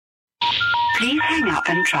Please hang up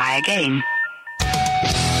and try again.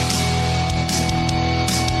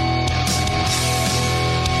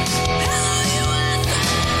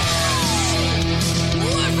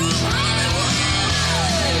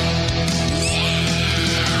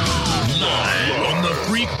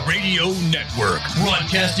 Radio Network,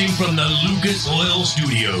 broadcasting from the Lucas Oil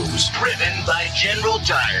Studios. Driven by General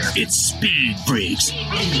Tire. It's Speed Freaks.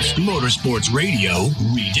 Motorsports Radio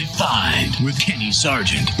redefined with Kenny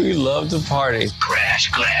Sargent. We love to party.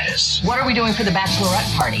 Crash Gladys. What are we doing for the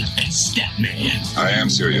bachelorette party? And Statman. I am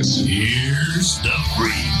serious. Here's the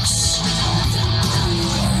Freaks.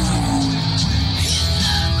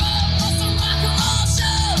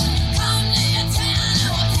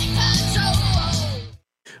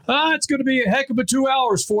 It's going to be a heck of a 2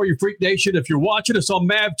 hours for you, Freak Nation. If you're watching us on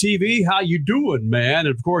MAV TV, how you doing, man?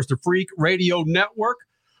 And, of course, the Freak Radio Network.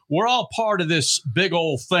 We're all part of this big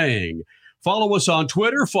old thing. Follow us on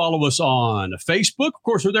Twitter. Follow us on Facebook. Of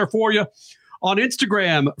course, we're there for you on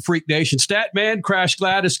Instagram, Freak Nation. Statman, Crash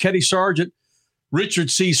Gladys, Kenny Sargent, Richard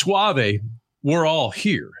C. Suave. We're all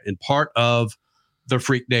here and part of the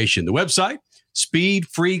Freak Nation. The website,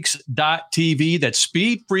 speedfreaks.tv. That's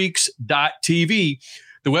speedfreaks.tv.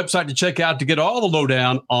 The website to check out to get all the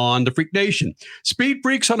lowdown on the Freak Nation. Speed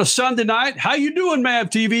Freaks on a Sunday night. How you doing,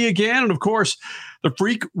 MAV TV again? And, of course, the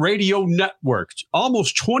Freak Radio Network.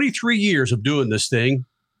 Almost 23 years of doing this thing,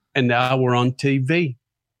 and now we're on TV.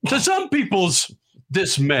 To some people's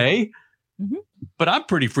dismay, but I'm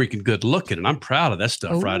pretty freaking good looking, and I'm proud of that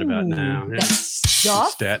stuff right about now. Yeah.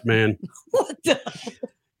 Stuff? Stat man. What the?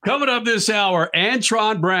 Coming up this hour,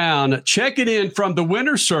 Antron Brown checking in from the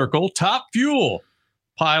winner's circle, Top Fuel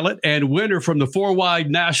pilot and winner from the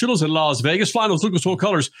 4-Wide Nationals in Las Vegas. Finals, Lucas Oil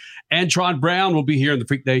Colors. Antron Brown will be here in the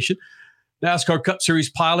Freak Nation. NASCAR Cup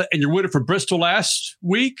Series pilot and your winner from Bristol last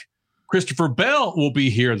week, Christopher Bell, will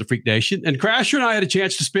be here in the Freak Nation. And Crasher and I had a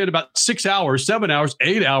chance to spend about 6 hours, 7 hours,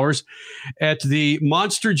 8 hours at the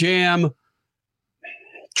Monster Jam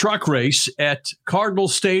truck race at Cardinal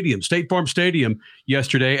Stadium, State Farm Stadium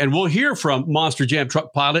yesterday. And we'll hear from Monster Jam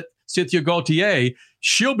truck pilot Cynthia Gauthier.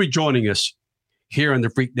 She'll be joining us here in the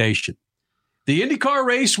Freak Nation. The IndyCar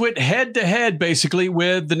race went head-to-head, basically,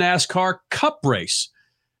 with the NASCAR Cup race.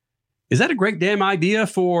 Is that a great damn idea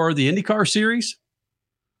for the IndyCar series?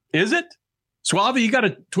 Is it? Suave, you got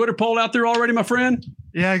a Twitter poll out there already, my friend?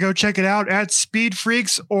 Yeah, go check it out at Speed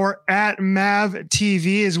Freaks or at MAV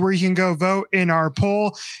TV is where you can go vote in our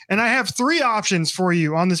poll. And I have 3 options for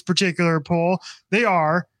you on this particular poll. They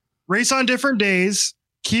are race on different days,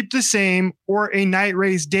 keep the same, or a night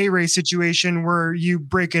race, day race situation where you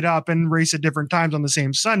break it up and race at different times on the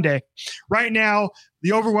same Sunday. Right now,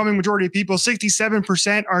 the overwhelming majority of people,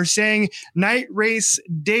 67%, are saying night race,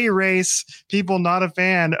 day race. People not a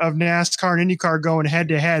fan of NASCAR and IndyCar going head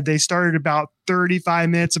to head. They started about 35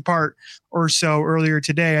 minutes apart or so earlier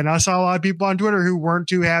today. And I saw a lot of people on Twitter who weren't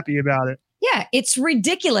too happy about it. Yeah, it's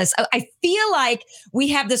ridiculous. I feel like we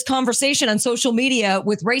have this conversation on social media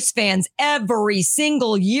with race fans every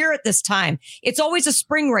single year at this time. It's always a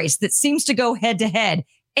spring race that seems to go head to head,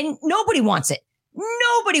 and nobody wants it.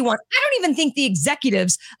 Nobody wants. I don't even think the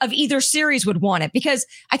executives of either series would want it, because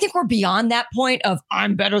I think we're beyond that point of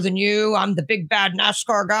I'm better than you. I'm the big bad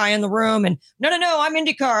NASCAR guy in the room. And no, I'm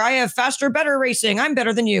IndyCar. I have faster, better racing. I'm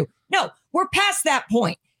better than you. No, we're past that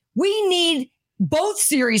point. We need both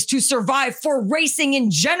series to survive for racing in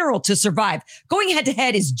general to survive. Going head to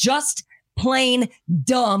head is just plain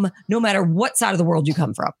dumb, no matter what side of the world you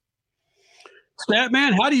come from.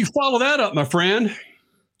 Statman, how do you follow that up, my friend?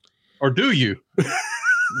 Or do you?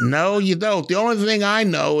 No, you don't. The only thing I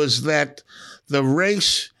know is that the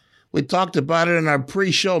race, we talked about it in our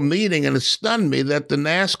pre-show meeting, and it stunned me that the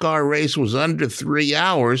NASCAR race was under 3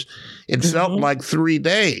 hours. It felt like 3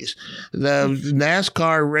 days. The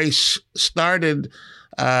NASCAR race started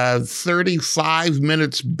 35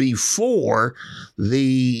 minutes before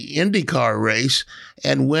the IndyCar race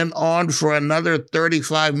and went on for another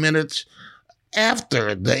 35 minutes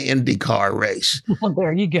after the IndyCar race. Well,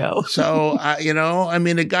 there you go. So,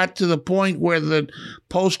 it got to the point where the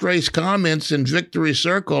post-race comments in Victory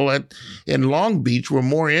Circle in Long Beach were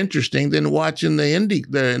more interesting than watching the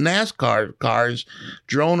NASCAR cars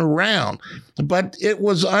drone around. But it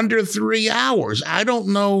was under 3 hours. I don't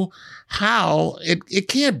know how it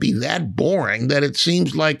can't be that boring that it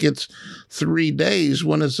seems like it's 3 days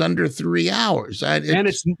when it's under 3 hours.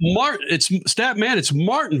 It's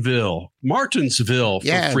Martinsville,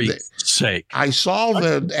 for freak's sake. I saw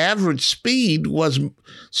the average speed was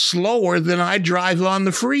slower than I drive on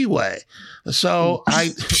the freeway. So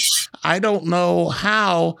I don't know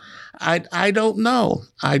how. I don't know.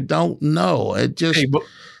 It just.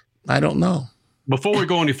 I don't know. Before we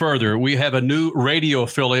go any further, we have a new radio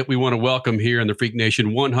affiliate we want to welcome here in the Freak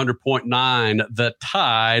Nation, 100.9, The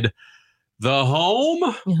Tide, the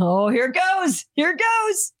home Oh, here goes. Here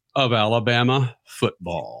goes. of Alabama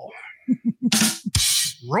football.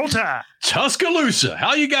 Roll Tide. Tuscaloosa.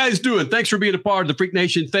 How you guys doing? Thanks for being a part of the Freak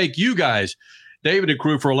Nation. Thank you guys, David and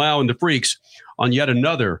crew, for allowing the Freaks on yet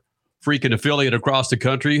another freaking affiliate across the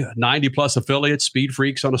country. 90-plus affiliates, Speed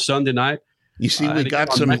Freaks on a Sunday night. You see, we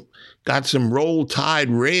got some Roll Tide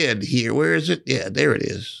red here. Where is it? Yeah, there it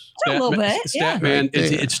is. A little bit. Man,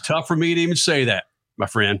 it's tough for me to even say that, my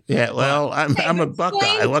friend. Yeah, well, I'm a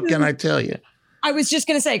Buckeye. What can I tell you? I was just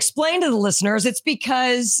going to say, explain to the listeners, it's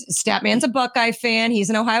because Statman's a Buckeye fan. He's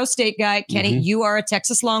an Ohio State guy. Kenny, you are a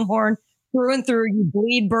Texas Longhorn through and through. You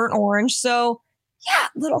bleed burnt orange. So, yeah,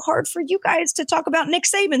 a little hard for you guys to talk about Nick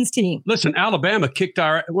Saban's team. Listen, Alabama kicked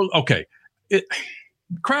our – well, okay.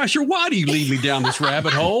 Crasher, why do you lead me down this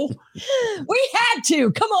rabbit hole? We had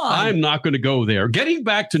to. Come on. I'm not going to go there. Getting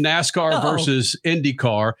back to NASCAR versus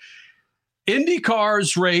IndyCar.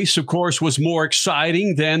 IndyCar's race, of course, was more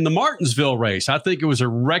exciting than the Martinsville race. I think it was a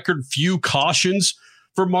record few cautions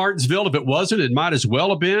for Martinsville. If it wasn't, it might as well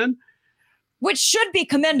have been. Which should be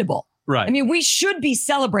commendable. Right. I mean, we should be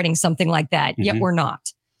celebrating something like that, yet we're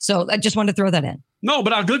not. So I just wanted to throw that in. No,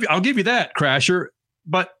 but I'll give you that, Crasher.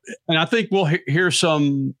 And I think we'll hear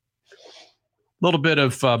some little bit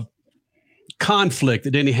of conflict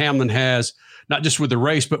that Denny Hamlin has, not just with the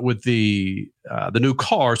race, but with the new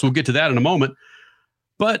cars. We'll get to that in a moment.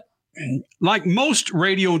 But like most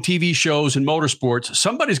radio and TV shows and motorsports,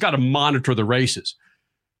 somebody's got to monitor the races.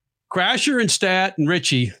 Crasher and Stat and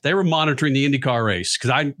Richie, they were monitoring the IndyCar race because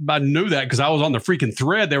I knew that because I was on the freaking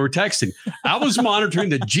thread. They were texting. I was monitoring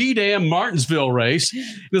the G-damn Martinsville race.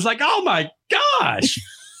 It was like, oh my gosh,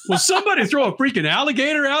 will somebody throw a freaking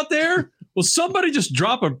alligator out there? Will somebody just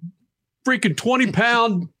drop a freaking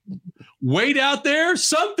 20-pound weight out there?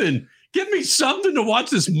 Something. Give me something to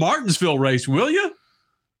watch this Martinsville race, will you?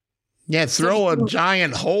 Yeah, throw a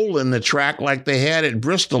giant hole in the track like they had at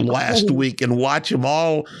Bristol last week and watch them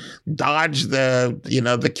all dodge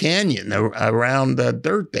the canyon around the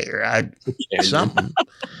dirt there. Something.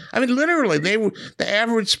 I mean, literally, the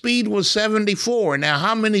average speed was 74. Now,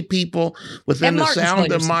 how many people within the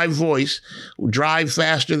sound of my voice drive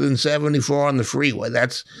faster than 74 on the freeway?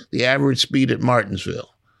 That's the average speed at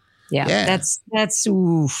Martinsville. Yeah. That's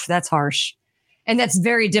harsh. And that's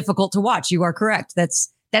very difficult to watch. You are correct.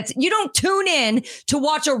 That's you don't tune in to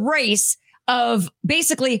watch a race of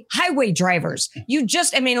basically highway drivers. You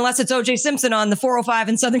just, unless it's O.J. Simpson on the 405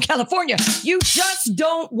 in Southern California, you just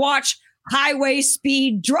don't watch highway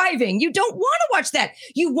speed driving. You don't want to watch that.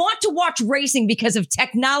 You want to watch racing because of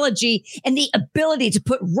technology and the ability to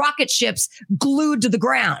put rocket ships glued to the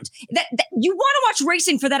ground. That you want to watch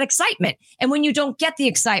racing for that excitement. And when you don't get the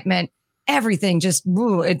excitement, everything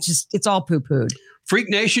it's all poo-pooed. Freak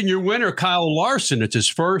Nation, your winner, Kyle Larson. It's his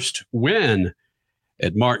first win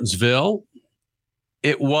at Martinsville.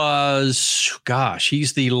 It was,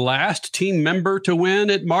 he's the last team member to win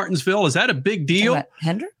at Martinsville. Is that a big deal?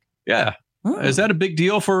 Hendrick? Yeah. Oh. Is that a big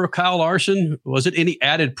deal for Kyle Larson? Was it any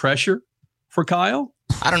added pressure for Kyle?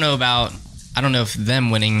 I don't know if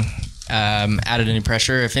them winning added any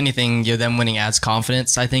pressure. If anything, them winning adds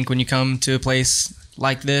confidence, I think, when you come to a place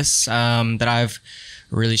like this that I've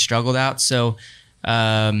really struggled out. So,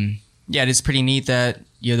 it is pretty neat that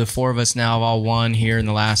the four of us now have all won here in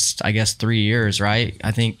the last, I guess, 3 years, right?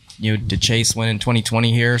 I think did Chase win in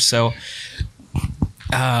 2020 here, so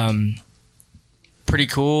pretty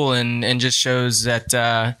cool and just shows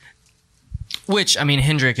that which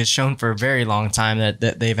Hendrick has shown for a very long time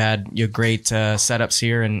that they've had great setups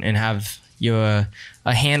here and have a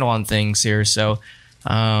handle on things here. So,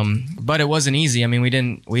 but it wasn't easy. We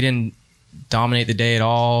didn't dominate the day at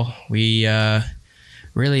all. We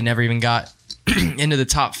really never even got into the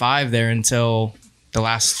top 5 there until the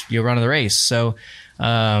last run of the race. So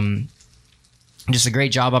just a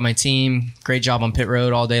great job on my team, great job on pit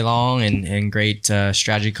road all day long, and great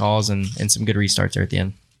strategy calls and some good restarts there at the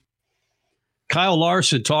end. Kyle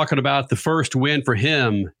Larson talking about the first win for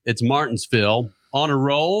him. It's Martinsville. On a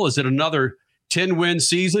roll. Is it another 10-win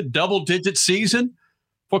season, double-digit season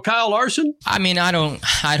for Kyle Larson? I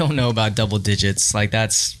don't know about double digits. Like,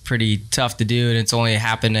 that's pretty tough to do, and it's only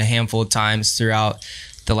happened a handful of times throughout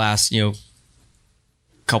the last,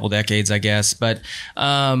 couple decades, I guess. But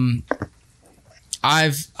I've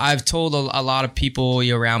told a lot of people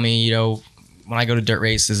around me, when I go to dirt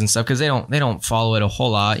races and stuff, because they don't follow it a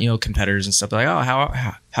whole lot, competitors and stuff. They're like, oh,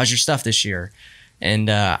 how's your stuff this year? And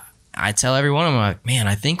I tell every one of them, like, man,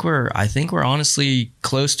 I think we're honestly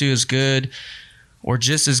close to as good we're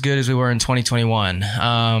just as good as we were in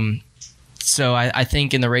 2021. So I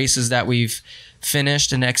think in the races that we've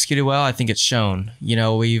finished and executed well, I think it's shown. You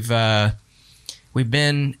know, we've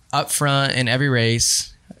been up front in every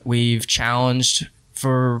race. We've challenged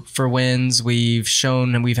for wins. We've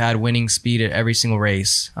shown and we've had winning speed at every single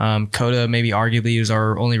race. COTA maybe arguably is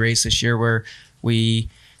our only race this year where we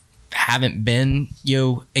haven't been,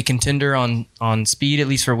 a contender on speed, at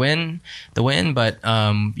least for the win. But,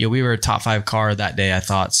 we were a top 5 car that day, I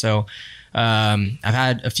thought. So I've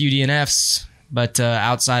had a few DNFs, but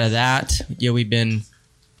outside of that, we've been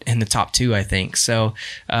in the top 2, I think. So,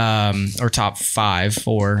 or top 5,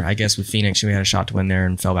 4, I guess with Phoenix, we had a shot to win there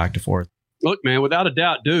and fell back to 4th. Look, man, without a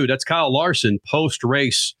doubt, dude, that's Kyle Larson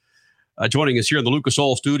post-race joining us here in the Lucas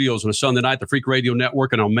Oil Studios on a Sunday night, the Freak Radio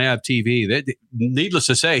Network and on MAV TV. Needless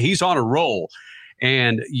to say, he's on a roll.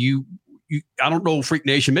 And I don't know, Freak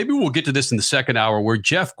Nation, maybe we'll get to this in the second hour where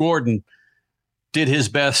Jeff Gordon did his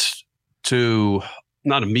best to,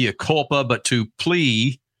 not a mea culpa, but to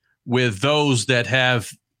plea with those that have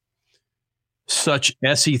such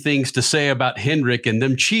essy things to say about Hendrick and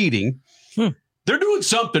them cheating. They're doing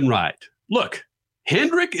something right. Look,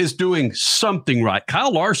 Hendrick is doing something right.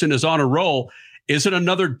 Kyle Larson is on a roll. Is it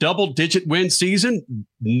another double-digit win season?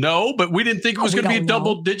 No, but we didn't think it was going to be a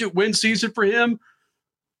double-digit win season for him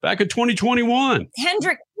back in 2021.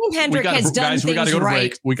 Hendrick has done things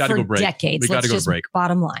right for decades. We got to go to break.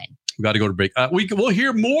 Bottom line. We got to go to break. We'll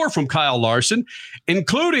hear more from Kyle Larson,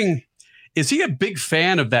 including, is he a big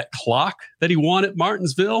fan of that clock that he won at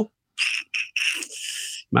Martinsville?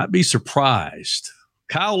 Might be surprised.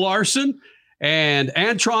 Kyle Larson and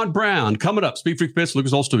Antron Brown coming up. Speed Freaks Pits,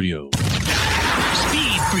 Lucas Oil Studio.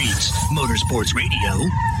 Speed Freaks, Motorsports Radio,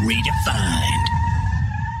 redefined.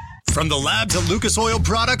 From the labs at Lucas Oil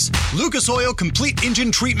Products, Lucas Oil Complete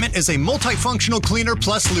Engine Treatment is a multifunctional cleaner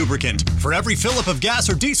plus lubricant. For every fill-up of gas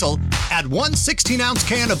or diesel, add one 16-ounce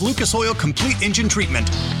can of Lucas Oil Complete Engine Treatment.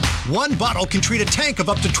 One bottle can treat a tank of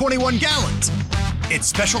up to 21 gallons. Its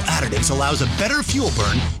special additives allows a better fuel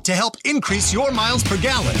burn to help increase your miles per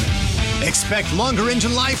gallon. Expect longer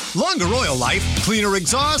engine life, longer oil life, cleaner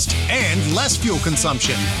exhaust, and less fuel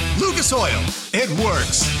consumption. Lucas Oil, it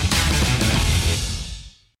works.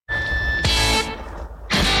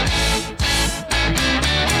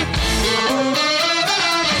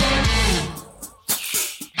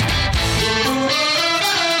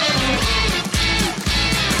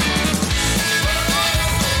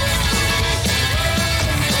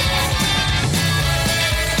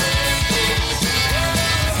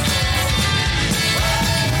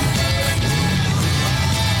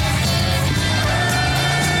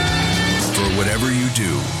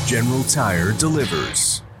 General Tire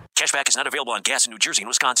delivers. Cashback is not available on gas in New Jersey and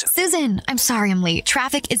Wisconsin. Susan, I'm sorry I'm late.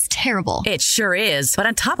 Traffic is terrible. It sure is. But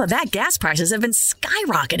on top of that, gas prices have been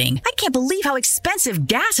skyrocketing. I can't believe how expensive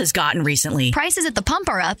gas has gotten recently. Prices at the pump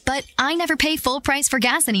are up, but I never pay full price for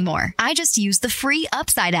gas anymore. I just use the free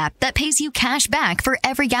Upside app that pays you cash back for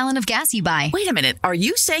every gallon of gas you buy. Wait a minute. Are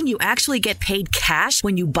you saying you actually get paid cash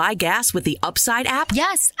when you buy gas with the Upside app?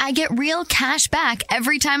 Yes, I get real cash back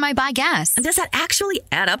every time I buy gas. And does that actually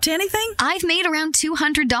add up to anything? I've made around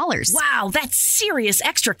 $200. Wow, that's serious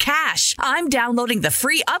extra cash. I'm downloading the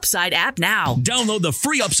free Upside app now. Download the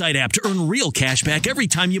free Upside app to earn real cash back every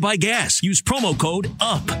time you buy gas. Use promo code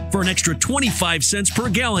UP for an extra 25 cents per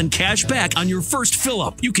gallon cash back on your first fill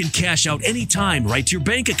up. You can cash out anytime right to your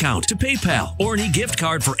bank account, to PayPal, or any gift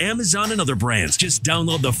card for Amazon and other brands. Just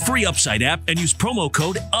download the free Upside app and use promo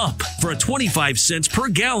code UP for a 25 cents per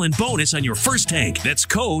gallon bonus on your first tank. That's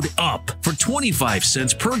code UP for 25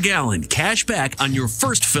 cents per gallon cash back on your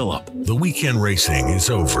first fill up. The weekend racing is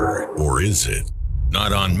over, or is it?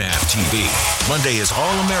 Not on MAV TV. Monday is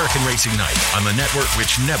All-American Racing Night on the network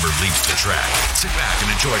which never leaves the track. Sit back and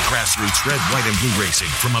enjoy grassroots red, white, and blue racing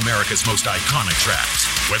from America's most iconic tracks.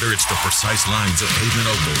 Whether it's the precise lines of pavement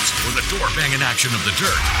ovals or the door-banging action of the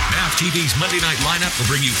dirt, MAV TV's Monday night lineup will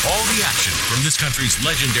bring you all the action from this country's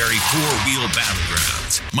legendary four-wheel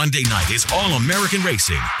battlegrounds. Monday night is All-American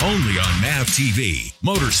Racing, only on MAV TV,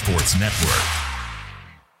 Motorsports Network.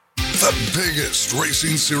 The biggest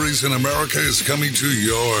racing series in America is coming to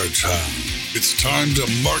your town. It's time to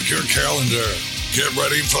mark your calendar. Get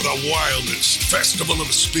ready for the wildest festival of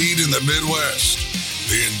speed in the Midwest.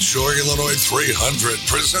 The Enjoy Illinois 300,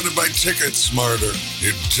 presented by Ticket Smarter.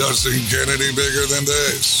 It doesn't get any bigger than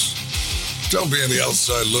this. Don't be on the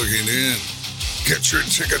outside looking in. Get your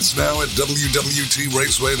tickets now at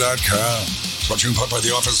www.raceway.com. Brought to you in part by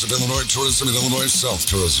the Office of Illinois Tourism and Illinois South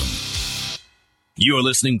Tourism. You're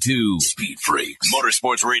listening to Speed Freaks,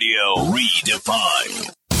 Motorsports Radio,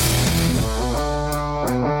 redefined.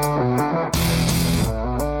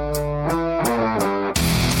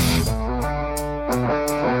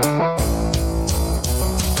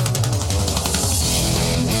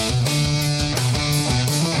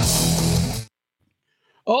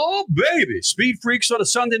 baby. Speed Freaks on a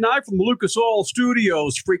Sunday night from the Lucas Oil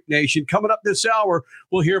Studios, Freak Nation. Coming up this hour,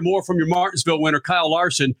 we'll hear more from your Martinsville winner, Kyle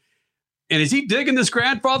Larson. And is he digging this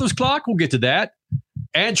grandfather's clock? We'll get to that.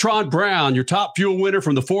 Antron Brown, your top fuel winner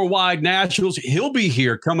from the 4-Wide Nationals. He'll be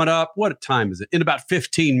here coming up. What time is it? In about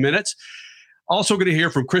 15 minutes. Also going to hear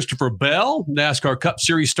from Christopher Bell, NASCAR Cup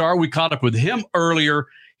Series star. We caught up with him earlier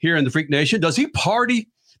here in the Freak Nation. Does he party?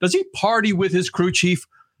 Does he party with his crew chief?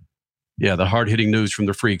 Yeah, the hard-hitting news from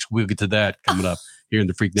the Freaks. We'll get to that coming up here in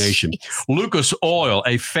the Freak Nation. Lucas Oil,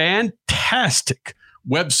 a fantastic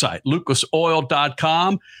website,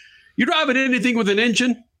 lucasoil.com. You driving anything with an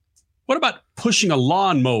engine? What about pushing a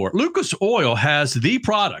lawnmower? Lucas Oil has the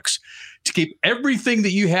products to keep everything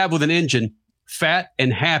that you have with an engine fat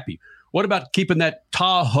and happy. What about keeping that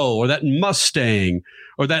Tahoe or that Mustang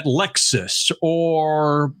or that Lexus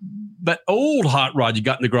or that old hot rod you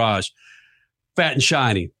got in the garage fat and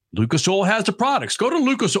shiny? Lucas Oil has the products. Go to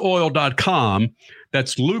lucasoil.com.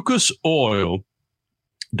 That's lucasoil.com.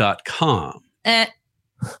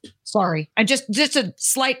 Sorry. I just a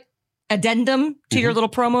slight addendum to your little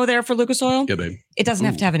promo there for Lucas Oil. Yeah, babe. It doesn't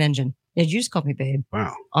have to have an engine. Did you just call me babe?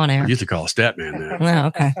 Wow. On air. I used to call a stat man there. Oh,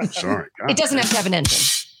 okay. Sorry. God. It doesn't have to have an engine.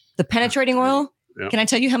 The penetrating oil. Yep. Can I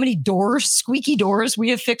tell you how many doors, squeaky doors, we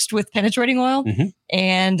have fixed with penetrating oil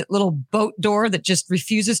and little boat door that just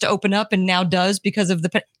refuses to open up and now does because of the.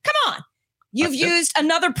 Come on. You've used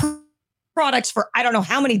another products for I don't know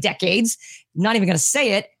how many decades. Not even going to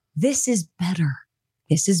say it. This is better.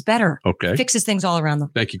 This is better. Okay. Fixes things all around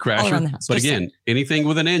them. Thank you, All around the Crasher. house. But Just again, anything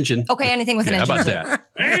with an engine. Okay, anything with an engine. How about that?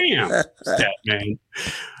 Damn. Stat man.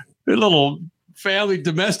 A little family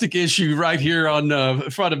domestic issue right here on in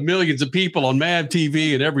front of millions of people on MAV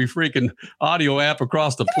TV and every freaking audio app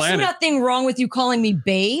across the planet. There's nothing wrong with you calling me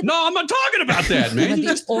babe. No, I'm not talking about that, man. You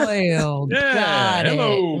just oil. Yeah. Got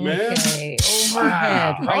Hello, it. man. Okay.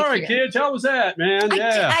 Overhead. Wow. All right, kids. How was that, man?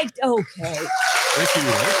 Yeah. Okay. Thank you.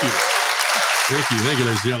 Thank you, ladies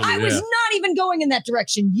and gentlemen. I was not even going in that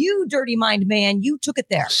direction. You dirty mind man, you took it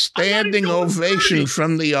there. Standing ovation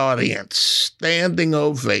from the audience. Standing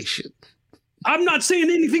ovation. I'm not saying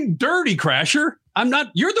anything dirty, Crasher. I'm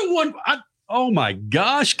not. You're the one. Oh my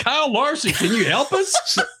gosh, Kyle Larson, can you help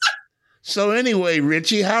us? So anyway,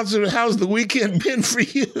 Richie, how's the weekend been for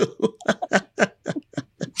you?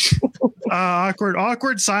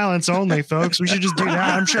 Awkward silence only, folks. We should just do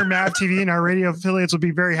that. I'm sure MAV TV and our radio affiliates will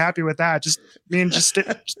be very happy with that. You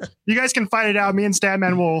guys can fight it out. Me and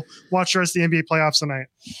Statman will watch the rest of the NBA playoffs tonight.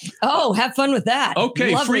 Oh, have fun with that.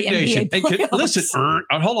 Okay, Lovely Freak Nation. Hey, listen,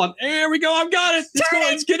 hold on. There we go. I've got it.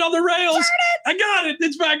 Let's get on the rails. I got it.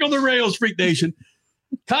 It's back on the rails, Freak Nation.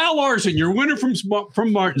 Kyle Larson, your winner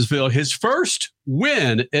from Martinsville, his first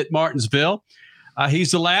win at Martinsville.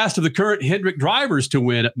 He's the last of the current Hendrick drivers to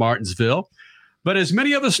win at Martinsville. But as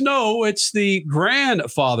many of us know, it's the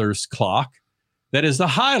grandfather's clock that is the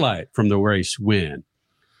highlight from the race win.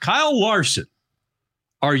 Kyle Larson,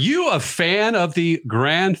 are you a fan of the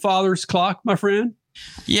grandfather's clock, my friend?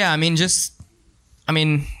 Yeah, I'm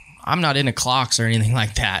not into clocks or anything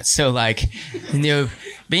like that. So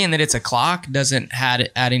being that it's a clock doesn't add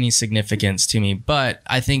any significance to me. But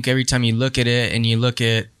I think every time you look at it and you look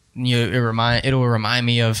at, it'll remind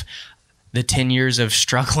me of the 10 years of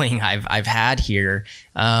struggling I've had here.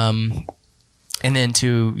 And then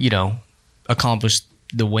to, accomplish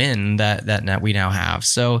the win that we now have.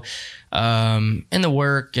 So, in the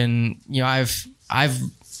work and,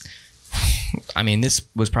 this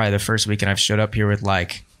was probably the first weekend I've showed up here with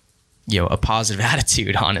a positive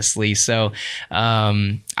attitude, honestly. So,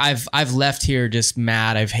 I've left here just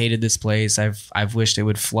mad. I've hated this place. I've wished it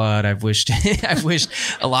would flood. I've wished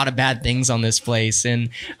a lot of bad things on this place. And,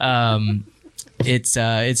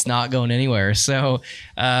 it's not going anywhere. So,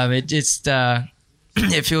 it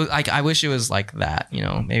feels like I wish it was like that,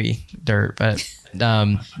 maybe dirt, but,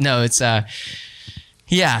 no, it's,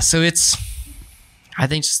 yeah. So I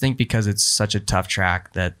think because it's such a tough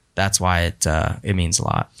track that's why it means a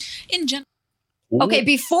lot. In general. Okay,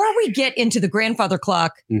 before we get into the grandfather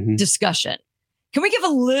clock discussion, can we give a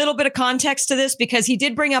little bit of context to this? Because he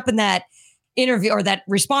did bring up in that interview or that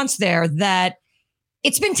response there that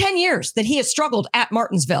it's been 10 years that he has struggled at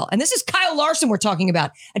Martinsville. And this is Kyle Larson we're talking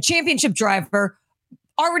about, a championship driver,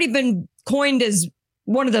 already been coined as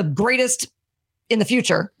one of the greatest in the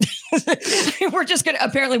future. We're just going to,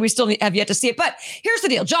 apparently we still have yet to see it. But here's the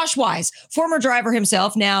deal. Josh Wise, former driver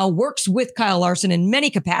himself, now works with Kyle Larson in many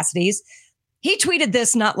capacities. He tweeted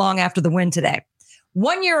this not long after the win today.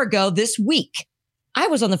 1 year ago this week, I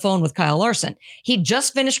was on the phone with Kyle Larson. He'd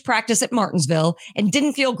just finished practice at Martinsville and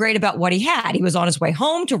didn't feel great about what he had. He was on his way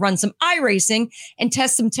home to run some iRacing and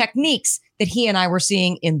test some techniques that he and I were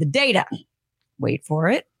seeing in the data. Wait for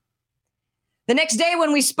it. The next day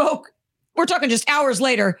when we spoke, we're talking just hours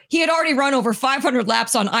later, he had already run over 500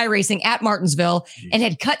 laps on iRacing at Martinsville and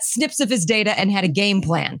had cut snips of his data and had a game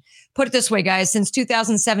plan. Put it this way, guys, since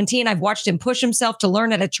 2017, I've watched him push himself to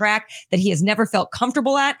learn at a track that he has never felt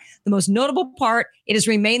comfortable at. The most notable part, it has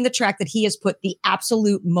remained the track that he has put the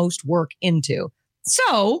absolute most work into.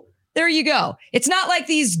 So there you go. It's not like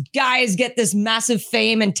these guys get this massive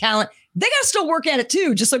fame and talent. They got to still work at it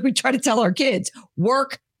too, just like we try to tell our kids.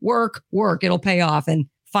 Work, work, work. It'll pay off. And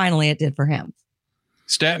finally, it did for him.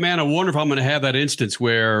 Statman, I wonder if I'm going to have that instance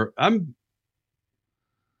where I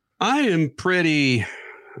am pretty,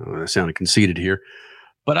 I sounded conceited here,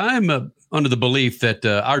 but I'm under the belief that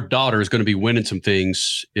our daughter is going to be winning some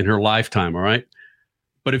things in her lifetime, all right?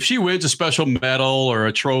 But if she wins a special medal or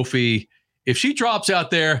a trophy, if she drops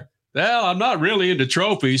out there, well, I'm not really into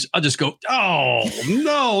trophies, I'll just go, oh,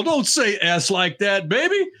 no, don't say S like that,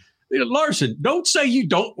 baby. Larson, don't say you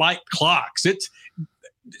don't like clocks.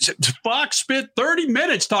 Fox spent 30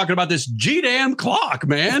 minutes talking about this G-damn clock,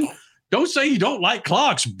 man. Don't say you don't like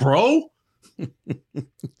clocks, bro.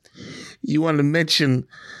 You want to mention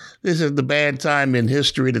this is the bad time in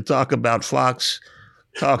history to talk about Fox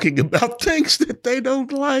talking about things that they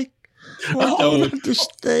don't like. I don't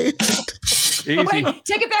understand. Easy. Wait,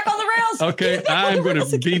 take it back on the rails. Okay, I'm going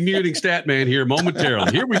to be muting Statman here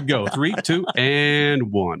momentarily. Here we go. 3, 2,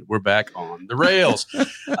 and 1. We're back on the rails.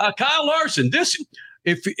 Kyle Larson, this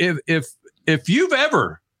if you've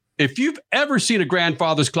ever seen a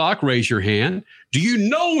grandfather's clock, raise your hand. Do you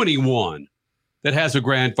know anyone that has a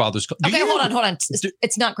grandfather's clock? Okay, hold on.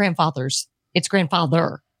 It's not grandfather's. It's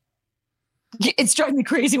grandfather. It's driving me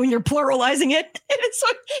crazy when you're pluralizing it. It's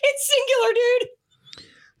singular, dude.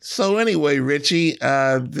 So anyway, Richie,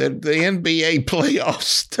 the NBA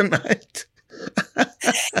playoffs tonight.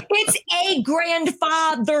 It's a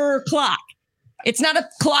grandfather clock. It's not a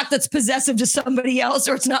clock that's possessive to somebody else,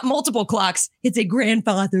 or it's not multiple clocks. It's a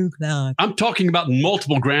grandfather clock. I'm talking about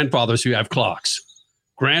multiple grandfathers who have clocks.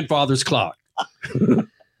 Grandfather's clock. No,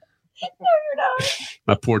 you're not.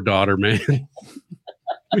 My poor daughter, man.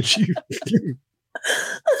 I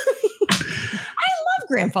love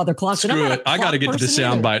grandfather clocks. Screw it. I got to get to the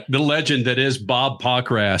soundbite. The legend that is Bob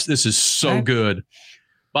Pockras. This is so good.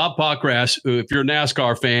 Bob Pockras, if you're a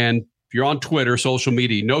NASCAR fan, if you're on Twitter, social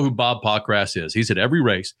media, you know who Bob Pockras is. He's at every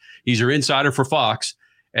race. He's your insider for Fox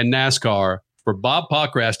and NASCAR. For Bob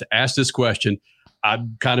Pockras to ask this question, I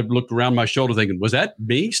kind of looked around my shoulder thinking, was that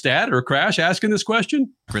me, Stat, or Crash asking this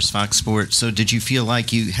question? Chris, Fox Sports. So did you feel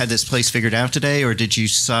like you had this place figured out today, or did you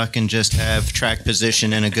suck and just have track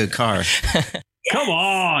position and a good car? Come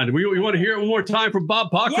on. We want to hear it one more time from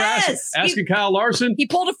Bob Pockras asking Kyle Larson. He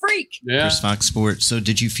pulled a freak. Yeah. Chris, Fox Sports. So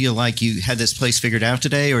did you feel like you had this place figured out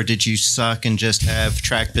today, or did you suck and just have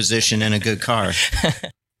track position and a good car?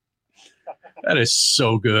 That is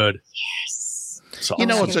so good. Yes. You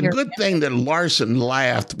know, it's a good thing that Larson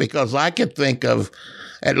laughed, because I could think of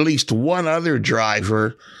at least one other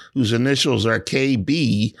driver whose initials are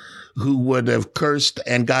KB who would have cursed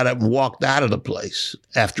and got up and walked out of the place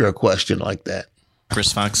after a question like that.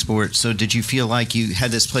 Chris, Fox Sports. So did you feel like you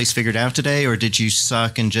had this place figured out today, or did you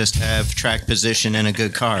suck and just have track position and a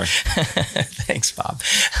good car? Thanks, Bob.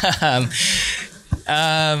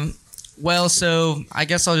 Well, so I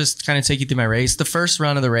guess I'll just kind of take you through my race. The first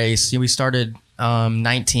run of the race, we started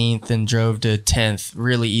 19th and drove to 10th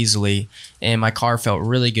really easily, and my car felt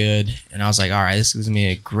really good. And I was like, all right, this is going to be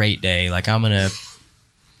a great day. Like,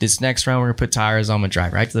 this next round, we're going to put tires on, I'm going to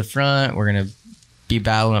drive right to the front. We're going to be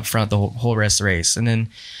battling up front the whole rest of the race. And then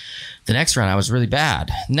the next run, I was really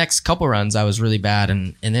bad. Next couple runs, I was really bad.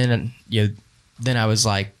 And then, then I was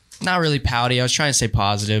like, not really pouty. I was trying to stay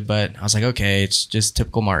positive, but I was like, okay, it's just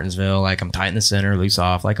typical Martinsville. Like, I'm tight in the center, loose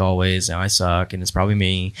off, like always. Now I suck, and it's probably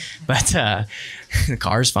me. But the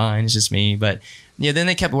car's fine. It's just me. But then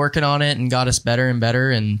they kept working on it and got us better and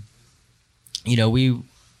better. And we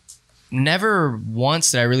never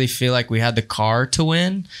once did I really feel like we had the car to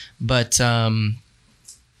win, but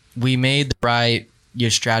we made the right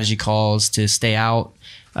strategy calls to stay out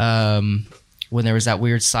when there was that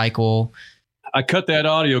weird cycle. I cut that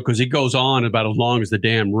audio because he goes on about as long as the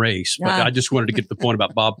damn race. But I just wanted to get the point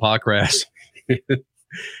about Bob Pockras and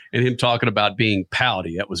him talking about being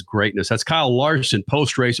pouty. That was greatness. That's Kyle Larson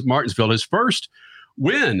post-race at Martinsville. His first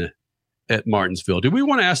win at Martinsville. Did we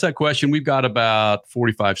want to ask that question? We've got about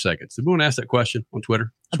 45 seconds. Did we want to ask that question on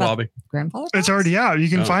Twitter, Swabby? Grandfather? It's already out. You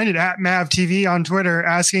can find it at MavTV on Twitter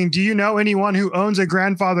asking, do you know anyone who owns a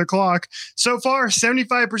grandfather clock? So far,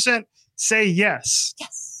 75% say yes.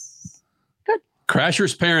 Yes. Good.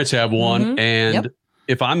 Crasher's parents have one. And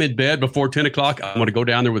if I'm in bed before 10 o'clock, I'm going to go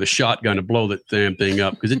down there with a shotgun and blow that damn thing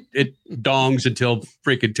up because it dongs until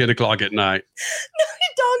freaking 10 o'clock at night. No,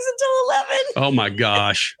 it dongs until 11. Oh, my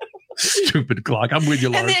gosh. Stupid clock. I'm with you,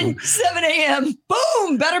 Larson. And then 7 a.m.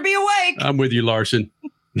 Boom. Better be awake. I'm with you, Larson.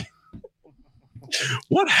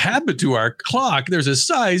 What happened to our clock? There's a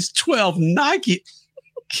size 12 Nike.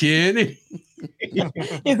 Kenny. Yeah,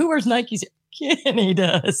 who wears Nikes? Kenny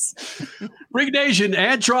does. Rig Nation,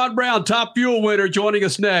 Antron Brown, top fuel winner, joining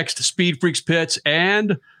us next. Speed Freaks Pits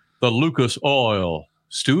and the Lucas Oil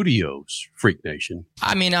Studios. Freak Nation.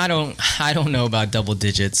 I mean, I don't know about double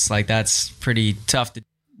digits. Like, that's pretty tough to.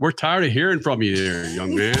 We're tired of hearing from you there,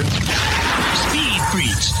 young man. Speed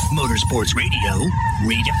Freaks, Motorsports Radio,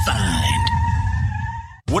 redefined.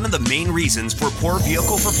 One of the main reasons for poor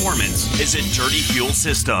vehicle performance is a dirty fuel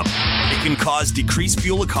system. It can cause decreased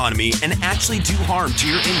fuel economy and actually do harm to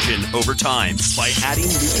your engine over time. By adding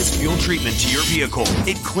Lucas fuel treatment to your vehicle,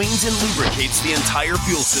 it cleans and lubricates the entire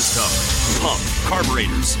fuel system. Pump,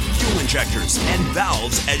 carburetors, fuel injectors, and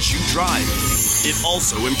valves as you drive. It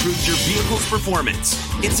also improves your vehicle's performance.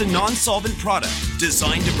 It's a non-solvent product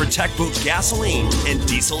designed to protect both gasoline and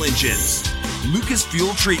diesel engines. Lucas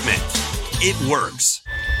Fuel Treatment. It works.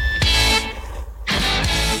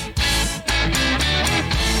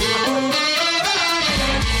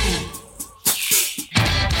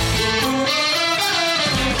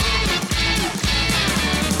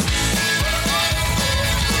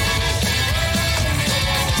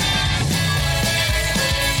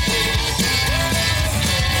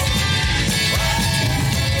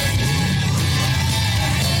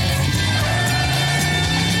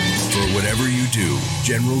 Whatever you do,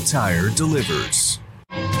 General Tire delivers.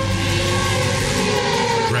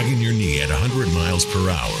 Dragging your knee at 100 miles per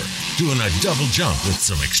hour, doing a double jump with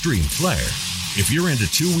some extreme flair. If you're into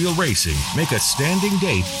two-wheel racing, make a standing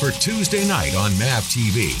date for Tuesday night on MAV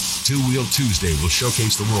TV. Two-Wheel Tuesday will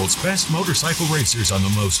showcase the world's best motorcycle racers on the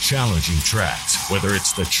most challenging tracks. Whether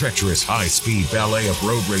it's the treacherous high-speed ballet of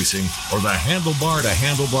road racing or the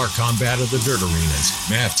handlebar-to-handlebar combat of the dirt arenas,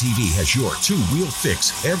 MAV TV has your two-wheel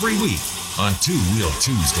fix every week on Two-Wheel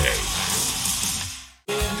Tuesday.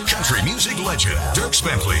 Country music legend Dierks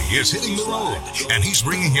Bentley is hitting the road, and he's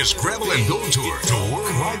bringing his Gravel and Gold Tour to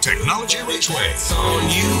Worldwide Technology Raceway. It's on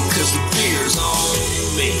you, cause the beer's on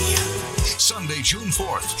me. Sunday, June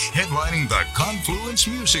 4th, headlining the Confluence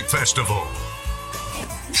Music Festival.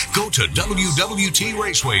 Go to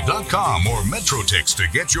www.traceway.com or MetroTix to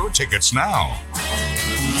get your tickets now.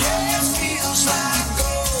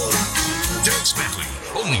 Dierks Bentley,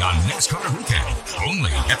 only on NASCAR Weekend,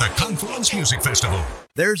 only at the Confluence Music Festival.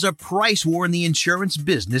 There's a price war in the insurance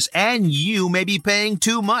business, and you may be paying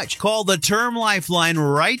too much. Call the Term Lifeline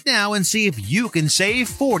right now and see if you can save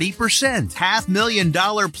 40%.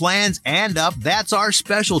 $500,000 plans and up, that's our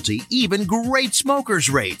specialty. Even great smokers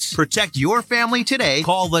rates. Protect your family today.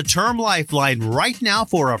 Call the Term Lifeline right now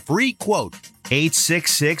for a free quote.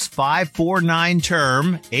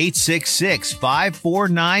 866-549-TERM,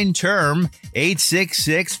 866-549-TERM,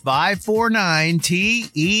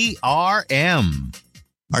 866-549-TERM.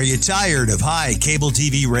 Are you tired of high cable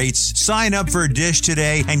TV rates? Sign up for Dish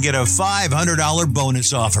today and get a $500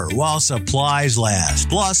 bonus offer while supplies last.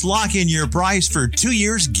 Plus, lock in your price for 2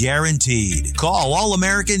 years guaranteed. Call All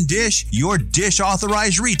American Dish, your Dish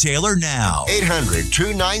authorized retailer now.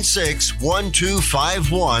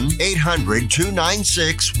 800-296-1251.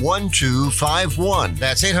 800-296-1251.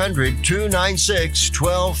 That's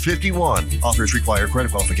 800-296-1251. Offers require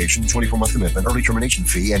credit qualification, 24-month commitment, early termination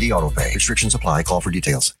fee, and e-auto pay. Restrictions apply. Call for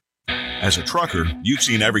details. As a trucker, you've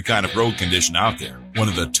seen every kind of road condition out there. One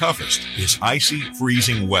of the toughest is icy,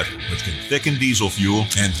 freezing weather, which can thicken diesel fuel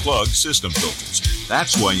and plug system filters.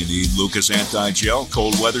 That's why you need Lucas Anti-Gel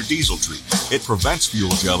Cold Weather Diesel Treatment. It prevents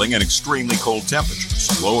fuel gelling at extremely cold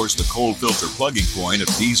temperatures, lowers the cold filter plugging point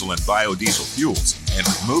of diesel and biodiesel fuels, and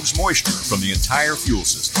removes moisture from the entire fuel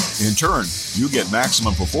system. In turn, you get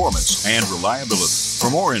maximum performance and reliability.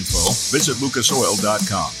 For more info, visit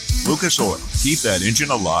lucasoil.com. Lucas Oil. Keep that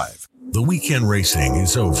engine alive. The weekend racing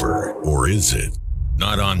is over, or is it?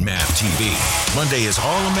 not on MAV TV. Monday is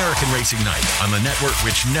All-American Racing Night on the network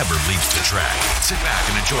which never leaves the track. Sit back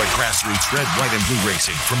and enjoy grassroots red, white, and blue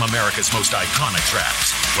racing from America's most iconic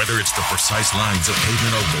tracks. Whether it's the precise lines of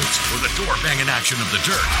pavement ovals or the door-banging action of the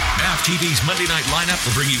dirt, MAV TV's Monday night lineup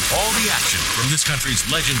will bring you all the action from this country's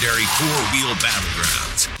legendary four-wheel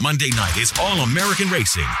battlegrounds. Monday night is All-American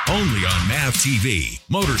Racing, only on MAV TV,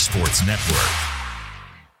 Motorsports Network.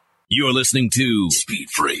 You're listening to Speed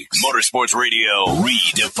Freaks, Motorsports Radio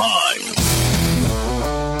Redefined.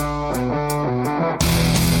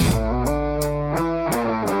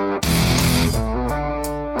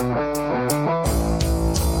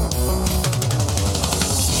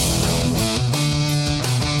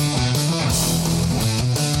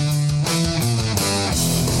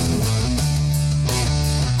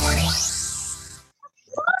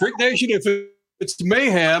 Freak Nation, if it's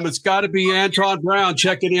mayhem, it's got to be Antron Brown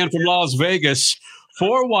checking in from Las Vegas.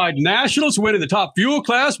 4-wide Nationals winning the top fuel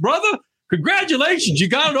class. Brother, congratulations. You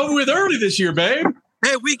got it over with early this year, babe.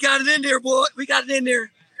 Hey, we got it in there, boy. We got it in there.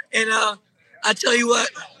 And I tell you what,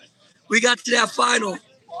 we got to that final.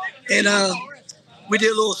 And we did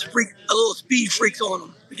a little speed freaks on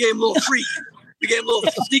them. We gave them a little freak. We gave them a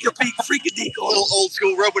little sneaker peek, freak-a-deek on them. Old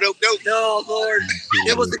school rope-a-dope-dope. No, Lord.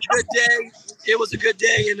 It was a good day. It was a good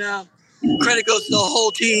day. And credit goes to the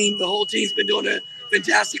whole team. The whole team's been doing a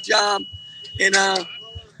fantastic job. And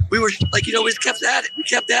we were, we just kept at it. We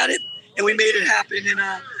kept at it, and we made it happen. And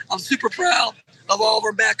I'm super proud of all of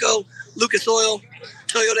our Baco, Lucas Oil,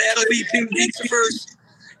 Toyota FBP Gangster First,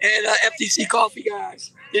 and FTC Coffee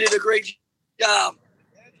guys. They did a great job.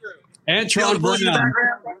 Antron Brown.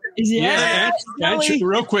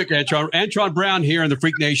 Real quick, Antron Brown here in the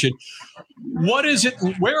Freak Nation. What is it?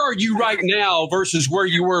 Where are you right now versus where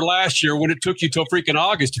you were last year when it took you till freaking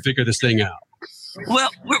August to figure this thing out? Well,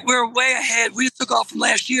 we're way ahead. We took off from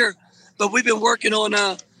last year, but we've been working on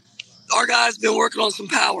our guys been working on some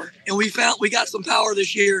power, and we got some power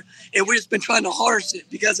this year, and we've just been trying to harness it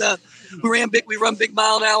because we run big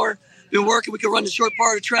mile an hour. Been working. We could run the short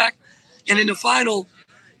part of the track, and in the final,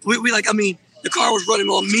 the car was running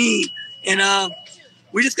on me, and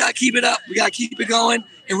we just got to keep it up. We got to keep it going,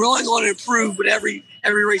 and we're only going to improve with every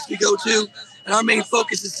race we go to. And our main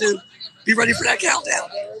focus is to be ready for that countdown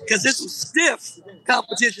because there's some stiff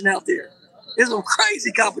competition out there. There's some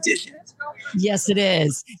crazy competition. Yes, it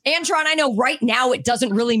is. Antron, I know right now it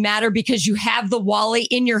doesn't really matter because you have the Wally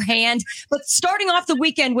in your hand, but starting off the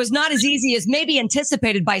weekend was not as easy as maybe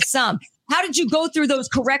anticipated by some. How did you go through those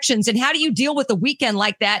corrections, and how do you deal with a weekend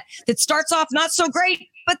like that starts off not so great,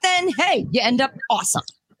 but then, hey, you end up awesome?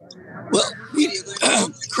 Well,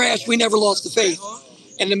 Crash, we never lost the faith.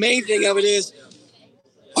 And the main thing of it is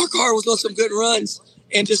our car was on some good runs,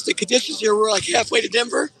 and just the conditions here were like halfway to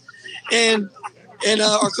Denver. And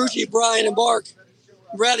our crew chief, Brian and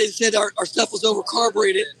Brad said our stuff was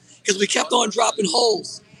over-carbureted because we kept on dropping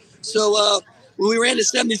holes. So when we ran to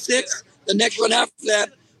 76, the next run after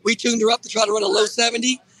that, we tuned her up to try to run a low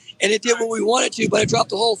 70, and it did what we wanted to, but it dropped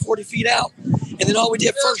the hole 40 feet out. And then all we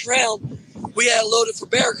did first round, we had loaded for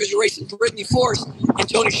Bear because you're racing Brittany Force and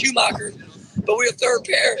Tony Schumacher, but we were third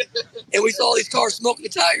pair, and we saw all these cars smoking the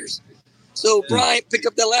tires. So Brian picked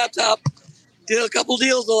up that laptop, did a couple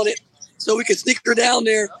deals on it, so we could sneak her down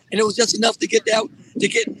there, and it was just enough to get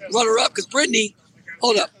runner up because Brittany,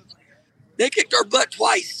 hold up, they kicked our butt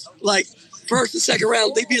twice, like first and second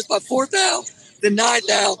round. They beat us by 4th out, then 9th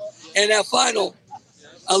out, and that final,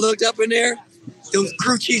 I looked up in there, those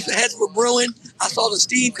crew chiefs' heads were brewing. I saw the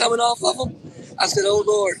steam coming off of them. I said, oh,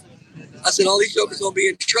 Lord. I said, all these jokers going to be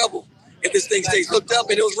in trouble if this thing stays hooked up.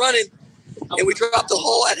 And it was running, and we dropped the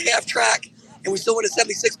hole at half track, and we still went a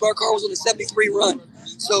 76, but our car was on a 73 run.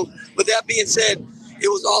 So with that being said, it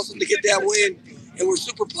was awesome to get that win, and we're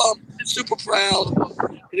super pumped, super proud.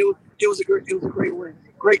 And it was a great win.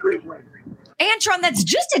 Great win. Antron, that's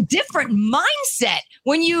just a different mindset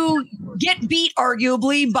when you get beat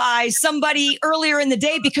arguably by somebody earlier in the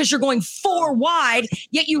day because you're going 4 wide,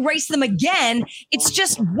 yet you race them again. It's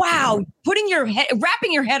just, wow,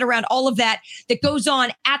 wrapping your head around all of that goes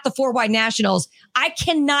on at the 4 wide Nationals. I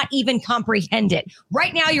cannot even comprehend it.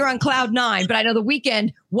 Right now you're on cloud 9, but I know the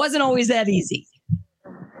weekend wasn't always that easy.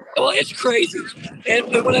 Well, it's crazy. And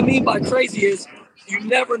what I mean by crazy is you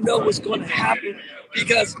never know what's going to happen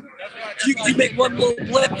because you make one little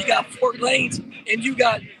blip, you got 4 lanes, and you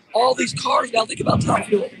got all these cars. Now think about top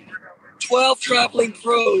fuel. 12 traveling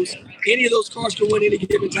pros. Any of those cars can win any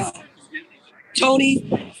given time.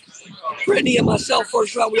 Tony, Brittany, and myself,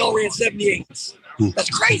 first round, we all ran 78s. That's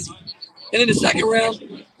crazy. And in the second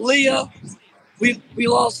round, Leah, we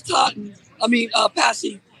lost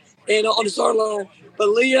Passy and on the start line. But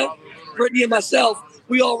Leah, Brittany, and myself,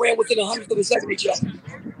 we all ran within 100th of a second of each other.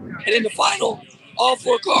 And in the final, all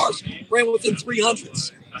 4 cars ran within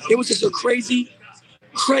 300ths. It was just a crazy,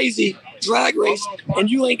 crazy drag race.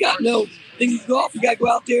 And you ain't got no thing to go off. You got to go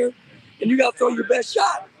out there and you got to throw your best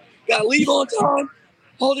shot. You got to leave on time,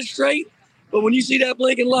 hold it straight. But when you see that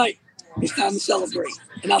blinking light, it's time to celebrate.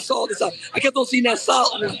 And I saw this. I kept on seeing that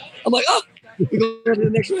solid one. I'm like, we're going to the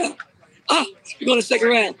next round. We're going to the second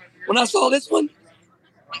round. When I saw this one,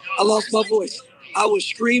 I lost my voice. I was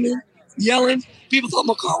screaming, yelling. People thought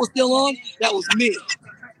my car was still on. That was me.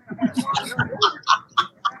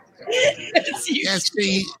 Yes,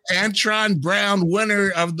 the Antron Brown,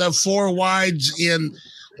 winner of the 4 wides in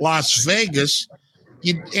Las Vegas.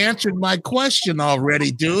 You answered my question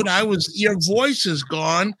already, dude. Your voice is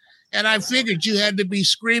gone, and I figured you had to be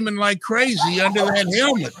screaming like crazy under that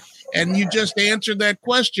helmet, and you just answered that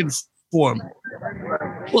question for me.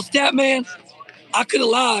 Well, Statman, I could have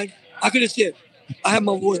lied. I could have said, I have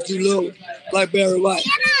my voice too low, like Barry White.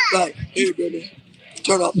 Like, hey, baby,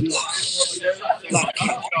 turn off the lights. Like,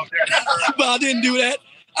 but I didn't do that.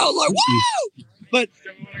 I was like, woo! But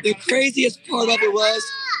the craziest part of it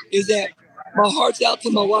is that my heart's out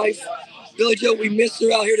to my wife. Billy Joe, we missed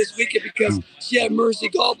her out here this weekend because she had emergency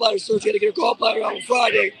gallbladder surgery. Had to get her gallbladder out on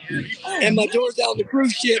Friday. And my daughter's out on the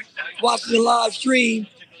cruise ship watching the live stream,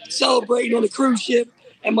 celebrating on the cruise ship.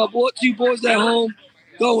 And my 2 boys at home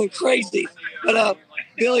going crazy. But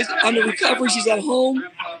Billy's under recovery. She's at home.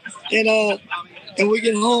 And we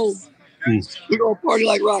get home. We're going to party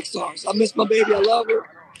like rock stars. I miss my baby. I love her.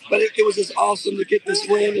 But it was just awesome to get this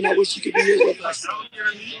win, and I wish she could be here with us.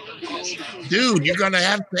 Dude, you're going to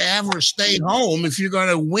have her stay home if you're going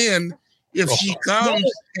to win. If she comes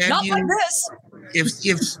Not like this.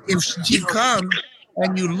 If she comes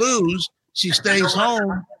and you lose, she stays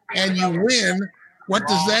home and you win. What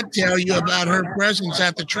does that tell you about her presence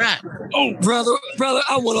at the track? Oh, brother,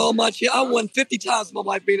 I won all my shit. I won 50 times my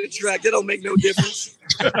life being at the track. That don't make no difference.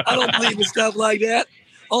 I don't believe in stuff like that.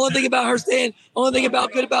 Only thing about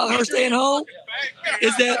good about her staying home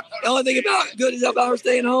is that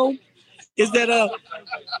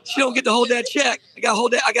she don't get to hold that check. I got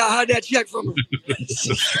to hide that check from her.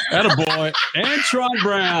 Attaboy. Antron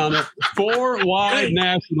Brown, 4 wide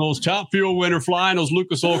nationals, top fuel winner, flying those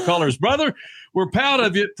Lucas Oil colors. Brother, we're proud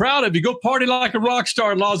of you. Go party like a rock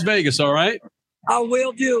star in Las Vegas, all right? I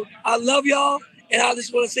will do. I love y'all. And I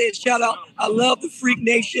just want to say a shout out. I love the Freak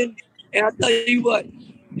Nation. And I tell you what,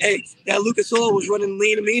 hey, that Lucas Oil was running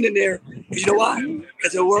lean and mean in there. You know why?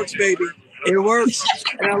 Because it works, baby. It works.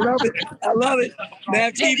 And I love it. I love it.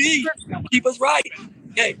 Mav TV, keep us right.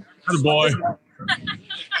 Hey. Good boy.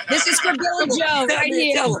 This is for Bill and Joe right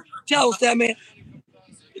here. Tell us that, man.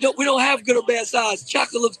 We don't have good or bad sides.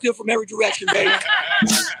 Chocolate looks good from every direction, baby.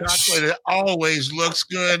 Chocolate always looks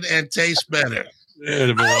good and tastes better.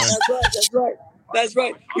 Yeah, boy. That's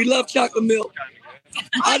right. We love chocolate milk.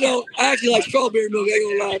 I actually like strawberry milk. I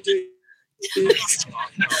ain't gonna lie to you.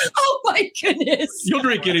 Oh my goodness. You'll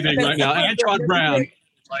drink anything right now. Antron Brown.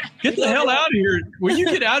 Get the hell out of here. Will you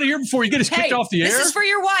get out of here before you get us kicked off the air? This is for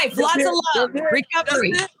your wife. Lots of love.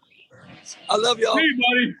 Recovery. I love y'all. See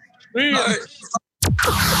you, buddy. See you.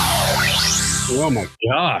 Oh my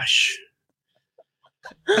gosh.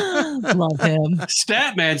 Love him.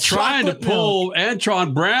 Statman trying to pull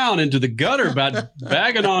Antron Brown into the gutter about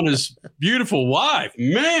bagging on his beautiful wife.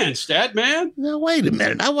 Man, Statman. Now, wait a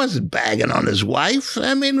minute. I wasn't bagging on his wife.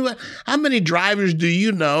 I mean, how many drivers do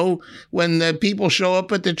you know when the people show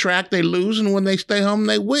up at the track, they lose, and when they stay home,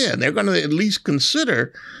 they win? They're going to at least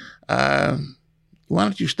consider, why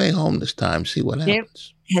don't you stay home this time, see what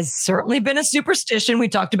happens? It has certainly been a superstition. We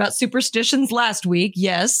talked about superstitions last week.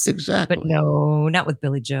 Yes. Exactly. But no, not with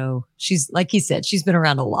Billy Joe. She's, like he said, she's been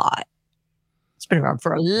around a lot. She's been around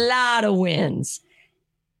for a lot of wins.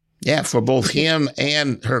 Yeah, for both him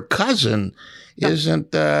and her cousin.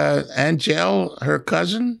 Isn't Angel her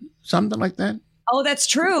cousin? Something like that? Oh, that's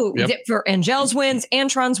true. Yep. For Angel's wins,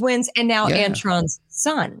 Antron's wins, and now Antron's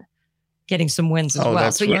son getting some wins as well.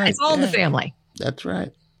 So yeah, it's all in the family. That's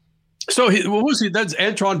right. So that's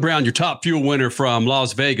Antron Brown, your top fuel winner from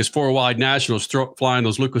Las Vegas, 4 wide nationals, flying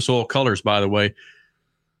those Lucas Oil colors, by the way.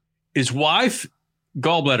 His wife,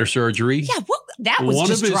 gallbladder surgery. Yeah, that was one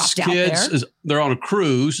just of his dropped kids out there. They're on a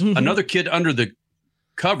cruise. Mm-hmm. Another kid under the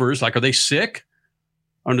covers. Like, are they sick?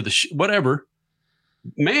 Under the whatever.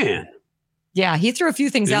 Man. Yeah, he threw a few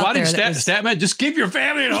things out there. Statman, just keep your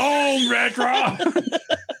family at home, Retro.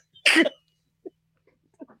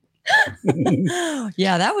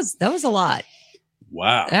 Yeah, that was a lot.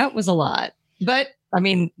 Wow. That was a lot. But I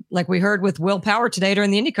mean, like we heard with Will Power today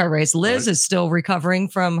during the IndyCar race, Liz is still recovering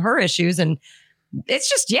from her issues. And it's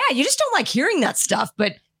just, you just don't like hearing that stuff.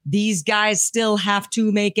 But these guys still have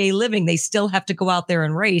to make a living. They still have to go out there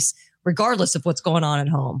and race, regardless of what's going on at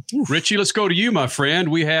home. Oof. Richie, let's go to you, my friend.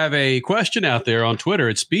 We have a question out there on Twitter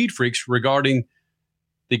at SpeedFreaks regarding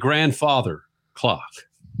the grandfather clock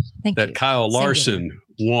that Kyle Larson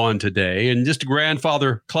won today, and just a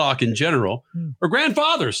grandfather clock in general, or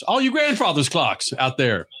grandfathers, all you grandfathers clocks out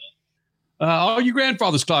there. Do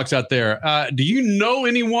you know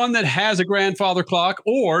anyone that has a grandfather clock,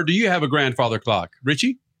 or do you have a grandfather clock?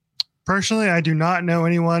 Richie? Personally, I do not know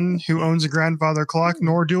anyone who owns a grandfather clock,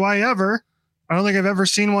 nor do I ever. I don't think I've ever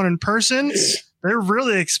seen one in person. They're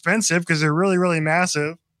really expensive because they're really, really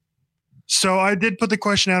massive. So I did put the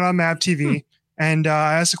question out on Map TV, and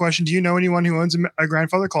I asked the question, do you know anyone who owns a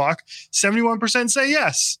grandfather clock? 71% say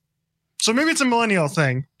yes. So maybe it's a millennial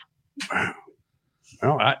thing.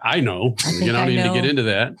 Well, I know. You don't need to get into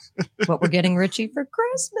that. What we're getting Richie for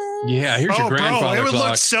Christmas. Yeah, here's your grandfather it would clock.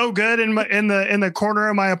 look so good in the corner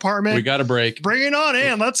of my apartment. We got a break. Bring it on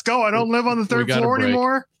in. Let's go. I don't live on the third floor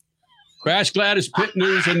anymore. Crash Gladys, Pit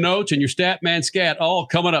News and Notes, and your Statman Scat all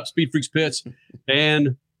coming up. Speed Freaks Pits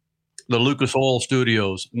and the Lucas Oil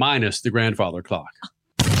Studios, minus the grandfather clock.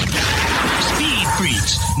 Speed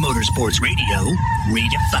Freaks, Motorsports Radio,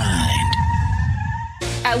 redefined.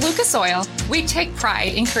 At Lucas Oil, we take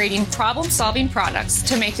pride in creating problem-solving products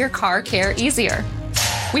to make your car care easier.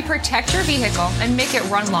 We protect your vehicle and make it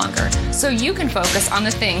run longer so you can focus on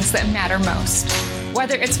the things that matter most.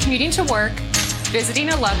 Whether it's commuting to work, visiting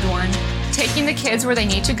a loved one, taking the kids where they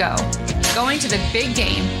need to go, going to the big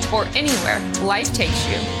game, or anywhere life takes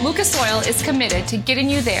you, Lucas Oil is committed to getting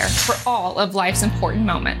you there for all of life's important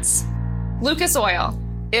moments. Lucas Oil,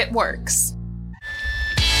 it works.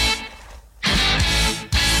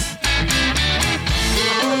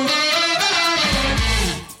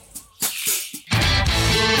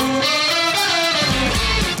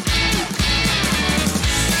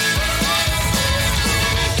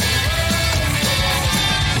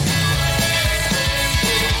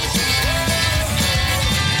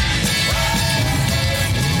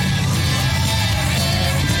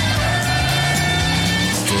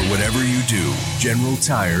 Whatever you do, General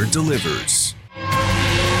Tire delivers.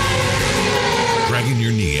 Dragging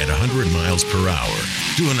your knee at 100 miles per hour,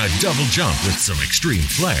 doing a double jump with some extreme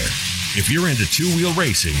flair. If you're into two-wheel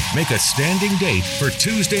racing, make a standing date for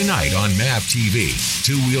Tuesday night on MAV TV.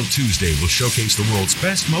 Two-Wheel Tuesday will showcase the world's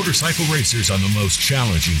best motorcycle racers on the most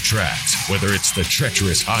challenging tracks. Whether it's the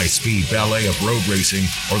treacherous high-speed ballet of road racing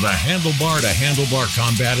or the handlebar-to-handlebar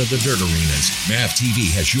combat of the dirt arenas, MAV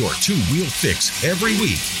TV has your two-wheel fix every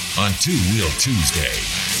week on Two-Wheel Tuesday.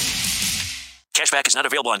 Cashback is not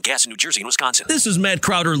available on gas in New Jersey and Wisconsin. This is Matt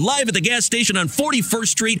Crowder, live at the gas station on 41st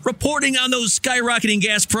Street, reporting on those skyrocketing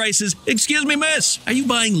gas prices. Excuse me, miss, are you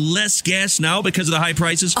buying less gas now because of the high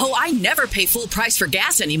prices? Oh, I never pay full price for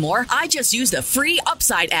gas anymore. I just use the free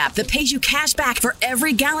Upside app that pays you cash back for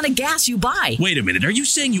every gallon of gas you buy. Wait a minute, are you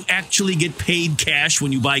saying you actually get paid cash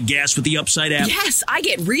when you buy gas with the Upside app? Yes, I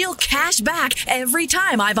get real cash back every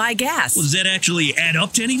time I buy gas. Well, does that actually add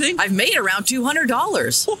up to anything? I've made around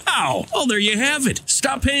 $200. Wow. Well, there you have it.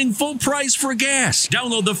 Stop paying full price for gas.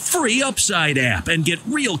 Download the free Upside app and get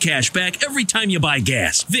real cash back every time you buy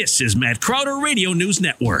gas. This is Matt Crowder Radio News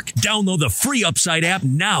Network. Download the free Upside app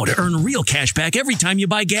now to earn real cash back every time you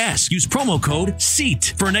buy gas. Use promo code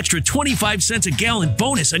SEAT for an extra 25 cents a gallon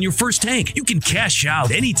bonus on your first tank. You can cash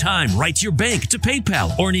out anytime right to your bank, to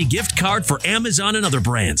PayPal, or any gift card for Amazon and other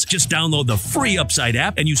brands. Just download the free Upside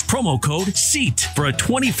app and use promo code SEAT for a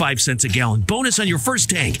 25 cents a gallon bonus on your first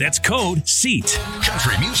tank. That's code SEAT.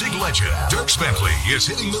 Country music legend Dirk Bentley is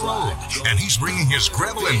hitting the road, and he's bringing his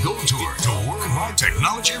Gravel and Gold Tour to Worldwide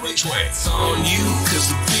Technology Raceway. It's on you, cause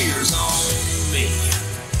the beer's on me.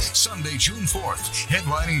 Sunday, June 4th,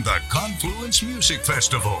 headlining the Confluence Music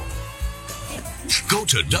Festival. Go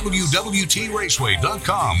to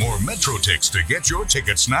www.traceway.com or MetroTix to get your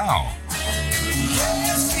tickets now.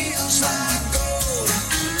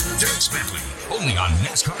 Dirk Bentley, only on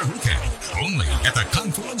NASCAR Weekend, only at the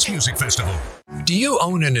Confluence Music Festival. Do you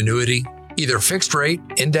own an annuity, either fixed rate,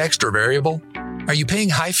 indexed, or variable? Are you paying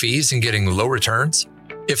high fees and getting low returns?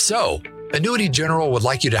 If so, Annuity General would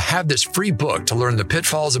like you to have this free book to learn the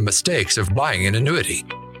pitfalls and mistakes of buying an annuity.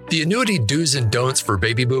 The Annuity Do's and Don'ts for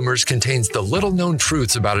Baby Boomers contains the little-known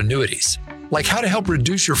truths about annuities, like how to help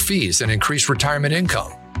reduce your fees and increase retirement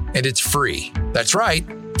income. And it's free. That's right,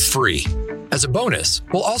 free. As a bonus,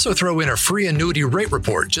 we'll also throw in a free annuity rate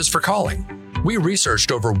report just for calling. We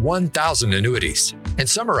researched over 1,000 annuities, and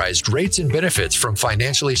summarized rates and benefits from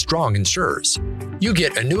financially strong insurers. You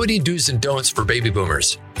get annuity do's and don'ts for baby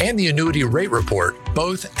boomers and the annuity rate report,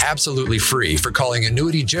 both absolutely free for calling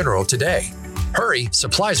Annuity General today. Hurry,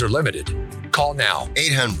 supplies are limited. Call now.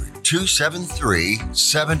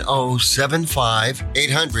 800-273-7075.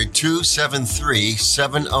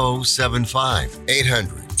 800-273-7075.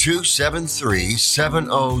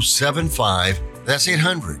 800-273-7075. That's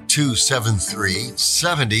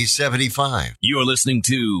 800-273-7075. You're listening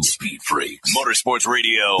to Speed Freaks Motorsports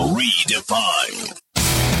Radio Redefined.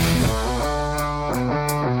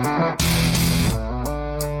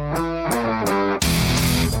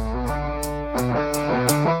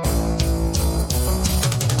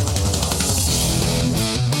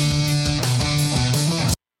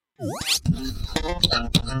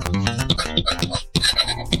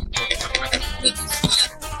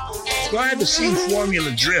 Glad to see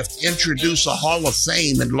Formula Drift introduce a Hall of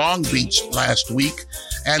Fame in Long Beach last week,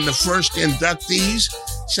 and the first inductees,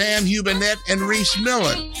 Sam Hubinette and Reese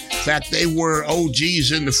Millen. In fact, they were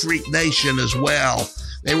OGs in the Freak Nation as well.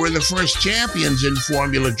 They were the first champions in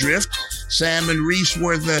Formula Drift. Sam and Reese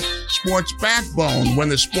were the sport's backbone when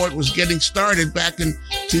the sport was getting started back in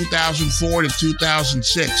 2004 to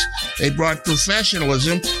 2006. They brought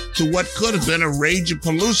professionalism to what could have been a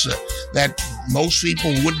rage-a-palooza that most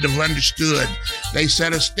people wouldn't have understood. They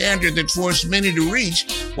set a standard that forced many to reach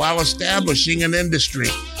while establishing an industry.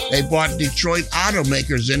 They brought Detroit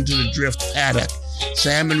automakers into the drift paddock.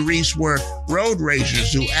 Sam and Reese were road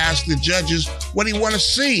racers who asked the judges, what do you want to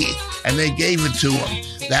see? And they gave it to them.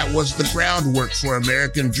 That was the groundwork for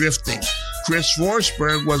American drifting. Chris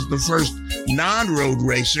Forsberg was the first non-road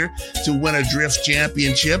racer to win a drift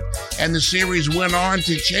championship, and the series went on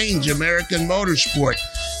to change American motorsport.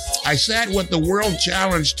 I sat with the World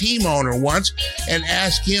Challenge team owner once and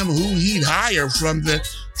asked him who he'd hire from the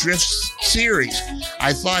Drift series.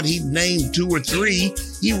 I thought he'd name 2 or 3.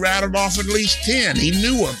 He rattled off at least 10. He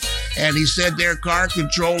knew them. And he said their car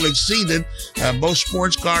control exceeded most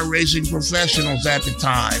sports car racing professionals at the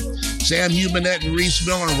time. Sam Hubinette and Reese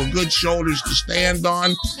Millen were good shoulders to stand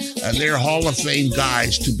on. They're Hall of Fame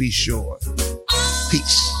guys, to be sure.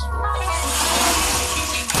 Peace.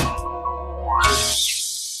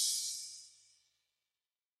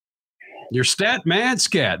 Your Stat Man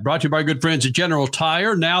Scat, brought to you by good friends at General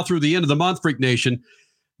Tire. Now through the end of the month, Freak Nation.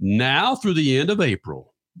 Now through the end of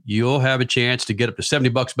April, you'll have a chance to get up to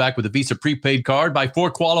 $70 back with a Visa prepaid card. Buy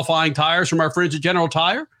 4 qualifying tires from our friends at General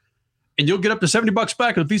Tire, and you'll get up to $70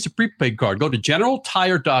 back with a Visa prepaid card. Go to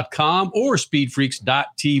GeneralTire.com or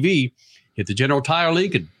SpeedFreaks.tv. Hit the General Tire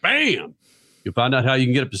link, and bam! You'll find out how you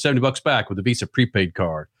can get up to $70 back with a Visa prepaid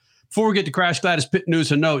card. Before we get to Crash Gladys Pit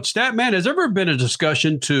News and Notes, Statman, has there ever been a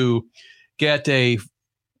discussion to get a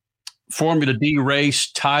Formula D race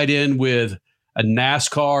tied in with a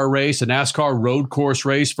NASCAR race, a NASCAR road course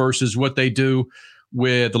race versus what they do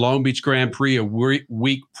with the Long Beach Grand Prix a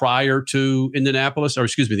week prior to the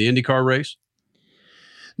IndyCar race?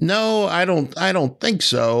 No, I don't think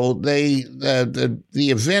so. The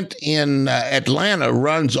event in Atlanta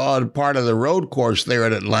runs on part of the road course there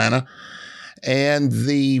at Atlanta, and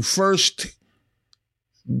the first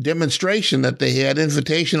demonstration that they had,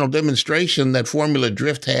 invitational demonstration that Formula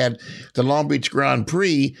Drift had, the Long Beach Grand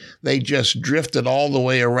Prix, they just drifted all the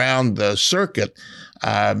way around the circuit.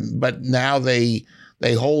 But now they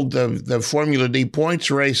hold the Formula D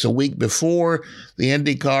points race a week before the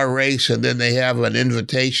IndyCar race, and then they have an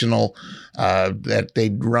invitational that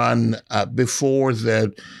they run before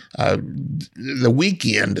the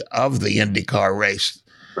weekend of the IndyCar race.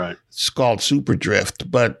 Right. It's called Super Drift,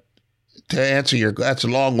 but to answer that's a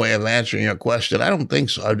long way of answering your question. I don't think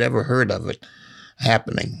so. I've never heard of it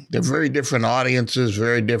happening. They're very different audiences,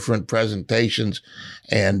 very different presentations,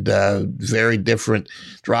 and very different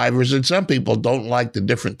drivers. And some people don't like the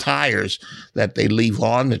different tires that they leave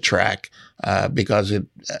on the track because it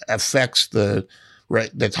affects the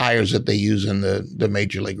tires that they use in the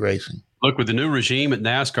Major League Racing. Look, with the new regime at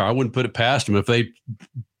NASCAR, I wouldn't put it past them if they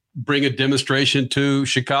bring a demonstration to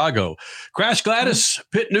Chicago. Crash Gladys,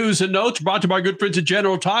 Pit News and Notes, brought to you by good friends at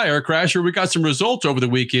General Tire. Crasher, we got some results over the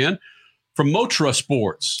weekend from Motra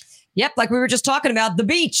Sports. Yep, like we were just talking about, the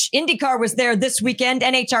beach. IndyCar was there this weekend.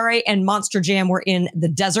 NHRA and Monster Jam were in the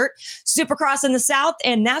desert. Supercross in the south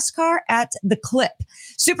and NASCAR at the Clip.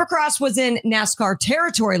 Supercross was in NASCAR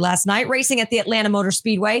territory last night, racing at the Atlanta Motor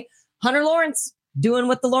Speedway. Hunter Lawrence doing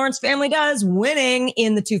what the Lawrence family does, winning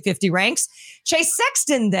in the 250 ranks. Chase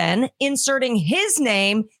Sexton then inserting his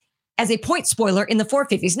name as a point spoiler in the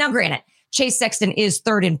 450s. Now, granted, Chase Sexton is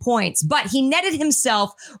third in points, but he netted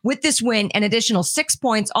himself with this win an additional 6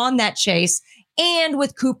 points on that chase And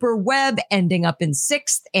with Cooper Webb ending up in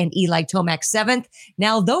 6th and Eli Tomac 7th,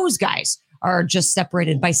 now those guys are just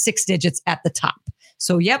separated by 6 digits at the top.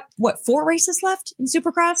 So, yep, 4 races left in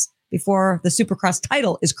Supercross before the Supercross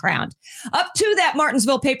title is crowned. Up to that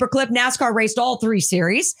Martinsville paperclip, NASCAR raced all 3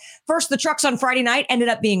 series. First, the trucks on Friday night ended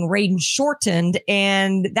up being rain shortened,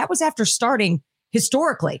 and that was after starting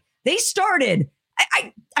historically. They started,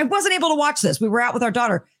 I wasn't able to watch this. We were out with our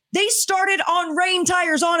daughter. They started on rain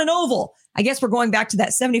tires on an oval. I guess we're going back to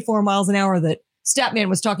that 74 miles an hour that Statman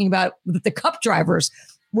was talking about that the Cup drivers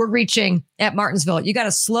were reaching at Martinsville. You got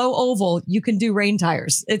a slow oval. You can do rain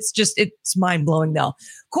tires. It's mind blowing though.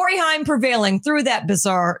 Corey Heim prevailing through that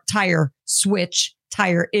bizarre tire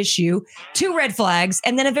issue, 2 red flags,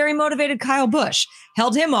 and then a very motivated Kyle Busch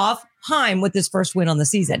held him off. Heim with his first win on the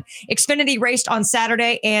season. Xfinity raced on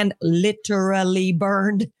Saturday and literally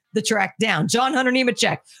burned the track down. John Hunter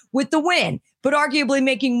Nemechek with the win, but arguably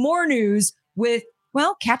making more news with,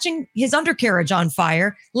 catching his undercarriage on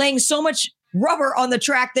fire, laying so much rubber on the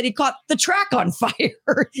track that he caught the track on fire.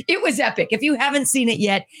 It was epic. If you haven't seen it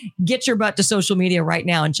yet, get your butt to social media right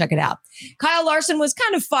now and check it out. Kyle Larson was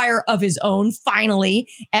kind of fire of his own, finally,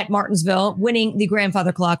 at Martinsville, winning the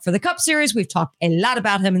grandfather clock for the Cup Series. We've talked a lot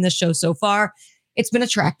about him in this show so far. It's been a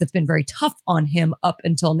track that's been very tough on him up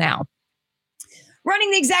until now.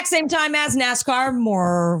 Running the exact same time as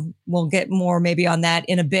NASCAR. We'll get more maybe on that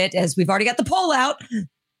in a bit, as we've already got the poll out,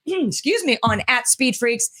 excuse me, on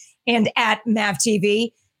 @SpeedFreaks and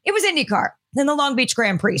 @MavTV. It was IndyCar, then the Long Beach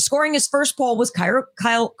Grand Prix. Scoring his first pole was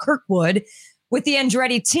Kyle Kirkwood with the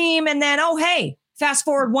Andretti team. And then, fast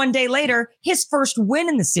forward one day later, his first win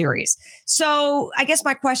in the series. So I guess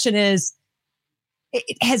my question is,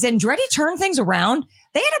 has Andretti turned things around?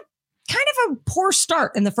 They had a kind of a poor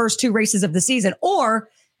start in the first 2 races of the season, or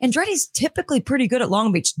Andretti's typically pretty good at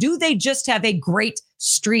Long Beach. Do they just have a great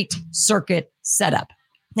street circuit setup?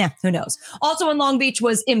 Yeah, who knows? Also in Long Beach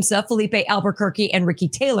was IMSA, Felipe Albuquerque, and Ricky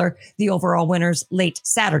Taylor, the overall winners late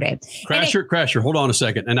Saturday. Crasher, hold on a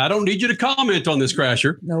second. And I don't need you to comment on this,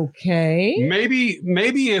 Crasher. Okay.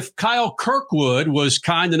 Maybe if Kyle Kirkwood was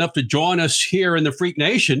kind enough to join us here in the Freak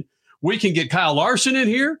Nation, we can get Kyle Larson in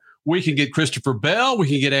here. We can get Christopher Bell. We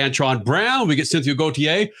can get Antron Brown. We get Cynthia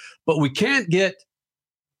Gauthier. But we can't get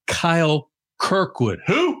Kyle Kirkwood.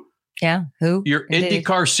 Who? Yeah, who? Your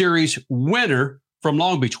IndyCar Series winner from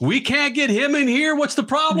Long Beach. We can't get him in here. What's the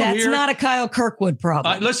problem here? That's not a Kyle Kirkwood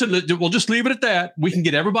problem. Listen, we'll just leave it at that. We can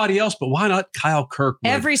get everybody else, but why not Kyle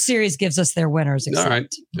Kirkwood? Every series gives us their winners. Except. All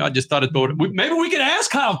right. I just thought maybe we could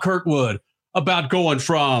ask Kyle Kirkwood about going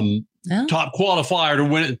from top qualifier to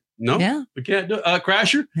win. No, we can't do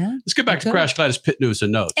Crasher. Yeah. Let's get back to Crash Gladys Pit News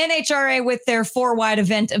and Notes. NHRA with their 4-wide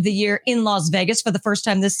event of the year in Las Vegas for the first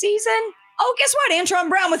time this season. Oh, guess what? Antron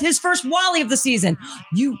Brown with his first Wally of the season.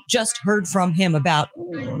 You just heard from him about,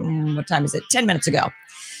 what time is it? 10 minutes ago.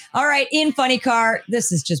 All right, in Funny Car,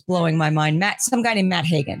 this is just blowing my mind. Some guy named Matt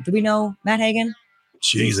Hagan. Do we know Matt Hagan?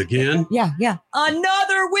 Jeez, again? Yeah.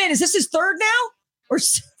 Another win. Is this his 3rd now? Or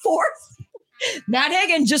 4th? Matt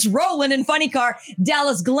Hagan just rolling in Funny Car.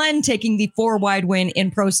 Dallas Glenn taking the 4-wide win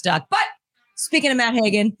in Pro Stock. But speaking of Matt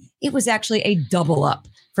Hagan, it was actually a double up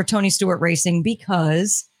for Tony Stewart Racing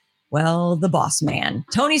because, the boss man,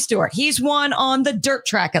 Tony Stewart, he's won on the dirt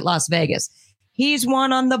track at Las Vegas. He's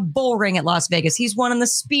won on the bull ring at Las Vegas. He's won on the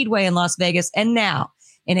speedway in Las Vegas. And now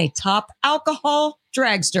in a top alcohol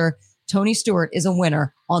dragster, Tony Stewart is a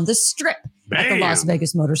winner on the strip at the Las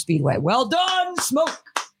Vegas Motor Speedway. Well done, Smoke.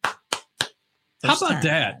 How about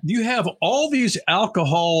that? You have all these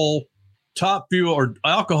alcohol top fuel or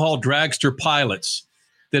alcohol dragster pilots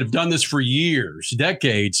that have done this for years,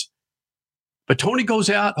 decades. But Tony goes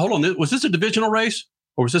out. Hold on. Was this a divisional race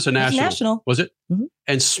or was this a national? National. Was it? Mm-hmm.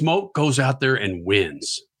 And Smoke goes out there and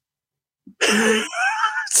wins.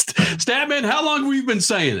 Statman, how long have we been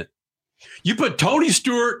saying it? You put Tony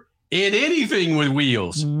Stewart in anything with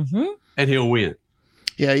wheels and he'll win.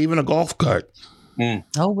 Yeah, even a golf cart.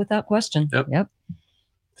 Oh, without question. Yep.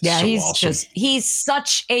 Yeah, so he's awesome. he's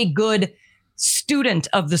such a good student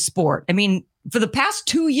of the sport. I mean, for the past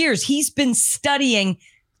 2 years, he's been studying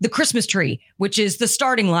the Christmas tree, which is the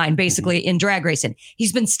starting line basically in drag racing.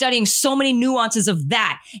 He's been studying so many nuances of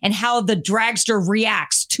that and how the dragster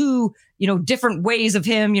reacts to, different ways of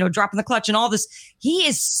him, dropping the clutch and all this. He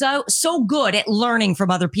is so good at learning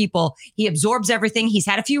from other people. He absorbs everything. He's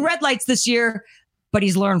had a few red lights this year, but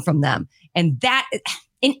he's learned from them. And that,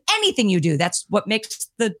 in anything you do, that's what makes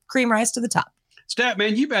the cream rise to the top.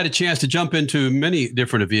 Statman, you've had a chance to jump into many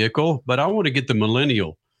different vehicles, but I want to get the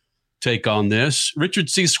millennial take on this. Richard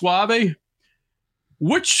C. Suave,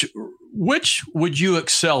 Which would you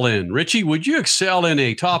excel in, Richie? Would you excel in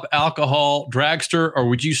a top alcohol dragster, or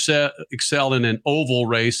would you excel in an oval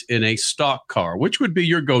race in a stock car? Which would be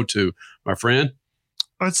your go-to, my friend?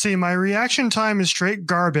 Let's see. My reaction time is straight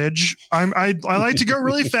garbage. I like to go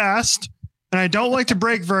really fast, and I don't like to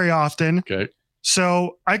brake very often. Okay.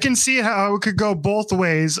 So I can see how it could go both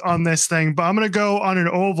ways on this thing, but I'm going to go on an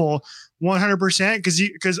oval 100%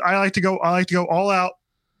 because I like to go all out,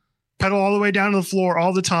 pedal all the way down to the floor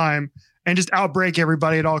all the time, and just outbrake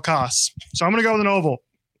everybody at all costs. So I'm going to go with an oval.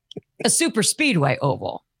 A super speedway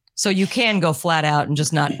oval. So you can go flat out and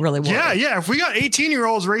just not really worry. Yeah. If we got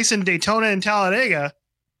 18-year-olds racing Daytona and Talladega,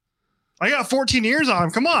 I got 14 years on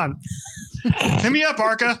them. Come on. Hit me up,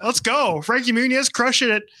 Arca. Let's go. Frankie Muniz crushed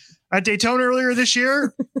it at Daytona earlier this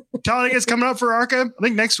year. Talladega's coming up for Arca, I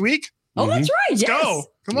think next week. Oh, that's right. Let's go.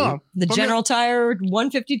 Come on. The General Tire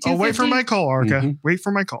 152. I'll wait for my call, Arca. Wait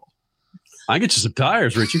for my call. I get you some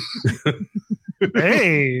tires, Richie.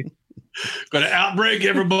 Hey. Going to outbreak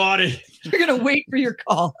everybody. You're going to wait for your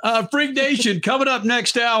call. Freak Nation, coming up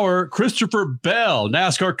next hour, Christopher Bell,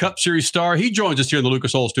 NASCAR Cup Series star. He joins us here in the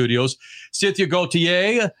Lucas Oil Studios. Cynthia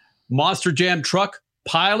Gauthier, Monster Jam truck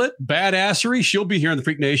pilot, badassery. She'll be here in the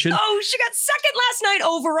Freak Nation. Oh, she got second last night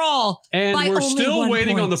overall. And we're still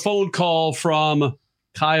waiting on the phone call from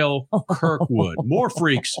Kyle Kirkwood. More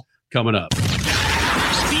freaks coming up.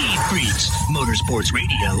 Speed Freaks, Motorsports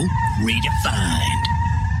Radio, redefined.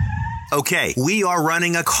 Okay, we are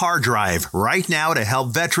running a car drive right now to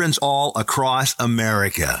help veterans all across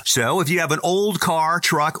America. So if you have an old car,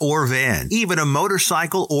 truck, or van, even a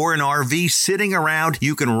motorcycle or an RV sitting around,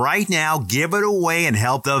 you can right now give it away and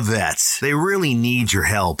help the vets. They really need your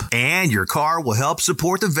help. And your car will help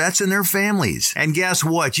support the vets and their families. And guess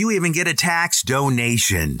what? You even get a tax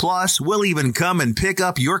donation. Plus, we'll even come and pick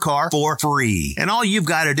up your car for free. And all you've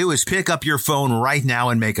got to do is pick up your phone right now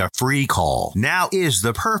and make a free call. Now is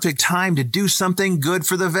the perfect time to do something good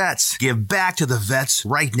for the vets. Give back to the vets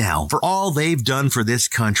right now for all they've done for this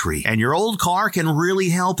country. And your old car can really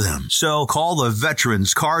help them. So call the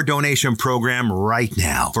Veterans Car Donation Program right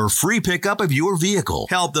now for free pickup of your vehicle.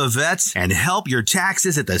 Help the vets and help your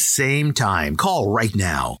taxes at the same time. Call right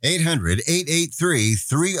now.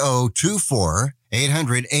 800-883-3024.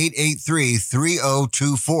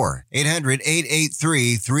 800-883-3024.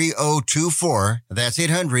 800-883-3024. That's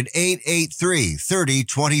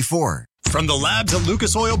 800-883-3024. From the labs at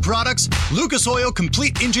Lucas Oil Products, Lucas Oil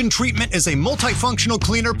Complete Engine Treatment is a multifunctional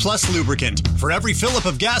cleaner plus lubricant. For every fill-up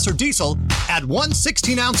of gas or diesel, add one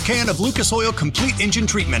 16-ounce can of Lucas Oil Complete Engine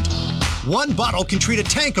Treatment. One bottle can treat a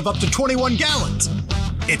tank of up to 21 gallons.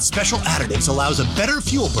 Its special additives allows a better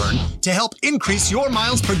fuel burn to help increase your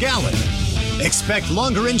miles per gallon. Expect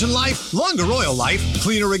longer engine life, longer oil life,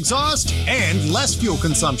 cleaner exhaust, and less fuel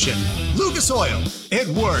consumption. Lucas Oil, it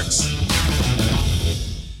works.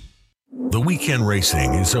 The weekend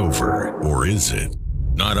racing is over, or is it?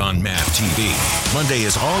 Not on MAV TV. Monday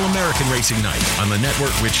is All-American Racing Night on the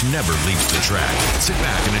network which never leaves the track. Sit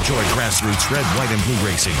back and enjoy grassroots red, white, and blue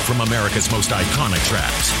racing from America's most iconic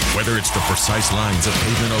tracks. Whether it's the precise lines of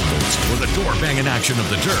pavement ovals or the door-banging action of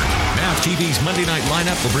the dirt, MAV TV's Monday night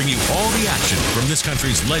lineup will bring you all the action from this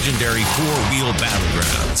country's legendary four-wheel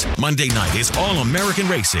battlegrounds. Monday night is All-American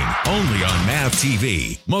Racing, only on MAV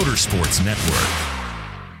TV, Motorsports Network.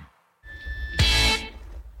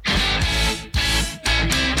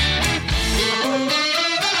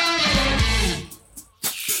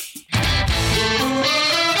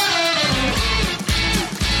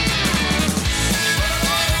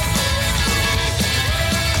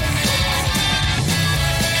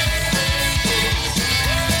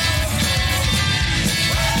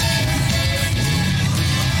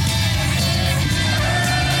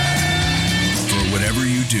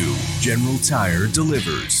 General Tire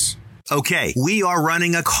delivers. Okay, we are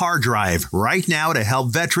running a car drive right now to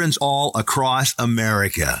help veterans all across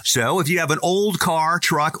America. So if you have an old car,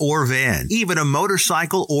 truck, or van, even a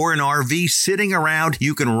motorcycle or an RV sitting around,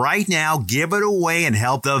 you can right now give it away and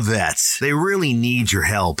help the vets. They really need your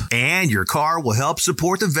help. And your car will help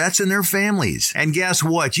support the vets and their families. And guess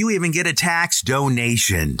what? You even get a tax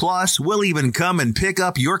donation. Plus, we'll even come and pick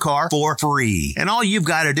up your car for free. And all you've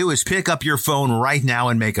got to do is pick up your phone right now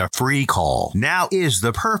and make a free call. Now is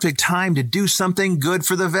the perfect time to do something good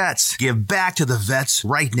for the vets. Give back to the vets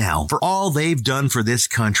right now for all they've done for this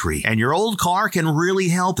country. And your old car can really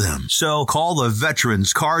help them. So call the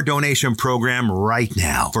Veterans Car Donation Program right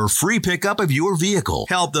now for free pickup of your vehicle.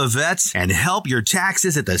 Help the vets and help your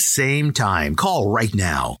taxes at the same time. Call right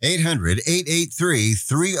now.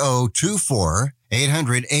 800-883-3024.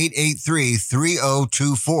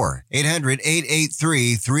 800-883-3024.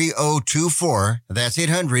 800-883-3024. That's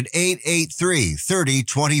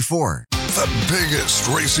 800-883-3024. The biggest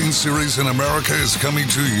racing series in America is coming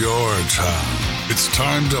to your town. It's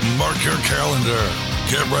time to mark your calendar.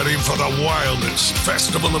 Get ready for the wildest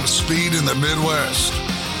festival of speed in the Midwest.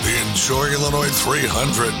 The Enjoy Illinois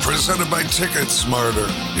 300, presented by Ticket Smarter.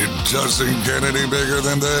 It doesn't get any bigger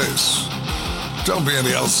than this. Don't be on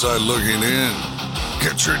the outside looking in.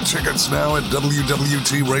 Get your tickets now at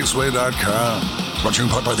www.raceway.com. Brought to you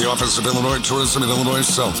in part by the Office of Illinois Tourism and Illinois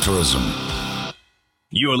South Tourism.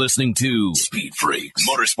 You're listening to Speed Freaks,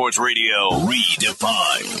 Motorsports Radio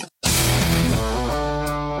Redefined.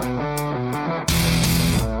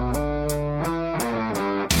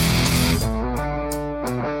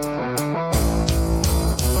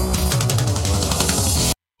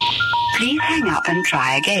 Please hang up and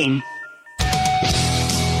try again.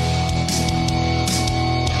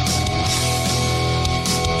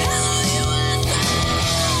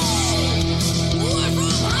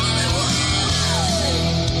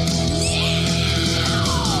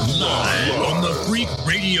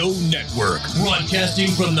 Radio Network,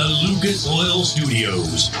 broadcasting from the Lucas Oil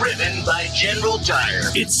Studios, driven by General Tire.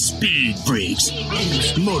 It's Speed Freaks,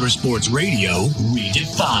 Motorsports Radio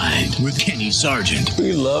Redefined with Kenny Sargent.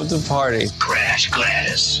 We love to party. Crash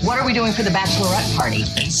Gladys. What are we doing for the bachelorette party?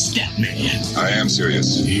 And Statman. I am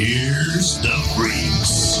serious. Here's the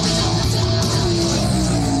Freaks.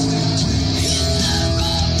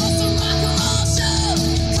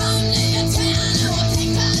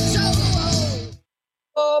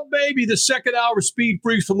 Oh, baby, the second hour of Speed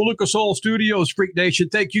Freaks from the Lucas Oil Studios, Freak Nation.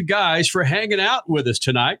 Thank you guys for hanging out with us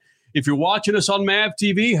tonight. If you're watching us on MAV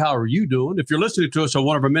TV, how are you doing? If you're listening to us on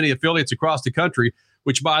one of our many affiliates across the country,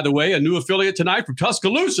 which, by the way, a new affiliate tonight from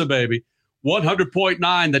Tuscaloosa, baby,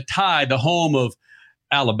 100.9, the Tide, the home of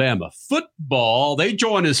Alabama football. They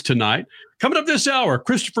join us tonight. Coming up this hour,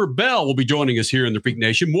 Christopher Bell will be joining us here in the Freak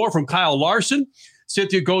Nation. More from Kyle Larson.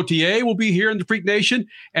 Cynthia Gauthier will be here in the Freak Nation,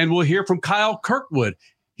 and we'll hear from Kyle Kirkwood.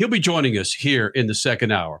 He'll be joining us here in the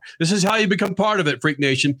second hour. This is how you become part of it, Freak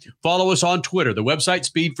Nation. Follow us on Twitter, the website,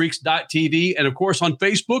 speedfreaks.tv, and, of course, on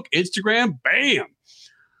Facebook, Instagram, bam.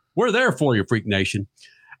 We're there for you, Freak Nation.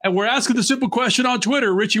 And we're asking the simple question on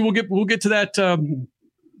Twitter. Richie, we'll get to that, the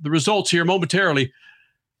results here momentarily.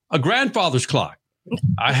 A grandfather's clock.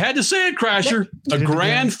 I had to say it, Crasher. A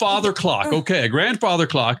grandfather clock. Okay, a grandfather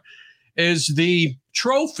clock is the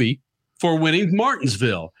trophy for winning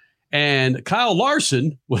Martinsville. And Kyle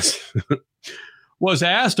Larson was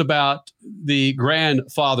asked about the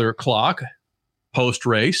grandfather clock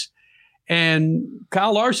post-race. And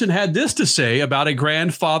Kyle Larson had this to say about a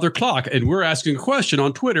grandfather clock. And we're asking a question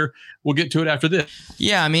on Twitter. We'll get to it after this.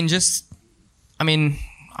 Yeah, I'm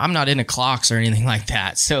not into clocks or anything like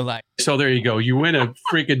that. So there you go. You win a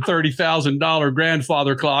freaking $30,000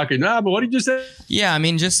 grandfather clock. And but what did you say? Yeah, I'm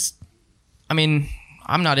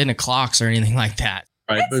not into clocks or anything like that.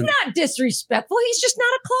 Right, That's not disrespectful. He's just not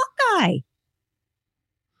a clock guy.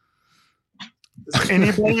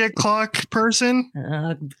 Anybody a clock person?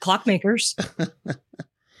 Clockmakers.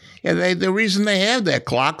 Yeah, the reason they have that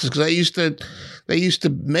clocks is because they used to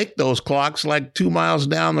make those clocks like 2 miles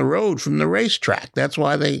down the road from the racetrack. That's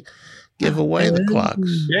why they give away the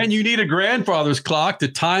clocks. And you need a grandfather's clock to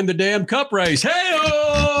time the damn cup race.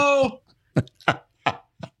 Hey-oh!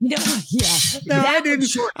 No,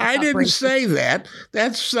 I didn't say that.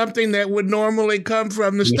 That's something that would normally come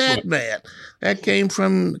from the stat man. That came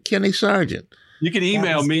from Kenny Sargent. You can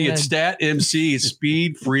email me at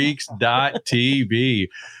statmc@speedfreaks.tv.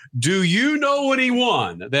 Do you know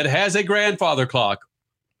anyone that has a grandfather clock?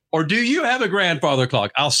 Or do you have a grandfather clock?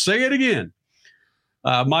 I'll say it again.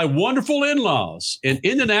 My wonderful in-laws in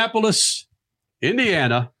Indianapolis,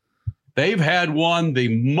 Indiana, they've had one the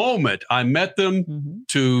moment I met them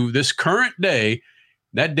to this current day.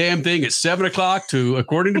 That damn thing at 7 o'clock to,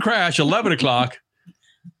 according to Crash, 11 o'clock.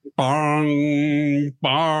 Bong,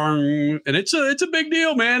 bong. And it's a big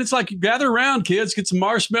deal, man. It's like you gather around, kids, get some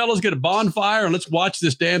marshmallows, get a bonfire, and let's watch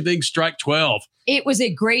this damn thing strike 12. It was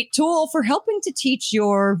a great tool for helping to teach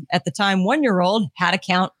your, at the time, 1-year-old how to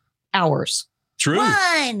count hours. True.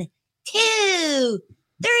 1, 2,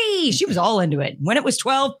 3. She was all into it. When it was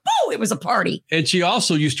 12, boo, it was a party. And she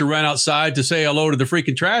also used to run outside to say hello to the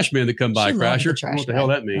freaking trash men that come by, Crasher. What the hell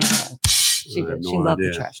that means? She loved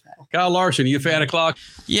the trash guy. Kyle Larson, are you a fan of clocks?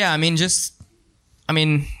 Yeah, I'm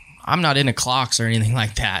not into clocks or anything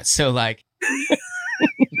like that. So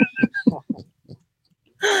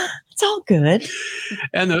it's all good.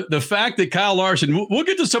 And the fact that Kyle Larson, we'll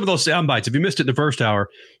get to some of those sound bites. If you missed it in the first hour,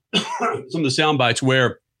 some of the sound bites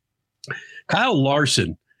where Kyle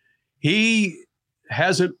Larson, he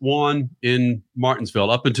hasn't won in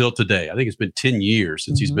Martinsville up until today. I think it's been 10 years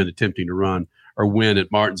since he's been attempting to run or win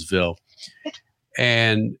at Martinsville.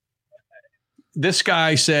 And this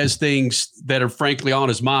guy says things that are frankly on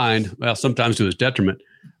his mind, well, sometimes to his detriment,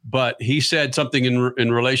 but he said something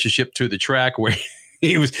in relationship to the track where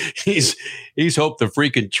he's hoped the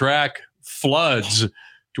freaking track floods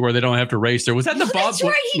to where they don't have to race there. Was that the Bob?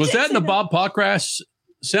 Right, was that in the Bob Pockcrass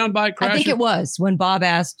soundbite crash? I think it was when Bob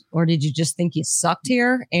asked, or did you just think you sucked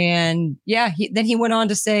here? And yeah, then he went on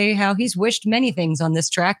to say how he's wished many things on this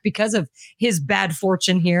track because of his bad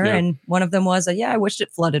fortune here. Yeah. And one of them was, I wished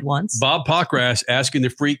it flooded once. Bob Pockcrass asking the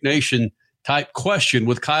Freak Nation type question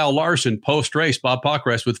with Kyle Larson post-race. Bob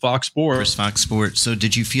Pockcrass with Fox Sports. Fox Sports. So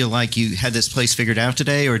did you feel like you had this place figured out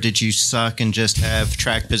today, or did you suck and just have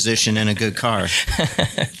track position in a good car?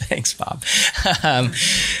 Thanks, Bob.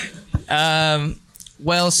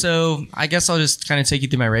 Well, so I guess I'll just kind of take you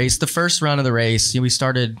through my race. The first run of the race, we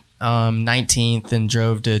started 19th and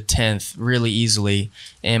drove to 10th really easily,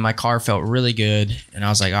 and my car felt really good. And I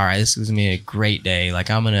was like, all right, this is going to be a great day. Like,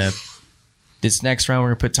 this next round, we're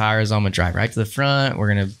going to put tires on. I'm going to drive right to the front.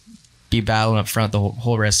 We're going to be battling up front the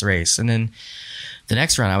whole rest of the race. And then the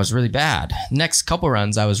next run, I was really bad. Next couple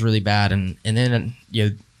runs, I was really bad. And then,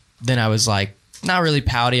 then I was like, not really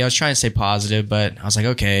pouty. I was trying to stay positive, but I was like,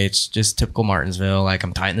 okay, it's just typical Martinsville. Like,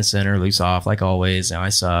 I'm tight in the center, loose off like always. Now I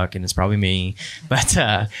suck, and it's probably me. But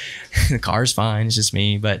the car's fine. It's just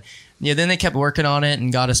me. But then they kept working on it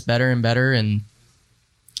and got us better and better. And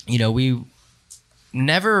we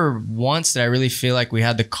never once did I really feel like we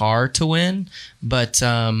had the car to win, but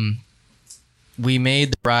we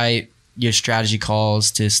made the right strategy calls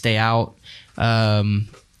to stay out when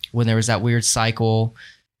there was that weird cycle.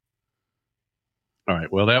 All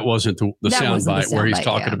right. Well, that wasn't the soundbite where he's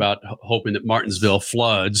talking about hoping that Martinsville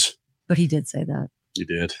floods. But he did say that. He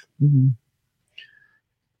did. Mm-hmm.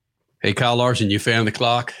 Hey, Kyle Larson, you fan the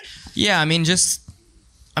clock? Yeah, I'm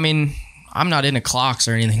not into clocks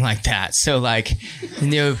or anything like that. So,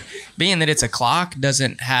 being that it's a clock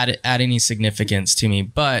doesn't add any significance to me.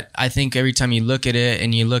 But I think every time you look at it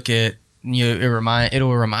and you look at,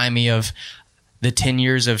 it'll remind me of the 10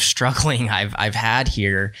 years of struggling I've had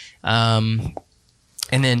here.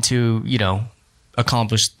 And then to,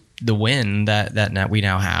 accomplish the win that we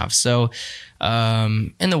now have. So,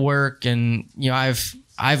 in the work and,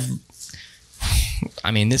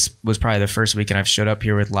 this was probably the first weekend I've showed up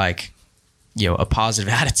here with a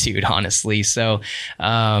positive attitude, honestly. So,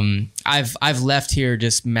 I've left here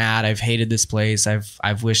just mad. I've hated this place.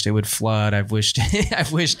 I've wished it would flood. I've wished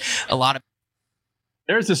a lot of.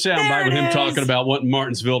 There's the soundbite with him talking about wanting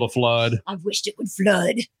Martinsville to flood. I wished it would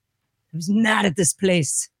flood. I was mad at this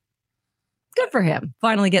place. Good for him.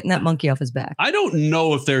 Finally getting that monkey off his back. I don't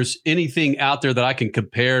know if there's anything out there that I can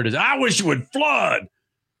compare to. I wish it would flood.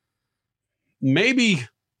 Maybe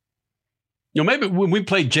when we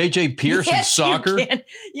played J.J. Pierce in soccer. You can.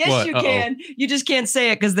 Yes, you can. You just can't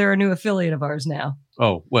say it because they're a new affiliate of ours now.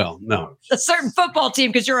 Oh, well, no. A certain football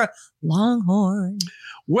team because you're a Longhorn.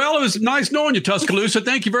 Well, it was nice knowing you, Tuscaloosa.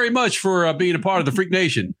 Thank you very much for being a part of the Freak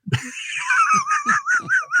Nation.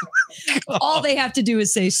 All they have to do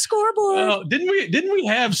is say scoreboard. Didn't we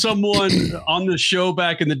have someone on the show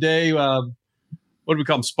back in the day? What do we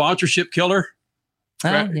call him? Sponsorship killer?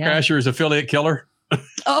 Crasher's affiliate killer.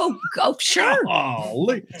 Oh, sure.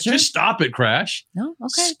 Sure. Just stop it, Crash. No,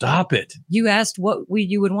 okay. Stop it. You asked what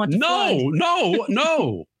you would want to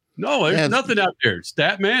No, there's nothing out there.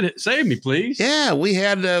 Stat man, save me, please. Yeah, we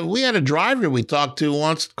had a driver we talked to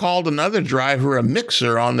once called another driver a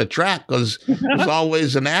mixer on the track because there's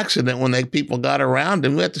always an accident when people got around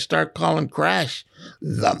him. We had to start calling Crash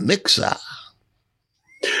the mixer.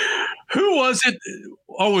 Who was it?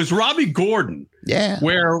 Oh, it was Robbie Gordon. Yeah.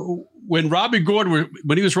 When Robbie Gordon,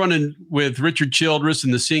 when he was running with Richard Childress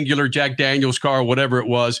in the singular Jack Daniels car, or whatever it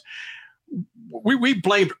was, we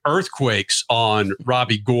blamed earthquakes on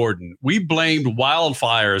Robbie Gordon. We blamed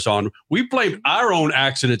wildfires we blamed our own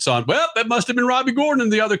accidents on, well, that must have been Robbie Gordon in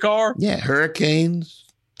the other car. Yeah, hurricanes,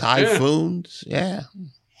 typhoons, yeah.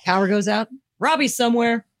 Power goes out. Robbie's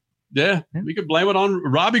somewhere. Yeah, we could blame it on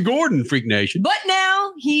Robbie Gordon, Freak Nation. But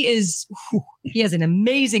now he has an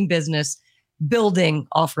amazing business building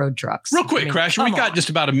off-road trucks. Real quick, Crasher, we got just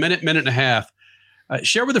about a minute and a half.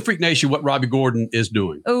 Share with the Freak Nation what Robbie Gordon is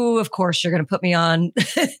doing. Oh, of course, you're going to put me on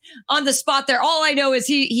the spot there. All I know is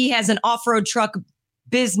he has an off-road truck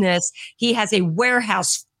business. He has a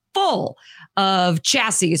warehouse full of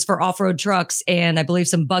chassis for off-road trucks and I believe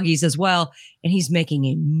some buggies as well. And he's making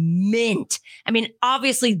a mint. I mean,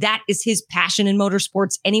 obviously that is his passion in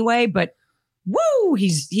motorsports anyway, but woo,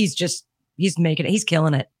 he's he's making it. He's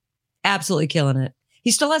killing it. Absolutely killing it.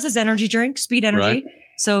 He still has his energy drink, Speed Energy. Right.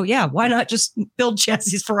 So yeah, why not just build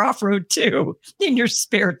chassis for off-road too in your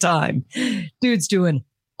spare time? Dude's doing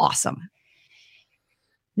awesome.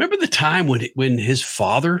 Remember the time when his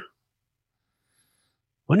father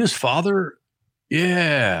was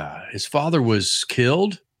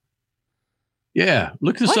killed? Yeah.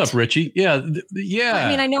 Look this up, Richie. Yeah. Yeah. I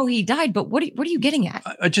mean, I know he died, but what are you getting at?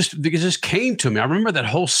 It just came to me. I remember that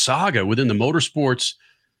whole saga within the motorsports.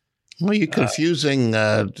 Well, you're confusing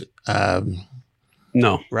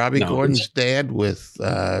Robbie Gordon's dad with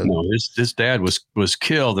no, his dad was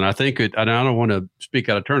killed, and I think I don't want to speak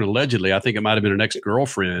out of turn. Allegedly, I think it might have been an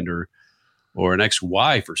ex-girlfriend or an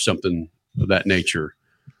ex-wife or something of that nature.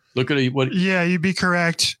 Look at what. Yeah, you'd be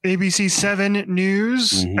correct. ABC 7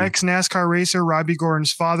 News, ex-NASCAR racer Robbie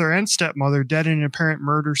Gordon's father and stepmother dead in an apparent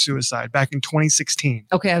murder-suicide back in 2016.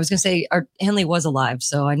 Okay, I was going to say Henley was alive,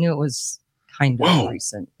 so I knew it was kind of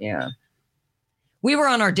recent. Yeah. We were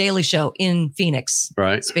on our daily show in Phoenix,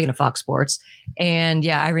 right? Speaking of Fox Sports. And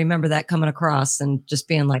yeah, I remember that coming across and just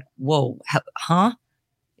being like, whoa, huh?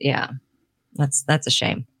 Yeah, that's a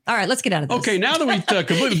shame. All right, let's get out of this. Okay, now that we've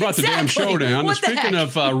completely brought the damn show down, speaking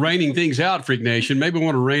of reining things out, Freak Nation, maybe we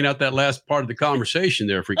want to rein out that last part of the conversation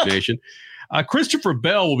there, Freak Nation. Christopher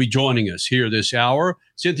Bell will be joining us here this hour.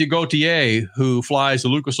 Cynthia Gauthier, who flies the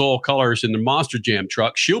Lucas Oil colors in the Monster Jam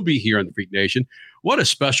truck, she'll be here in the Freak Nation. What a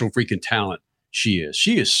special freaking talent she is.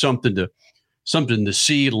 She is something to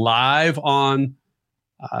see live on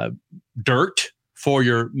dirt for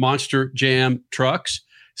your Monster Jam trucks.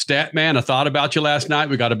 Statman, I thought about you last night.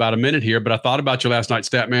 We got about a minute here, but I thought about you last night,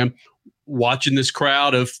 Statman, watching this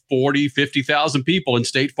crowd of 40, 50,000 people in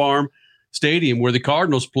State Farm Stadium where the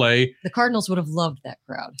Cardinals play. The Cardinals would have loved that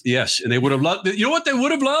crowd. Yes, and they would have loved, you know what they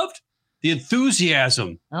would have loved? The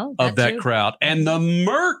enthusiasm of that crowd and the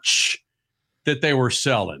merch that they were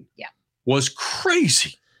selling. Yeah. Was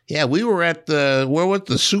crazy. Yeah, we were at the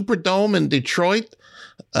Superdome in Detroit.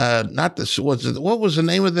 What was the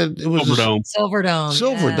name of it? It was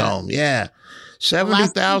Silverdome. Yeah.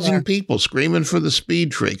 70,000 people screaming for the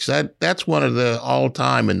SpeedFreaks. That's one of the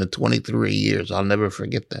all-time in the 23 years. I'll never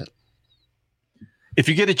forget that. If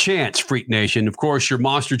you get a chance, Freak Nation, of course, your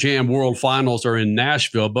Monster Jam World Finals are in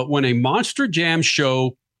Nashville, but when a Monster Jam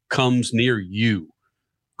show comes near you,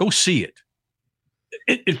 go see it.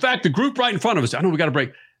 In fact, the group right in front of us, I know we got a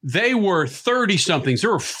break. They were 30-somethings. There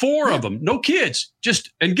were 4 of them, no kids, digging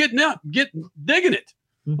it.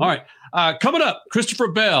 All right. Coming up, Christopher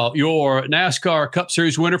Bell, your NASCAR Cup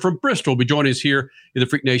Series winner from Bristol, will be joining us here in the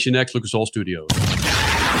Freak Nation X Lucas Oil Studios.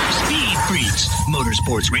 Speed Freaks,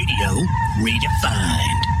 Motorsports Radio, redefined.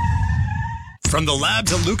 From the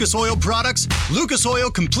labs at Lucas Oil Products, Lucas Oil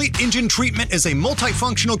Complete Engine Treatment is a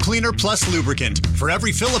multifunctional cleaner plus lubricant. For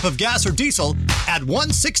every fill-up of gas or diesel, add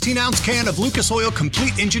 1 16-ounce can of Lucas Oil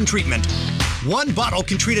Complete Engine Treatment. 1 bottle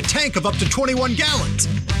can treat a tank of up to 21 gallons.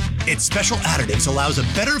 Its special additives allows a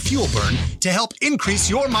better fuel burn to help increase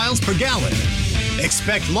your miles per gallon.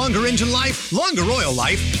 Expect longer engine life, longer oil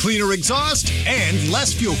life, cleaner exhaust, and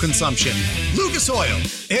less fuel consumption. Lucas Oil,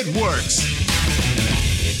 it works.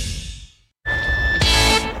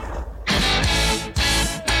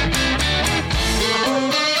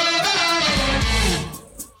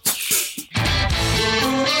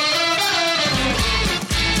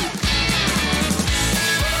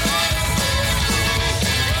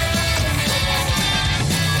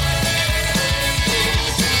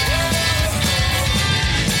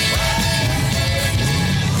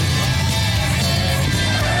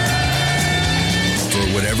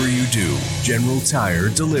 General Tire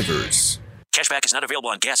delivers. Cashback is not available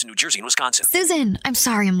on gas in New Jersey and Wisconsin. Susan, I'm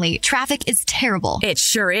sorry I'm late. Traffic is terrible. It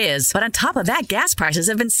sure is. But on top of that, gas prices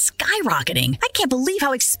have been skyrocketing. I can't believe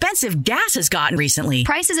how expensive gas has gotten recently.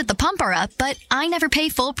 Prices at the pump are up, but I never pay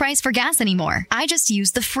full price for gas anymore. I just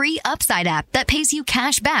use the free Upside app that pays you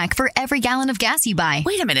cash back for every gallon of gas you buy.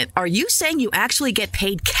 Wait a minute. Are you saying you actually get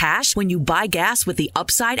paid cash when you buy gas with the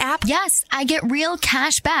Upside app? Yes, I get real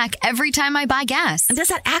cash back every time I buy gas. And does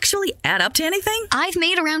that actually add up to anything? I've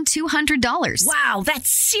made around $200. Wow, that's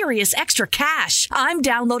serious extra cash. I'm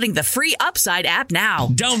downloading the free Upside app now.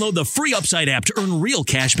 Download the free Upside app to earn real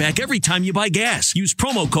cash back every time you buy gas. Use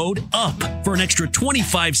promo code UP for an extra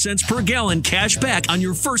 25 cents per gallon cash back on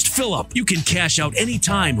your first fill-up. You can cash out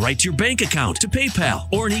anytime right to your bank account, to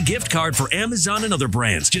PayPal, or any gift card for Amazon and other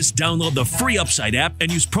brands. Just download the free Upside app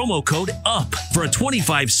and use promo code UP for a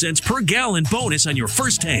 25 cents per gallon bonus on your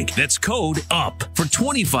first tank. That's code UP for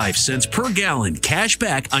 25 cents per gallon cash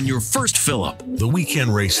back on your first fill-up. The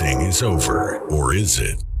weekend racing is over, or is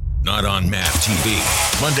it? Not on MAV TV.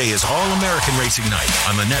 Monday is All-American Racing Night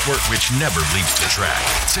on the network which never leaves the track.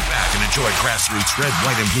 Sit back and enjoy grassroots red,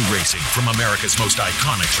 white, and blue racing from America's most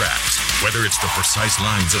iconic tracks. Whether it's the precise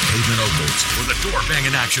lines of pavement ovals or the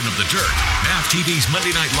door-banging action of the dirt, MAV TV's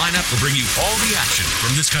Monday night lineup will bring you all the action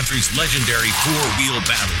from this country's legendary four-wheel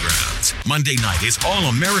battlegrounds. Monday night is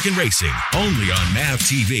All-American Racing, only on MAV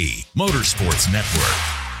TV, Motorsports Network.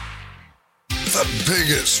 The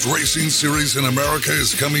biggest racing series in America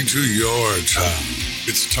is coming to your town.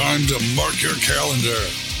 It's time to mark your calendar.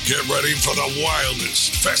 Get ready for the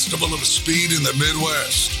wildest festival of speed in the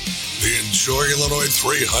Midwest. The Enjoy Illinois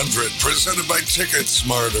 300, presented by Ticket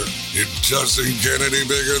Smarter. It doesn't get any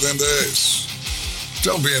bigger than this.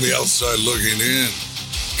 Don't be on the outside looking in.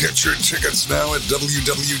 Get your tickets now at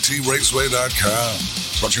www.raceway.com.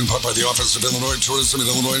 Brought to you in part by the Office of Illinois Tourism and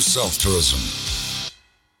Illinois South Tourism.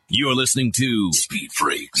 You're listening to Speed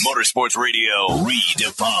Freaks, Motorsports Radio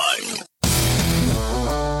Redefined.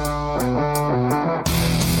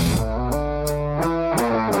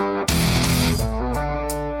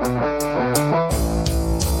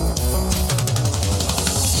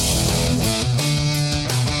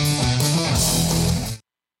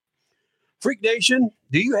 Freak Nation,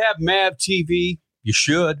 do you have MAV TV? You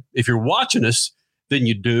should. If you're watching us, then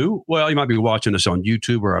you do. Well, you might be watching us on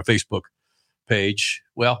YouTube or our Facebook page.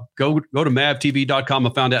 Well, go to mavtv.com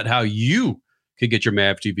and find out how you can get your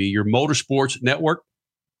MAV TV, your motorsports network.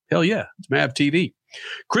 Hell yeah, it's MAV TV.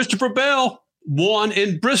 Christopher Bell won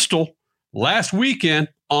in Bristol last weekend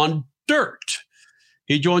on dirt.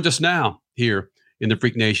 He joins us now here in the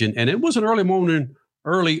Freak Nation, and it was an early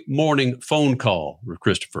morning phone call with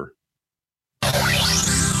Christopher.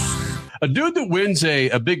 A dude that wins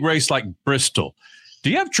a big race like Bristol,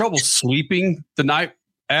 do you have trouble sleeping the night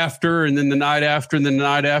after and then the night after and then the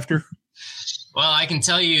night after? Well, I can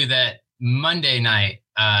tell you that Monday night,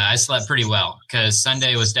 I slept pretty well because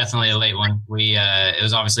Sunday was definitely a late one. It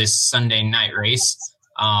was obviously a Sunday night race.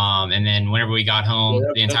 And then whenever we got home,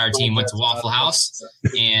 the entire team went to Waffle House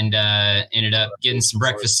and ended up getting some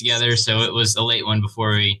breakfast together. So it was a late one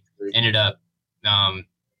before we ended up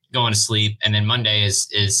going to sleep. And then Monday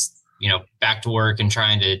is back to work and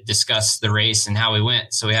trying to discuss the race and how we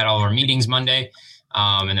went. So we had all our meetings Monday.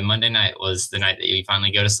 And then Monday night was the night that you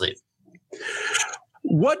finally go to sleep.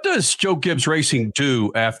 What does Joe Gibbs Racing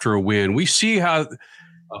do after a win? We see how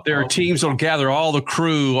there are teams that will gather all the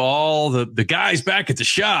crew, all the guys back at the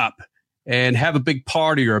shop and have a big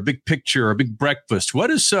party or a big picture or a big breakfast. What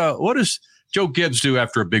does Joe Gibbs do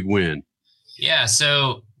after a big win? Yeah,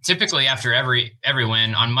 so typically after every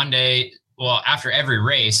win on Monday, well, after every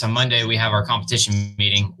race on Monday, we have our competition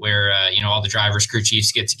meeting where, all the drivers, crew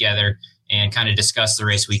chiefs get together and kind of discuss the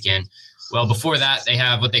race weekend. Well, before that, they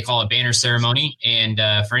have what they call a banner ceremony. And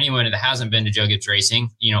for anyone that hasn't been to Joe Gibbs Racing,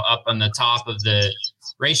 up on the top of the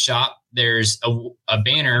race shop, there's a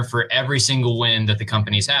banner for every single win that the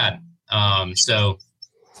company's had. So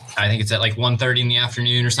I think it's at like 1:30 in the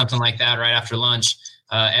afternoon or something like that, right after lunch.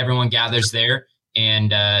 Everyone gathers there,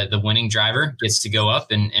 and the winning driver gets to go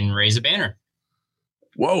up and raise a banner.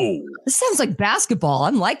 Whoa. This sounds like basketball.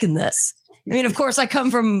 I'm liking this. I mean, of course, I come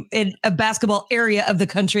from a basketball area of the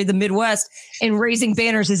country, the Midwest, and raising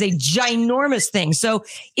banners is a ginormous thing. So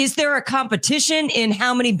is there a competition in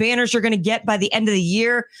how many banners you're going to get by the end of the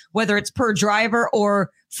year, whether it's per driver or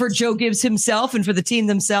for Joe Gibbs himself and for the team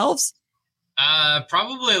themselves?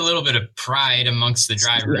 Probably a little bit of pride amongst the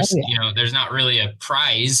drivers. Yeah. There's not really a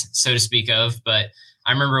prize, so to speak of, but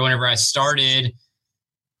I remember whenever I started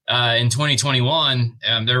in 2021,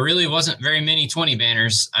 there really wasn't very many 20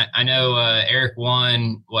 banners. I know Eric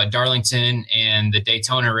won Darlington and the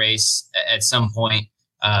Daytona race at some point,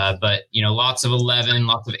 but lots of 11,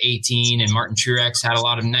 lots of 18, and Martin Truex had a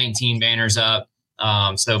lot of 19 banners up.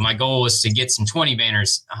 So my goal was to get some 20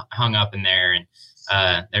 banners hung up in there, and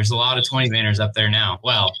there's a lot of 20 banners up there now.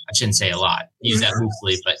 Well, I shouldn't say a lot. Use that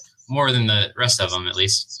loosely, but more than the rest of them at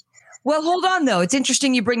least. Well, hold on, though. It's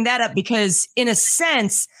interesting you bring that up because, in a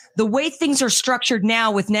sense, the way things are structured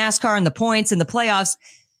now with NASCAR and the points and the playoffs,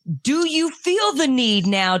 do you feel the need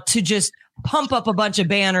now to just pump up a bunch of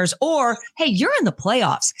banners? Or, hey, you're in the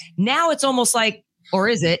playoffs. Now it's almost like, or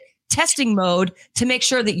is it, testing mode to make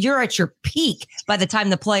sure that you're at your peak by the time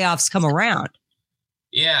the playoffs come around?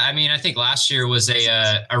 Yeah, I mean, I think last year was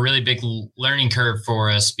a really big learning curve for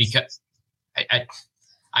us because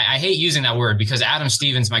I hate using that word because Adam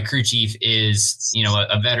Stevens, my crew chief, is,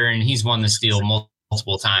 a veteran. He's won the Steel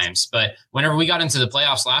multiple times. But whenever we got into the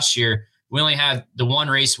playoffs last year, we only had the one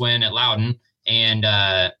race win at Loudon, and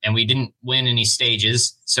we didn't win any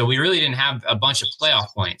stages. So we really didn't have a bunch of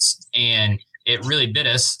playoff points. And it really bit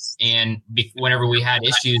us. And whenever we had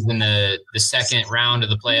issues in the second round of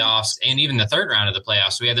the playoffs and even the third round of the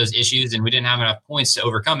playoffs, we had those issues and we didn't have enough points to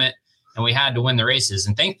overcome it. And we had to win the races.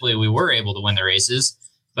 And thankfully we were able to win the races.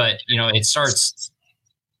 But, it starts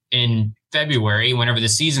in February, whenever the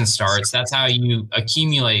season starts. That's how you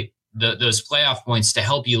accumulate those playoff points to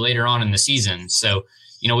help you later on in the season. So,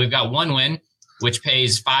 we've got one win, which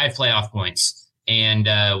pays 5 playoff points. And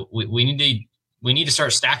we need to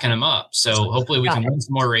start stacking them up. So hopefully we can win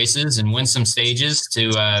some more races and win some stages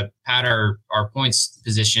to pad our points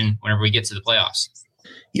position whenever we get to the playoffs.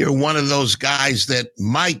 You're one of those guys that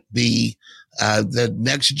might be the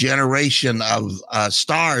next generation of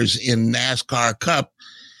stars in NASCAR Cup.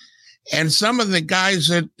 And some of the guys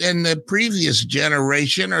that in the previous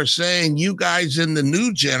generation are saying you guys in the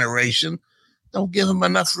new generation don't give them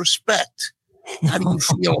enough respect. How do you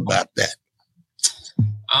feel about that?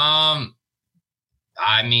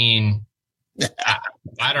 I mean,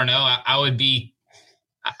 I don't know. I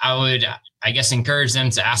would, I guess, encourage them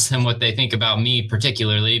to ask them what they think about me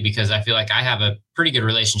particularly, because I feel like I have a pretty good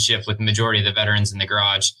relationship with the majority of the veterans in the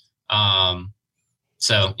garage.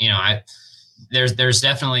 So, there's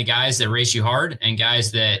definitely guys that race you hard and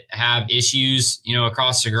guys that have issues,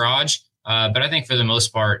 across the garage. But I think for the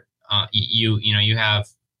most part, you have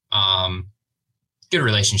good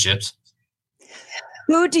relationships.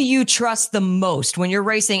 Who do you trust the most when you're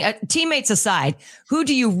racing? Teammates aside, who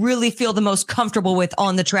do you really feel the most comfortable with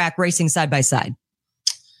on the track racing side by side?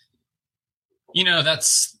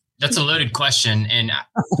 That's a loaded question. And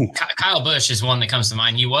Kyle Busch is one that comes to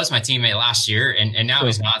mind. He was my teammate last year and now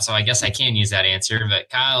he's not. So I guess I can use that answer, but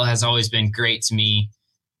Kyle has always been great to me.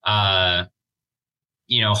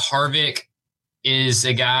 Harvick is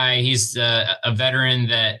a guy, he's a veteran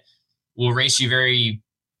that will race you very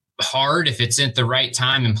hard if it's at the right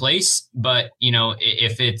time and place. But,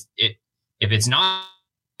 if it's not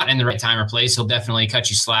in the right time or place, he'll definitely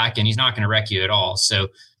cut you slack and he's not going to wreck you at all. So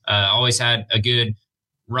always had a good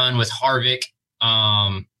run with Harvick,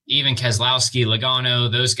 even Keselowski,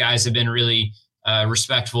 Logano, those guys have been really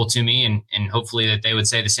respectful to me and hopefully that they would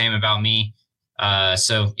say the same about me.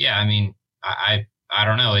 So yeah, I mean, I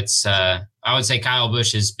don't know. It's I would say Kyle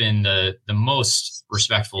Busch has been the most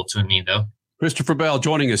respectful to me though. Christopher Bell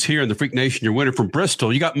joining us here in the Freak Nation, your winner from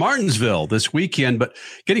Bristol. You got Martinsville this weekend, but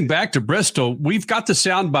getting back to Bristol, we've got the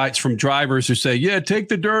sound bites from drivers who say, yeah, take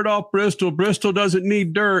the dirt off Bristol. Bristol doesn't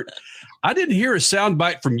need dirt. I didn't hear a sound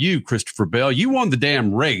bite from you, Christopher Bell. You won the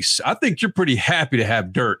damn race. I think you're pretty happy to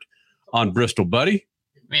have dirt on Bristol, buddy.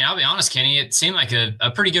 I mean, I'll be honest, Kenny, it seemed like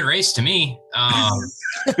a pretty good race to me.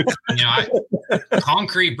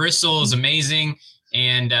 Concrete Bristol is amazing,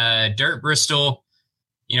 and dirt Bristol,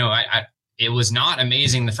 it was not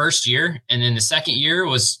amazing the first year, and then the second year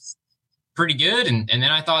was pretty good, and then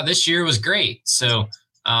I thought this year was great. So,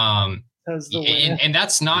 and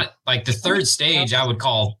that's not like the third stage I would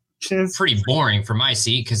call pretty boring for my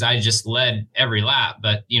seat because I just led every lap.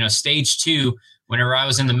 But, stage 2, whenever I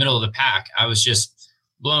was in the middle of the pack, I was just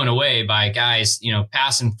blown away by guys,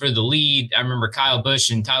 passing for the lead. I remember Kyle Busch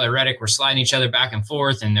and Tyler Reddick were sliding each other back and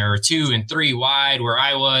forth, and there were 2 and 3 wide where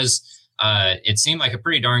I was. It seemed like a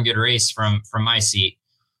pretty darn good race from my seat.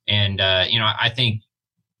 And, I think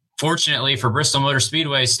fortunately for Bristol Motor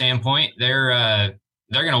Speedway's standpoint, they're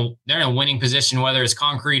in a winning position, whether it's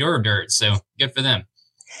concrete or dirt. So good for them.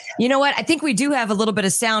 You know what? I think we do have a little bit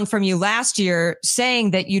of sound from you last year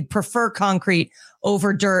saying that you'd prefer concrete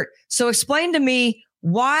over dirt. So explain to me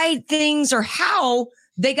why things or how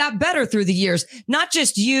they got better through the years, not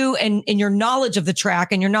just you and your knowledge of the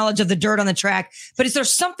track and your knowledge of the dirt on the track, but is there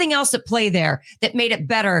something else at play there that made it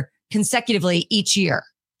better consecutively each year?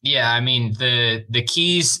 Yeah, I mean, the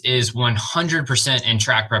keys is 100% in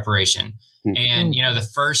track preparation. And, the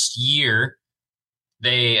first year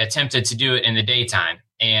they attempted to do it in the daytime.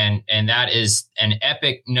 And that is an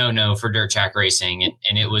epic no-no for dirt track racing.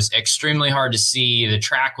 And it was extremely hard to see. The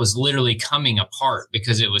track was literally coming apart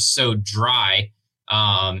because it was so dry.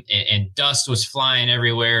 And dust was flying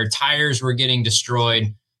everywhere. Tires were getting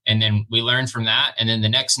destroyed. And then we learned from that. And then the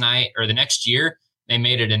next night or the next year, they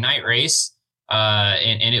made it a night race.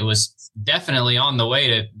 And it was definitely on the way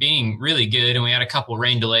to being really good. And we had a couple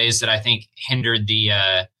rain delays that I think hindered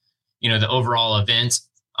the overall event.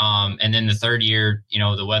 And then the third year,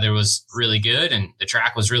 the weather was really good and the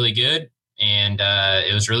track was really good. And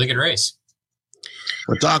it was a really good race.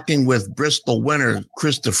 We're talking with Bristol winner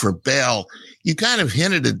Christopher Bell. You kind of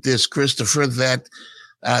hinted at this, Christopher, that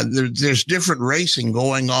there's different racing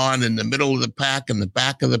going on in the middle of the pack and the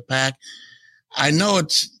back of the pack. I know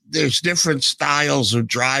there's different styles of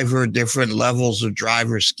driver, different levels of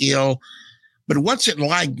driver skill. But what's it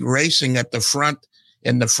like racing at the front,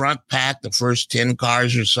 in the front pack, the first 10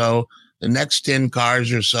 cars or so, the next 10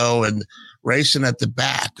 cars or so, and racing at the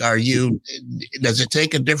back? Does it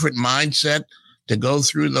take a different mindset to go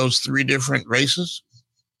through those 3 different races?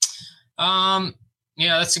 Yeah,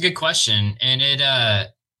 that's a good question. And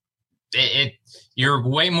you're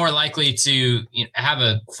way more likely to have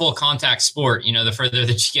a full contact sport, the further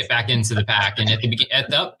that you get back into the pack. And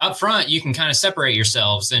up front, you can kind of separate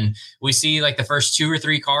yourselves. And we see like the first 2 or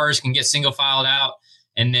 3 cars can get single filed out.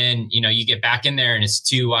 And then, you get back in there and it's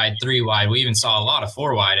 2 wide, 3 wide. We even saw a lot of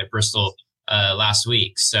 4 wide at Bristol last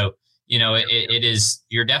week. So,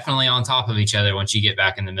 you're definitely on top of each other once you get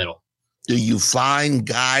back in the middle. Do you find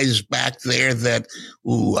guys back there that,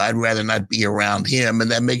 I'd rather not be around him,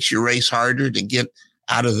 and that makes your race harder to get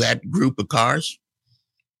out of that group of cars?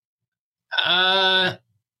 Yeah.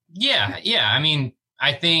 I mean,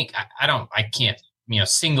 I think I can't,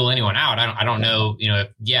 single anyone out. I don't know,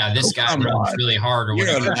 this guy runs really hard or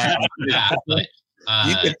whatever. But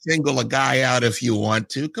you could single a guy out if you want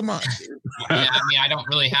to. Come on. Yeah, I mean, I don't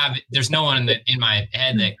really have. There's no one in my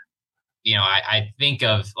head that I think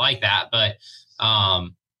of like that. But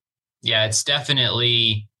it's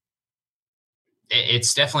definitely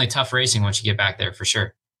tough racing once you get back there for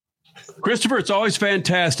sure. Christopher, it's always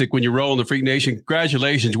fantastic when you roll in the Freak Nation.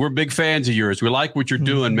 Congratulations. We're big fans of yours. We like what you're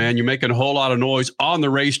doing, man. You're making a whole lot of noise on the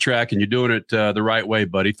racetrack, and you're doing it the right way,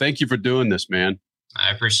 buddy. Thank you for doing this, man.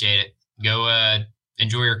 I appreciate it. Go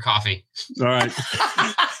enjoy your coffee. All right.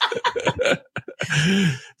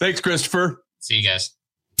 Thanks, Christopher. See you guys.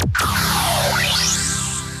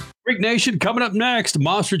 Freak Nation coming up next.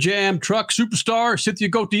 Monster Jam truck superstar Cynthia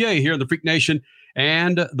Gauthier here in the Freak Nation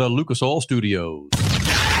and the Lucas Oil Studios.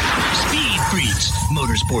 Speed Freaks,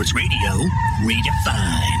 Motorsports Radio,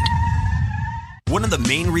 redefined. One of the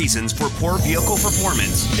main reasons for poor vehicle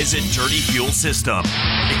performance is a dirty fuel system.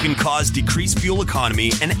 It can cause decreased fuel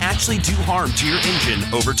economy and actually do harm to your engine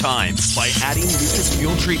over time. By adding Lucas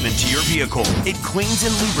fuel treatment to your vehicle, it cleans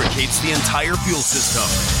and lubricates the entire fuel system.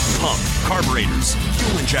 Pump, carburetors,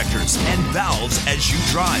 fuel injectors, and valves as you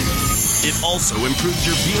drive. It also improves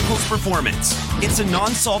your vehicle's performance. It's a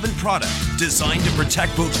non-solvent product designed to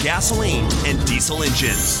protect both gasoline and diesel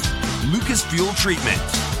engines. Lucas Fuel Treatment.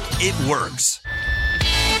 It works.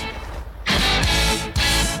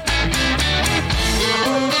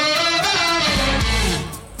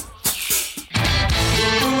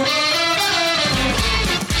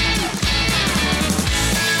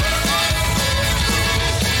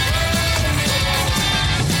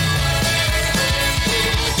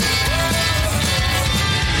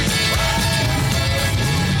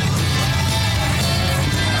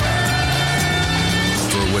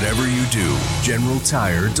 Whatever you do, General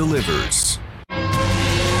Tire delivers.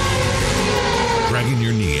 Dragging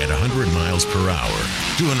your knee at 100 miles per hour,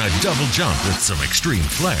 doing a double jump with some extreme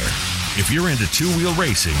flair. If you're into two-wheel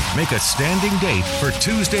racing, make a standing date for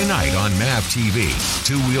Tuesday night on MAV TV.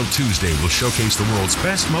 Two-Wheel Tuesday will showcase the world's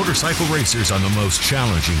best motorcycle racers on the most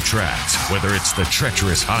challenging tracks. Whether it's the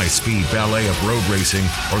treacherous high-speed ballet of road racing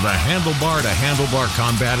or the handlebar-to-handlebar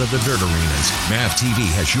combat of the dirt arenas, MAV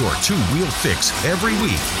TV has your two-wheel fix every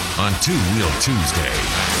week on Two-Wheel Tuesday.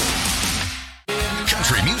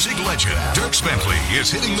 Country music legend Dirk Bentley is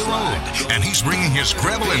hitting the road, and he's bringing his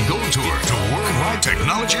Gravel and Gold Tour to Worldwide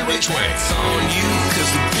Technology Raceway.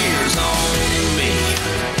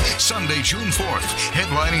 Sunday, June 4th,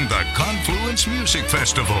 headlining the Confluence Music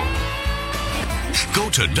Festival. Go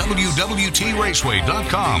to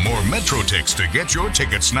www.traceway.com or MetroTix to get your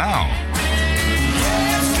tickets now.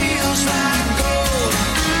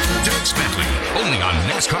 Dirk Bentley, only on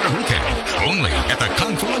NASCAR Weekend, only at the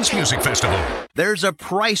Confluence Music Festival. There's a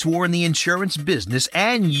price war in the insurance business,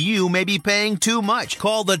 and you may be paying too much.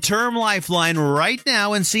 Call the Term Lifeline right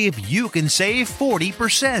now and see if you can save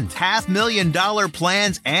 40%. $500,000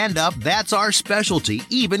 plans and up, that's our specialty.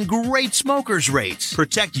 Even great smokers rates.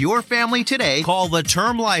 Protect your family today. Call the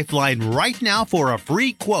Term Lifeline right now for a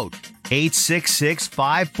free quote.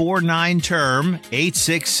 866-549-TERM,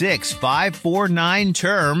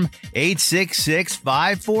 866-549-TERM,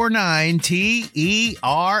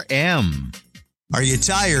 866-549-TERM. Are you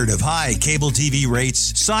tired of high cable TV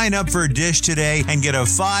rates? Sign up for Dish today and get a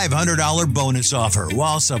 $500 bonus offer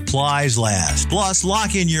while supplies last. Plus,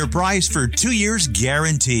 lock in your price for 2 years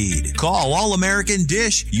guaranteed. Call All American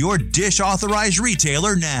Dish, your Dish authorized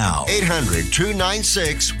retailer now.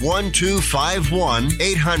 800-296-1251.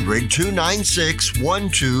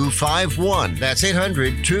 800-296-1251. That's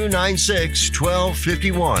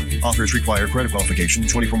 800-296-1251. Offers require credit qualification,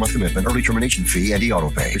 24-month commitment, early termination fee, and e-auto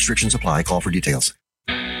pay. Restrictions apply. Call for details.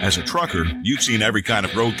 As a trucker, you've seen every kind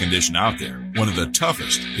of road condition out there. One of the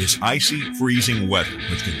toughest is icy, freezing weather,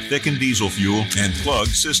 which can thicken diesel fuel and plug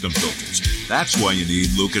system filters. That's why you need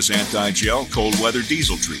Lucas Anti-Gel Cold Weather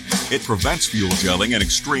Diesel Treatment. It prevents fuel gelling at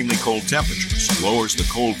extremely cold temperatures, lowers the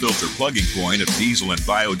cold filter plugging point of diesel and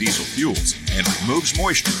biodiesel fuels, and removes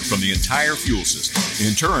moisture from the entire fuel system.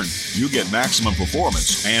 In turn, you get maximum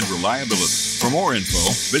performance and reliability. For more info,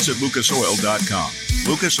 visit lucasoil.com.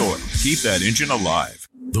 Lucas Oil. Keep that engine alive.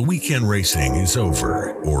 The weekend racing is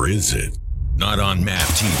over, or is it? Not on MAV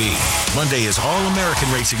TV. Monday is All-American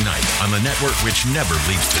Racing Night on the network which never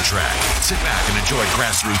leaves the track. Sit back and enjoy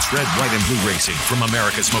grassroots red, white, and blue racing from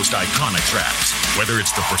America's most iconic tracks. Whether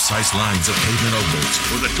it's the precise lines of pavement ovals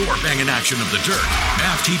or the door-banging action of the dirt,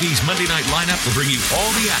 MAV TV's Monday night lineup will bring you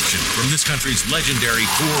all the action from this country's legendary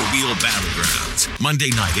four-wheel battlegrounds.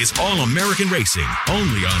 Monday night is All-American Racing,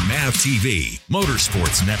 only on MAV TV,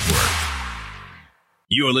 Motorsports Network.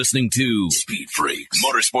 You're listening to Speed Freaks,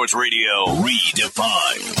 Motorsports Radio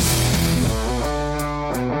Redefined.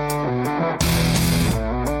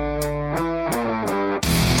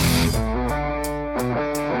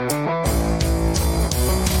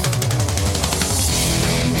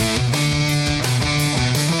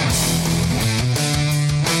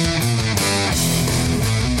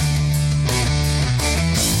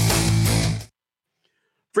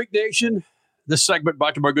 Freak Nation. This segment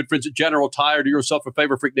brought to you by our good friends at General Tire. Do yourself a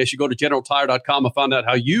favor, Freak Nation. Go to GeneralTire.com and find out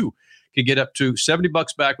how you can get up to $70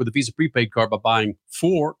 back with a Visa prepaid card by buying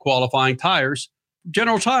 4 qualifying tires from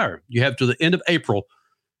General Tire. You have to the end of April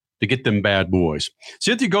to get them bad boys.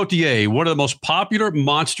 Cynthia Gauthier, one of the most popular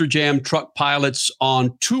Monster Jam truck pilots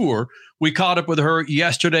on tour. We caught up with her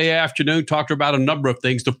yesterday afternoon, talked about a number of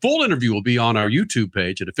things. The full interview will be on our YouTube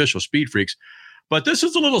page at Official Speed Freaks. But this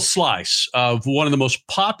is a little slice of one of the most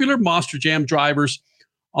popular Monster Jam drivers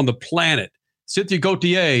on the planet. Cynthia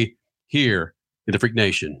Gauthier here in the Freak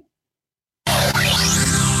Nation.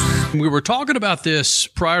 We were talking about this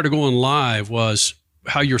prior to going live, was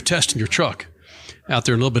how you're testing your truck out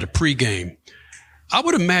there, a little bit of pregame. I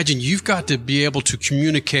would imagine you've got to be able to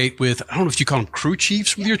communicate with, I don't know if you call them crew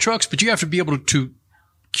chiefs with your trucks, but you have to be able to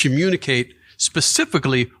communicate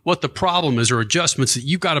specifically what the problem is or adjustments that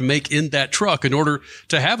you've got to make in that truck in order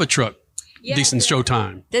to have a truck decent show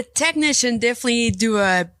time. The technician definitely do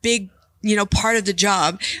a big part of the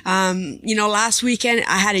job. Last weekend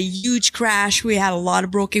I had a huge crash. We had a lot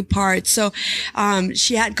of broken parts. So,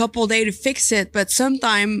 she had a couple of days to fix it, but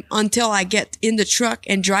sometime until I get in the truck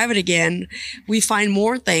and drive it again, we find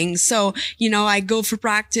more things. So, I go for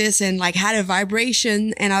practice and had a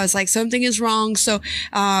vibration and I was like, something is wrong. So,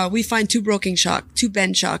 we find 2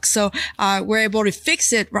 bent shocks. So, we're able to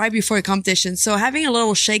fix it right before the competition. So having a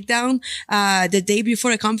little shakedown, the day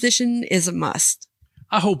before the competition is a must.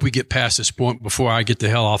 I hope we get past this point before I get the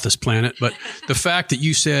hell off this planet. But the fact that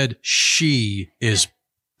you said she is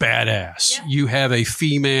badass. Yeah. You have a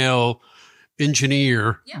female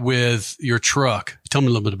engineer with your truck. Tell me a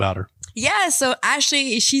little bit about her. Yeah, so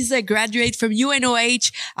Ashley, she's a graduate from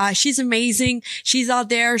UNOH. She's amazing. She's out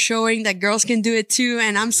there showing that girls can do it too.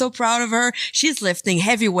 And I'm so proud of her. She's lifting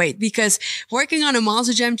heavyweight because working on a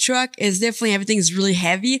Monster Jam truck is definitely, everything's really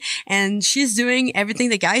heavy. And she's doing everything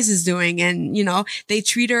the guys is doing. And, they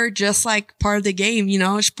treat her just like part of the game,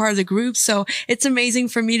 she's part of the group. So it's amazing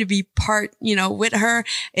for me to be part, with her.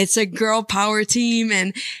 It's a girl power team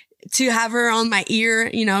and to have her on my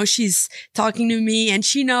ear, she's talking to me and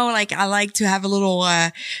she I like to have a little,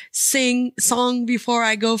 song before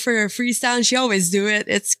I go for a freestyle and she always do it.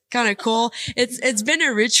 It's kind of cool. It's been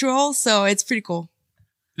a ritual. So it's pretty cool.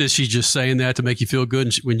 Is she just saying that to make you feel good?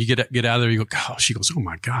 And when you get out of there, you go, oh, she goes, oh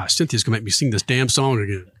my gosh, Cynthia's gonna make me sing this damn song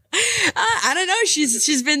again. I don't know.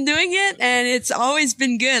 She's been doing it and it's always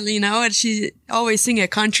been good, and she always sing a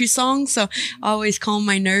country song. So I always calm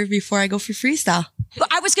my nerve before I go for freestyle.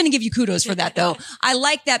 I was going to give you kudos for that, though. I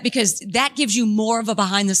like that because that gives you more of a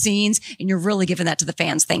behind the scenes and you're really giving that to the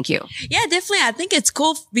fans. Thank you. Yeah, definitely. I think it's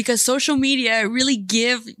cool because social media really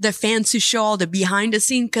give the fans to show all the behind the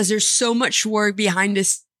scene because there's so much work behind the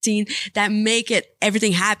scene that make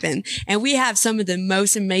everything happen. And we have some of the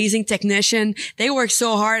most amazing technicians. They work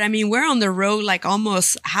so hard. I mean, we're on the road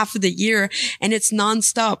almost half of the year and it's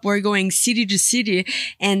nonstop. We're going city to city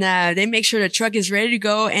and they make sure the truck is ready to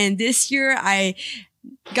go. And this year I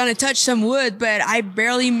gonna touch some wood, but I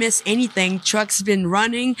barely miss anything. Truck's been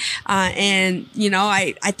running. And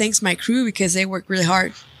I thanks my crew because they work really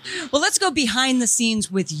hard. Well, let's go behind the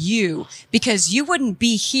scenes with you, because you wouldn't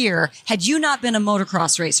be here had you not been a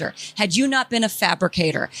motocross racer, had you not been a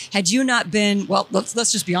fabricator, had you not been, well,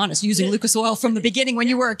 let's just be honest, using Lucas Oil from the beginning when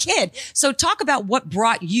you were a kid. So talk about what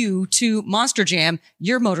brought you to Monster Jam,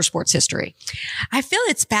 your motorsports history. I feel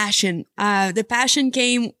it's passion. The passion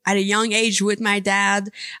came at a young age with my dad.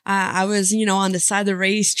 I was, on the side of the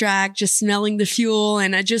racetrack, just smelling the fuel,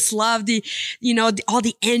 and I just loved all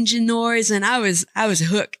the engine noise, and I was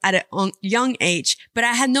hooked at a young age, but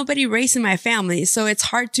I had nobody racing my family. So it's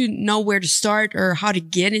hard to know where to start or how to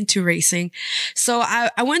get into racing. So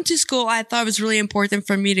I went to school. I thought it was really important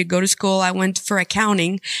for me to go to school. I went for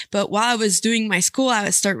accounting, but while I was doing my school, I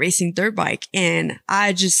would start racing dirt bike. And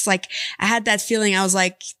I had that feeling. I was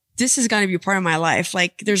like, this is going to be part of my life.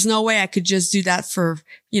 Like, there's no way I could just do that for,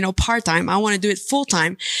 part-time. I want to do it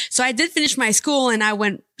full-time. So I did finish my school and I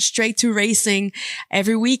went straight to racing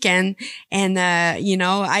every weekend. And,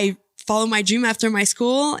 I followed my dream after my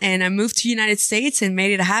school, and I moved to the United States and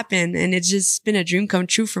made it happen. And it's just been a dream come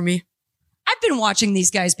true for me. I've been watching these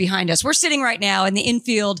guys behind us. We're sitting right now in the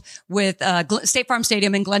infield with State Farm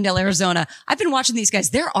Stadium in Glendale, Arizona. I've been watching these guys.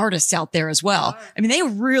 They're artists out there as well. I mean, they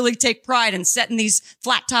really take pride in setting these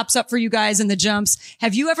flat tops up for you guys in the jumps.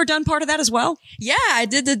 Have you ever done part of that as well? Yeah, I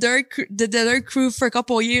did the dirt crew for a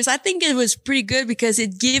couple of years. I think it was pretty good because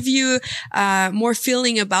it gave you more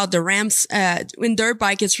feeling about the ramps. In dirt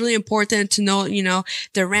bike, it's really important to know,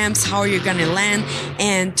 the ramps, how you're going to land.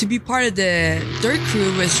 And to be part of the dirt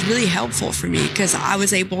crew was really helpful for me because I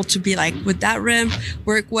was able to be like, with that rim,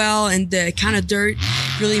 work well, and the kind of dirt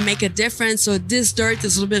really make a difference. So this dirt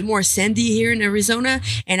is a little bit more sandy here in Arizona,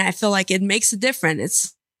 and I feel like it makes a difference.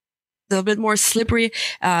 It's a little bit more slippery.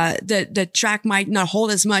 The track might not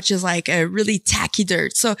hold as much as like a really tacky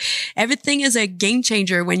dirt. So everything is a game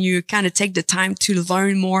changer when you kind of take the time to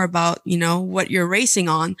learn more about, what you're racing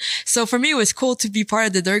on. So for me, it was cool to be part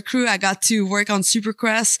of the dirt crew. I got to work on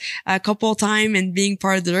Supercross a couple of times and being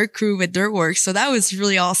part of the dirt crew with Dirtworks. So that was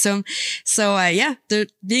really awesome. So,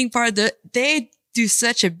 being part of they do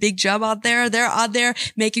such a big job out there. They're out there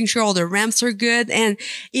making sure all the ramps are good. And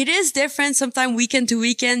it is different. Sometimes weekend to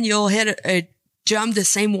weekend, you'll hit a jump the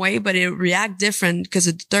same way, but it react different because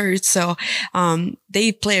of the dirt. So,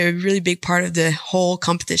 they play a really big part of the whole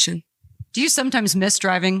competition. Do you sometimes miss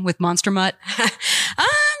driving with Monster Mutt?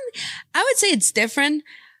 I would say it's different.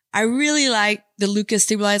 I really like the Lucas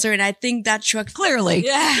stabilizer, and I think that truck clearly.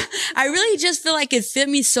 Yeah. I really just feel like it fit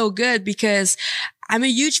me so good because I'm a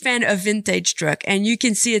huge fan of vintage truck, and you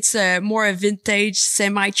can see it's more a vintage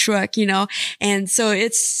semi truck, and so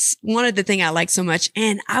it's one of the things I like so much.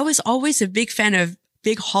 And I was always a big fan of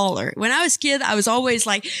big hauler. When I was a kid, I was always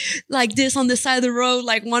like this on the side of the road,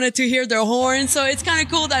 like wanted to hear their horn. So it's kind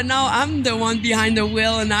of cool that now I'm the one behind the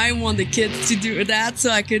wheel and I want the kids to do that so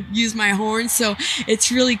I could use my horn. So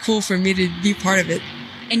it's really cool for me to be part of it.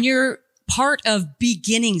 And you're part of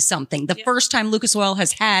beginning something. The first time Lucas Oil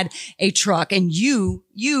has had a truck, and you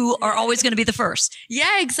are always going to be the first.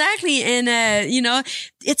 Yeah, exactly. And,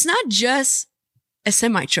 it's not just a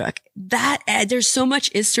semi truck that there's so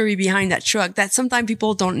much history behind that truck that sometimes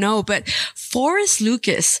people don't know. But Forrest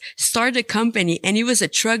Lucas started a company and he was a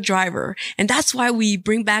truck driver. And that's why we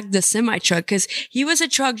bring back the semi truck, because he was a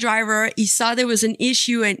truck driver. He saw there was an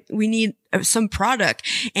issue and we need some product,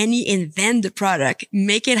 and he invented the product,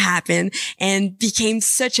 make it happen, and became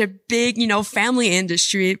such a big, family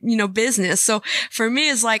industry, business. So for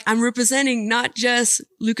me, it's like I'm representing not just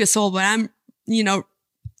Lucas Oil, but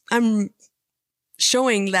I'm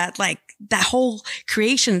showing that that whole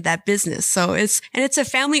creation of that business. So it's a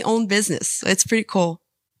family owned business. So it's pretty cool.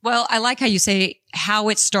 Well, I like how you say how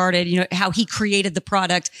it started, how he created the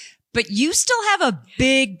product, but you still have a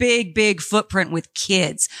big, big, big footprint with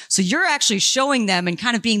kids. So you're actually showing them and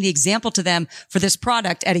kind of being the example to them for this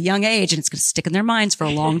product at a young age. And it's going to stick in their minds for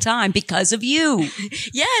a long time because of you.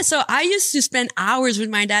 Yeah. So I used to spend hours with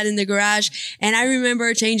my dad in the garage, and I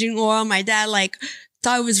remember changing oil. My dad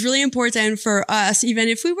thought it was really important for us, even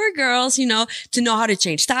if we were girls, to know how to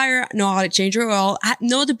change tire, know how to change your oil,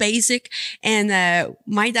 know the basic. And,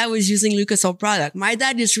 my dad was using Lucas Oil product. My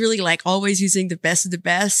dad is really always using the best of the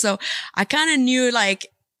best. So I kind of knew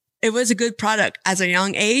it was a good product as a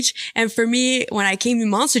young age. And for me, when I came to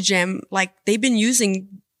Monster Jam, they've been using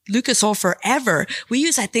Lucas Oil forever. We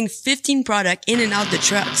use, I think, 15 product in and out the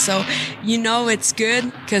truck. So, it's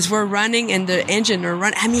good because we're running and the engine are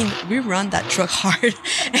running. I mean, we run that truck hard,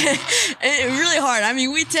 really hard. I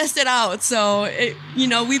mean, we test it out. So,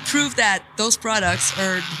 we prove that those products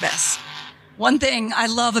are the best. One thing I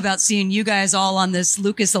love about seeing you guys all on this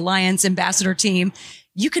Lucas Alliance ambassador team,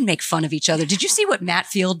 you can make fun of each other. Did you see what Matt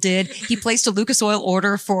Field did? He placed a Lucas Oil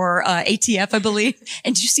order for ATF, I believe.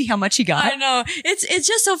 And did you see how much he got? I know. It's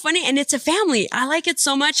just so funny. And it's a family. I like it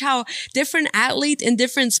so much how different athlete in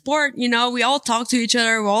different sport, we all talk to each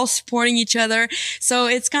other. We're all supporting each other. So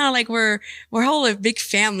it's kind of like we're all a big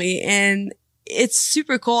family. And it's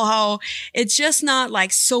super cool how it's just not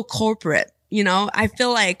like so corporate. I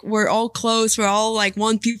feel like we're all close. We're all like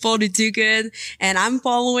want people to do good. And I'm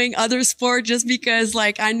following other sport just because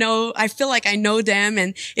I feel like I know them.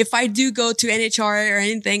 And if I do go to NHRA or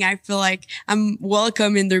anything, I feel like I'm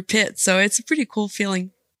welcome in their pit. So it's a pretty cool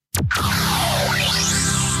feeling.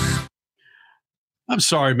 I'm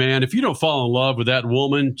sorry, man. If you don't fall in love with that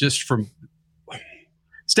woman just from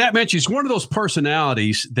Statman, she's one of those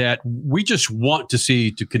personalities that we just want to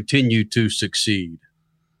see to continue to succeed.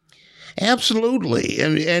 Absolutely.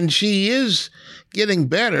 And she is getting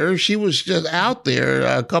better. She was just out there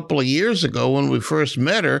a couple of years ago when we first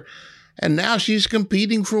met her, and now she's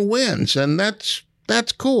competing for wins. And that's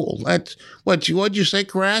cool. That's what'd you say,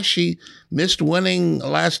 Crash? She missed winning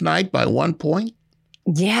last night by 1 point?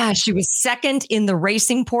 Yeah, she was second in the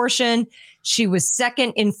racing portion. She was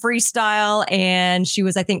second in freestyle, and she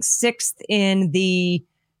was, I think, sixth in the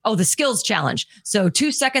skills challenge. So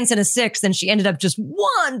 2 seconds and a sixth, and she ended up just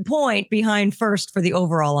 1 point behind first for the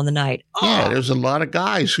overall on the night. Yeah, there's a lot of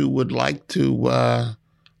guys who would like to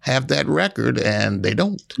have that record, and they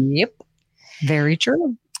don't. Yep, very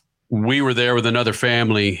true. We were there with another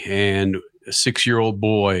family and a 6-year-old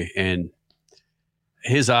boy, and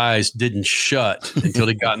his eyes didn't shut until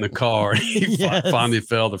he got in the car. He finally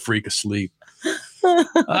fell the freak asleep.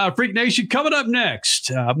 Freak Nation, coming up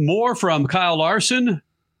next, more from Kyle Larson.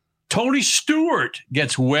 Tony Stewart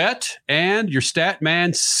gets wet, and your stat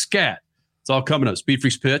man scat. It's all coming up. Speed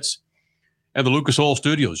Freaks Pits and the Lucas Oil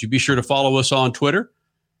Studios. You be sure to follow us on Twitter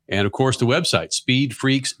and, of course, the website,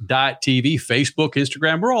 speedfreaks.tv, Facebook,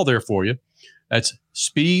 Instagram. We're all there for you. That's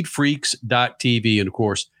speedfreaks.tv, and, of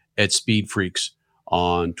course, at Speed Freaks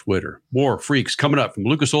on Twitter. More freaks coming up from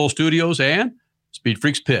Lucas Oil Studios and Speed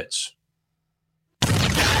Freaks Pits.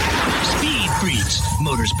 Speed Freaks,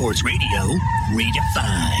 Motorsports Radio,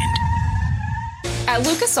 redefined. At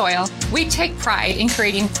Lucas Oil, we take pride in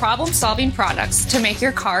creating problem-solving products to make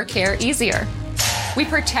your car care easier. We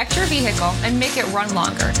protect your vehicle and make it run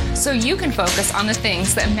longer so you can focus on the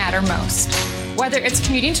things that matter most. Whether it's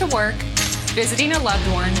commuting to work, visiting a loved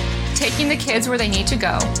one, taking the kids where they need to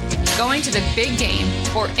go, going to the big game,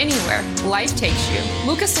 or anywhere life takes you,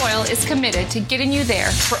 Lucas Oil is committed to getting you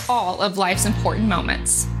there for all of life's important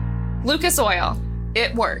moments. Lucas Oil,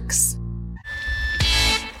 it works.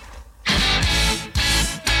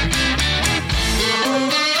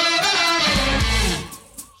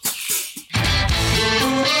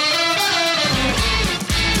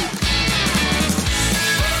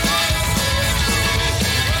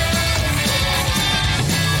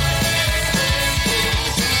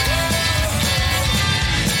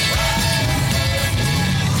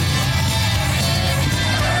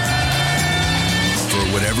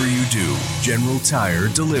 Whatever you do, General Tire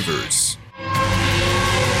delivers.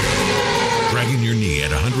 Dragging your knee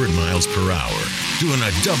at 100 miles per hour, doing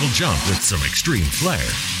a double jump with some extreme flair.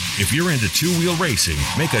 If you're into two-wheel racing,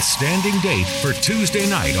 make a standing date for Tuesday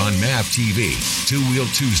night on MAV TV. Two-Wheel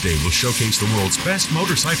Tuesday will showcase the world's best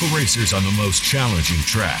motorcycle racers on the most challenging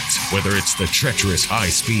tracks. Whether it's the treacherous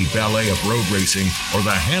high-speed ballet of road racing or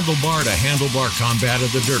the handlebar-to-handlebar combat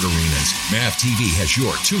of the dirt arenas, MAV TV has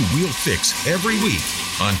your two-wheel fix every week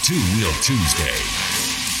on Two-Wheel Tuesday.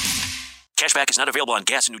 Cashback is not available on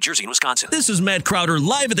gas in New Jersey and Wisconsin. This is Matt Crowder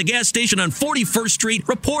live at the gas station on 41st Street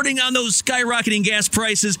reporting on those skyrocketing gas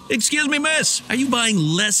prices. Excuse me, miss. Are you buying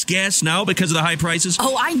less gas now because of the high prices?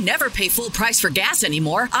 Oh, I never pay full price for gas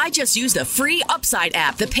anymore. I just use the free Upside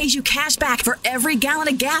app that pays you cash back for every gallon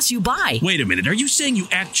of gas you buy. Wait a minute. Are you saying you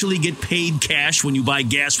actually get paid cash when you buy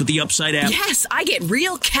gas with the Upside app? Yes, I get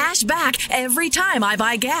real cash back every time I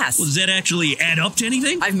buy gas. Well, does that actually add up to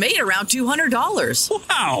anything? I've made around $200.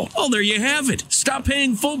 Wow. Oh, there you have it. Stop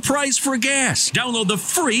paying full price for gas. Download the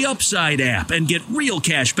free Upside app and get real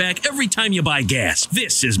cash back every time you buy gas.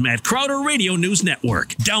 This is Matt Crowder Radio News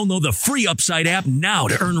Network. Download the free Upside app now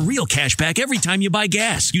to earn real cash back every time you buy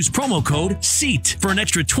gas. Use promo code SEAT for an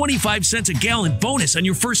extra 25 cents a gallon bonus on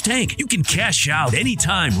your first tank. You can cash out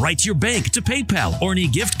anytime right to your bank, to PayPal, or any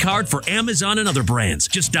gift card for Amazon and other brands.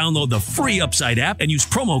 Just download the free Upside app and use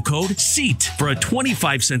promo code SEAT for a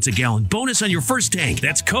 25 cents a gallon bonus on your first tank.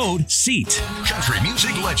 That's code SEAT. Country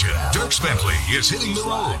music legend Dierks Bentley is hitting the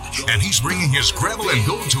road, and he's bringing his Gravel and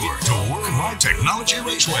Gold Tour to Worldwide Technology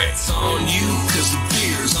Raceway. It's on you, 'cause the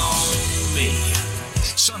beer's on me.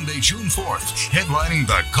 Sunday, June 4th, headlining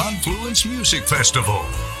the Confluence Music Festival.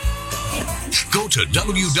 Go to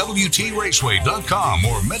www.traceway.com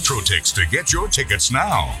or MetroTix to get your tickets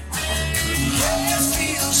now.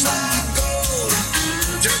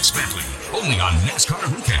 Derek Bentley, only on NASCAR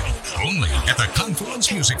Weekend, only at the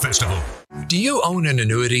Confluence Music Festival. Do you own an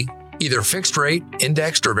annuity, either fixed rate,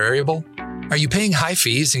 indexed, or variable? Are you paying high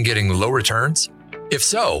fees and getting low returns? If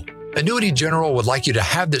so, Annuity General would like you to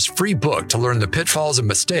have this free book to learn the pitfalls and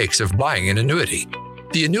mistakes of buying an annuity.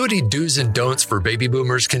 The Annuity Do's and Don'ts for Baby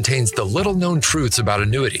Boomers contains the little-known truths about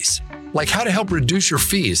annuities, like how to help reduce your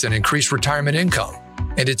fees and increase retirement income.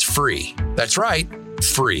 And it's free. That's right,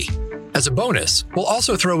 free. As a bonus, we'll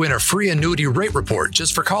also throw in a free annuity rate report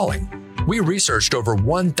just for calling. We researched over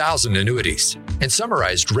 1,000 annuities and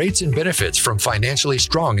summarized rates and benefits from financially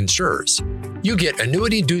strong insurers. You get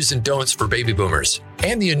Annuity Do's and Don'ts for Baby Boomers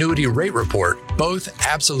and the Annuity Rate Report, both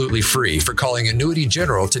absolutely free for calling Annuity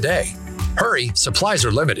General today. Hurry, supplies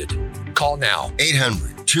are limited. Call now.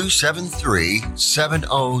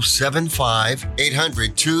 800-273-7075.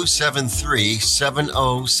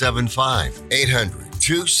 800-273-7075.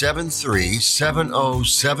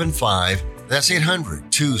 800-273-7075. That's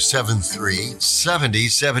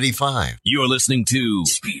 800-273-7075. You're listening to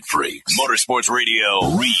Speed Freaks Motorsports Radio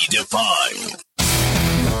Redefined.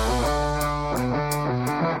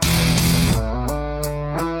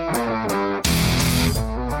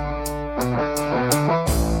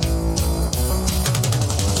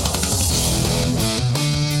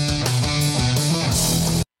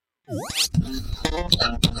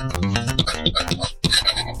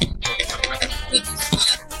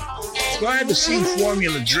 Glad to see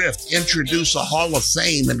Formula Drift introduce a Hall of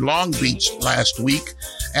Fame in Long Beach last week,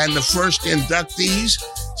 and the first inductees,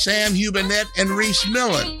 Sam Hubinette and Reese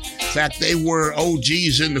Millen. In fact, they were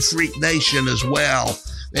OGs in the Freak Nation as well.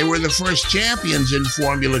 They were the first champions in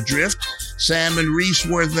Formula Drift. Sam and Reese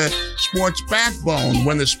were the sport's backbone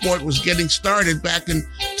when the sport was getting started back in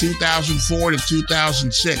 2004 to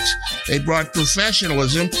 2006. They brought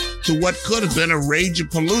professionalism to what could have been a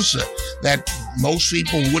rage-a-palooza that most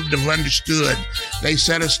people wouldn't have understood. They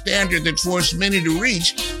set a standard that forced many to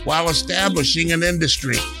reach while establishing an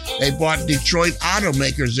industry. They brought Detroit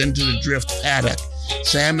automakers into the drift paddock.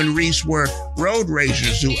 Sam and Reese were road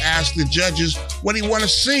racers who asked the judges, what do you want to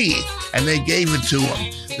see? And they gave it to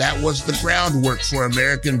them. That was the groundwork for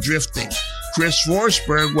American drifting. Chris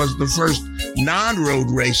Forsberg was the first non-road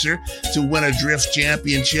racer to win a drift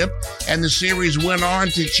championship, and the series went on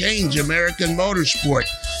to change American motorsport.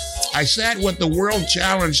 I sat with the World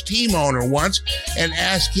Challenge team owner once and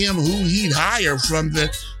asked him who he'd hire from the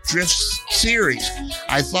Drift series.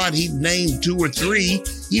 I thought he'd name 2 or 3.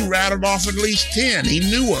 He rattled off at least 10. He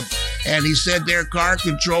knew them. And he said their car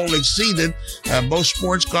control exceeded most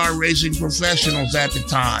sports car racing professionals at the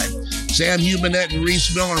time. Sam Hubinette and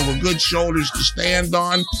Reese Millen were good shoulders to stand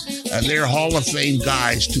on. They're Hall of Fame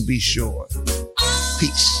guys, to be sure.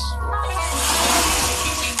 Peace.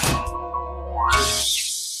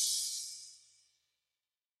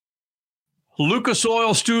 Lucas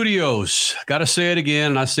Oil Studios. Got to say it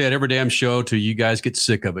again, and I say it every damn show till you guys get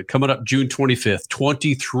sick of it. Coming up June 25th,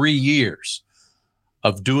 23 years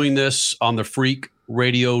of doing this on the Freak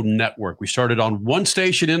Radio Network. We started on one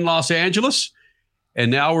station in Los Angeles,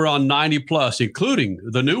 and now we're on 90 plus, including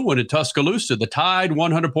the new one in Tuscaloosa, the Tide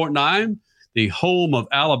 100.9, the home of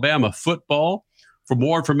Alabama football. For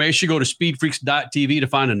more information, go to speedfreaks.tv to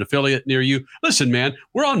find an affiliate near you. Listen, man,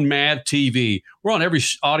 we're on Mad TV. We're on every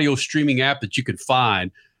audio streaming app that you can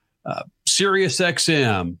find. Sirius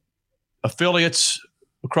XM, affiliates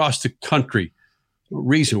across the country. No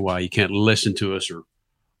reason why you can't listen to us or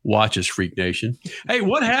watch us, Freak Nation. Hey,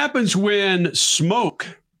 what happens when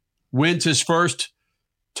Smoke wins his first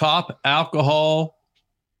top alcohol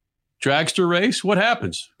dragster race? What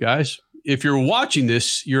happens, guys? If you're watching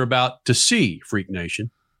this, you're about to see, Freak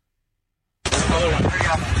Nation. Another one. Good,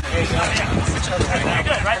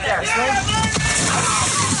 right there.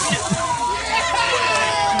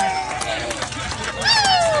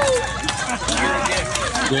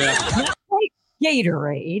 Yeah. Not like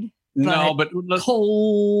Gatorade. No, but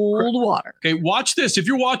cold water. Okay, watch this. If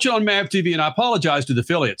you're watching on MAV TV, and I apologize to the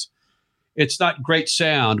affiliates, it's not great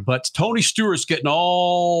sound, but Tony Stewart's getting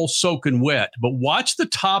all soaking wet. But watch the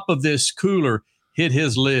top of this cooler hit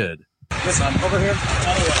his lid. This one, over here.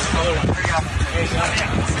 Another one. Good,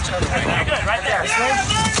 right there.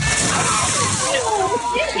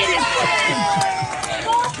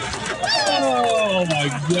 Oh my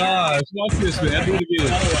gosh. Watch this, man. Do it again.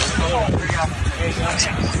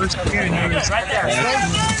 Right there.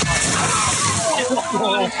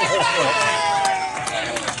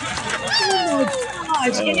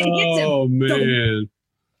 gosh. And it hits him. Oh, man.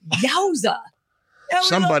 Yowza.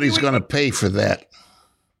 Somebody's going to pay for that.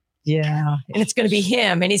 Yeah. And it's going to be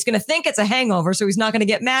him. And he's going to think it's a hangover. So he's not going to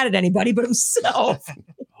get mad at anybody but himself.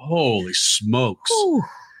 Holy smokes. Ooh.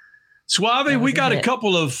 Suave, we got a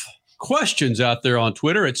couple of questions out there on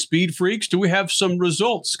Twitter at SpeedFreaks. Do we have some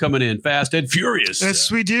results coming in fast and furious?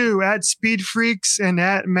 Yes, we do. At SpeedFreaks and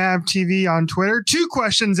at MavTV on Twitter. 2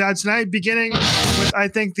 questions out tonight, beginning with, I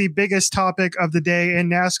think, the biggest topic of the day in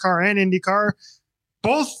NASCAR and IndyCar.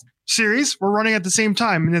 Both series were running at the same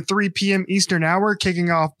time in the 3 p.m. Eastern hour, kicking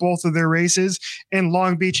off both of their races in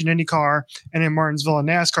Long Beach and IndyCar and in Martinsville and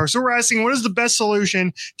NASCAR. So we're asking, what is the best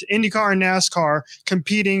solution to IndyCar and NASCAR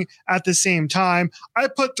competing at the same time? I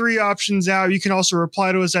put 3 options out. You can also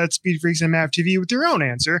reply to us at SpeedFreaks and MavTV with your own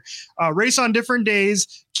answer. Race on different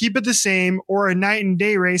days, keep it the same, or a night and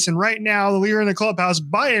day race. And right now, the leader in the clubhouse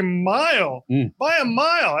by a mile, in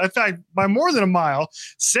fact, by more than a mile,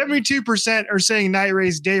 72% are saying night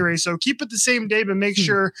race, day race. So keep it the same day, but make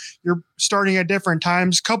sure you're starting at different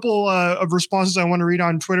times. Couple of responses I want to read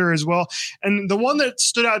on Twitter as well. And the one that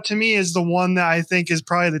stood out to me is the one that I think is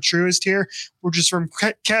probably the truest here, which is from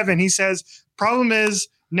Kevin. He says, problem is,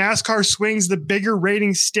 NASCAR swings the bigger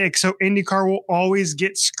rating stick, so IndyCar will always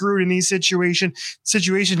get screwed in these situations.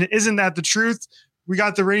 Isn't that the truth? We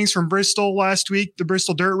got the ratings from Bristol last week, the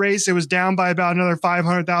Bristol dirt race. It was down by about another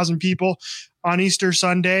 500,000 people on Easter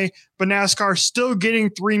Sunday, but NASCAR still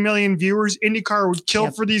getting 3 million viewers. IndyCar would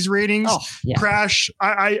kill for these ratings. Crash.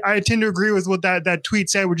 I tend to agree with what that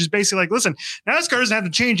tweet said, which is basically like, listen, NASCAR doesn't have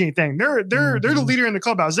to change anything. They're the leader in the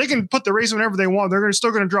clubhouse. They can put the race whenever they want. They're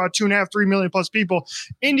still going to draw 2.5, 3 million plus people.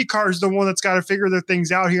 IndyCar is the one that's got to figure their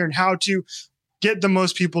things out here and how to get the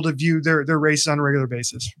most people to view their races on a regular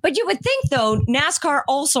basis. But you would think, though, NASCAR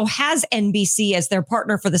also has NBC as their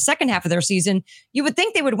partner for the second half of their season. You would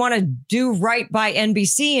think they would want to do right by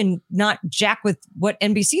NBC and not jack with what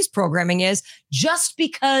NBC's programming is, just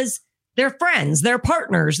because they're friends, they're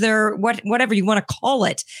partners, they're whatever you want to call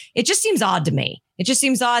it. It just seems odd to me. It just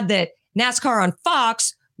seems odd that NASCAR on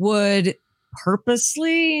Fox would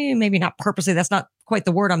purposely, maybe not purposely, that's not quite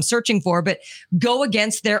the word I'm searching for, but go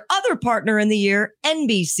against their other partner in the year,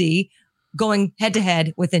 NBC, going head to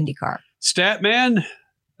head with IndyCar. Statman,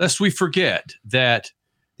 lest we forget that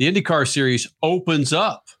the IndyCar series opens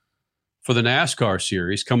up for the NASCAR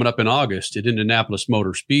series coming up in August at Indianapolis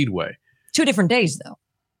Motor Speedway. 2 different days, though.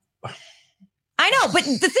 I know, but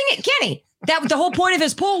the thing, Kenny, that the whole point of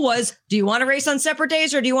his poll was, do you want to race on separate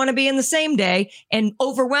days or do you want to be in the same day? And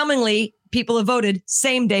overwhelmingly, people have voted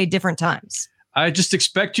same day, different times. I just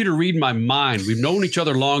expect you to read my mind. We've known each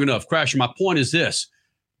other long enough. Crasher, my point is this.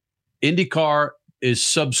 IndyCar is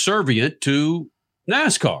subservient to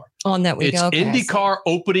NASCAR. On that week. It's IndyCar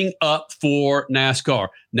opening up for NASCAR.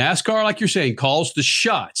 NASCAR, like you're saying, calls the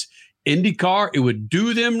shots. IndyCar, it would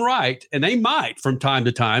do them right, and they might from time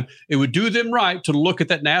to time, it would do them right to look at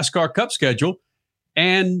that NASCAR Cup schedule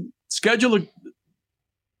and schedule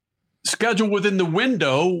within the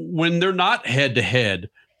window when they're not head-to-head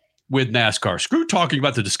with NASCAR. Screw talking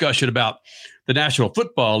about the discussion about the National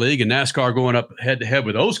Football League and NASCAR going up head-to-head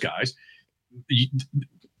with those guys.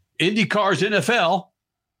 IndyCar's NFL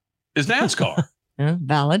is NASCAR. Yeah,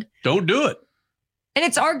 valid. Don't do it. And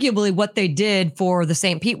it's arguably what they did for the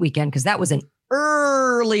St. Pete weekend, because that was an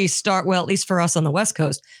early start. Well, at least for us on the West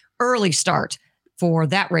Coast, early start for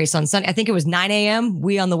that race on Sunday. I think it was 9 a.m.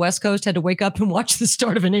 We on the West Coast had to wake up and watch the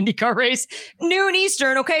start of an IndyCar race. Noon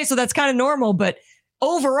Eastern. Okay, so that's kind of normal, but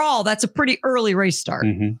overall, that's a pretty early race start.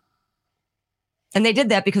 Mm-hmm. And they did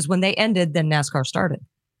that because when they ended, then NASCAR started.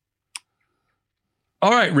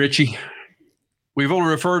 All right, Richie. We've only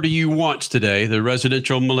referred to you once today, the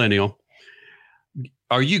residential millennial.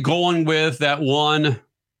 Are you going with that one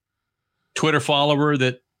Twitter follower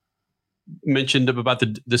that mentioned about the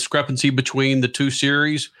discrepancy between the 2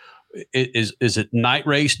 series? Is it night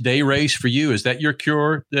race, day race for you? Is that your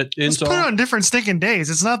cure? That Let's put it on different stinking days.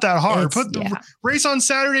 It's not that hard. Put the race on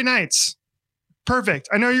Saturday nights. Perfect.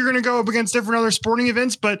 I know you're going to go up against different other sporting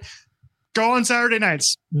events, but go on Saturday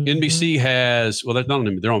nights. NBC has, well, that's not on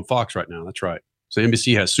them. They're on Fox right now. That's right. So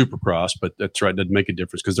NBC has Supercross, but that's right. Doesn't make a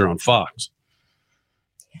difference because they're on Fox.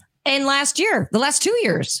 And last year, the last 2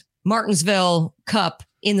 years, Martinsville Cup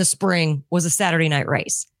in the spring was a Saturday night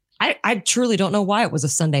race. I truly don't know why it was a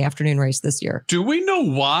Sunday afternoon race this year. Do we know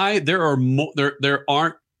why there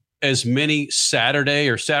aren't as many Saturday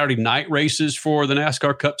or Saturday night races for the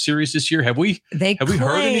NASCAR Cup Series this year? Have we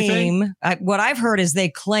heard anything? What I've heard is they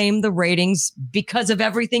claim the ratings because of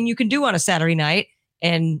everything you can do on a Saturday night.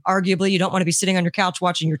 And arguably, you don't want to be sitting on your couch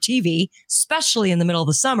watching your TV, especially in the middle of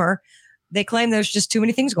the summer. They claim there's just too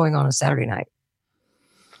many things going on Saturday night.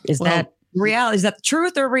 Is that reality? Is that the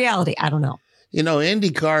truth or reality? I don't know. You know,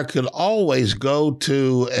 IndyCar could always go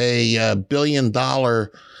to a $1 billion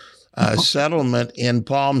settlement in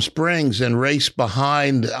Palm Springs and race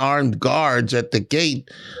behind armed guards at the gate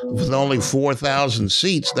with only 4,000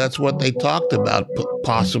 seats. That's what they talked about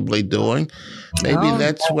possibly doing. Maybe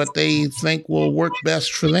that's what they think will work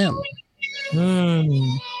best for them. Get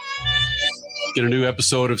a new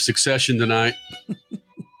episode of Succession tonight.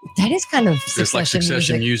 That is kind of It's like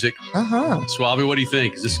Succession music. Swabby, what do you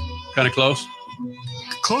think? Is this kind of close?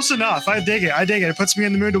 Close enough. I dig it. It puts me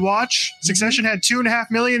in the mood to watch. Succession had 2.5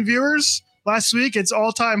 million viewers last week. It's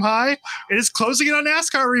all-time high. It is closing in on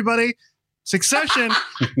NASCAR, everybody. Succession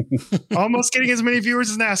almost getting as many viewers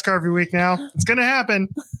as NASCAR every week now. It's going to happen.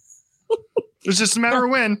 It's just a matter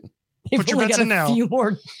of when. Put your bets in now. A few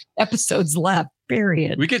more episodes left.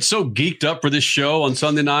 Period. We get so geeked up for this show on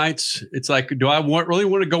Sunday nights. It's like, do I really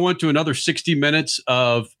want to go into another 60 minutes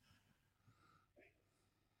of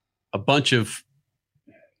a bunch of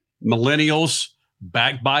millennials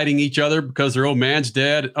backbiting each other because their old man's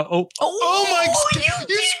dead? Oh my! You did not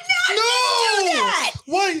do that.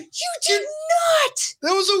 What? You did not.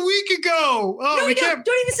 That was a week ago. Oh, no, we can't.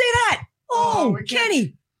 Don't even say that. Oh,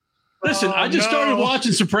 Kenny. Listen, I just started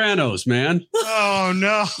watching Sopranos, man. Oh,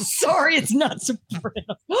 no. Sorry, it's not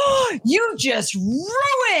Sopranos. You just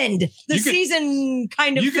ruined the season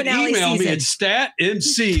kind of finale. You can email me at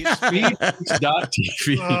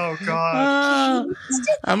statmc@speedfreaks.tv. Oh, God.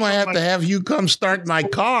 I might have to have you come start my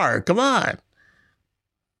car. Come on.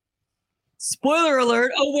 Spoiler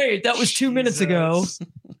alert. Oh, wait, that was 2 minutes ago.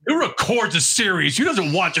 Who records a series? Who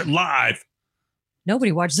doesn't watch it live?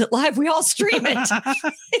 Nobody watches it live. We all stream it.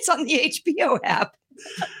 It's on the HBO app.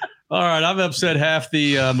 All right. I've upset half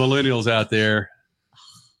the millennials out there.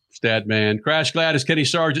 Stat man. Crash Gladys, Kenny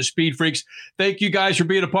Sargent, Speed Freaks. Thank you guys for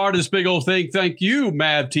being a part of this big old thing. Thank you,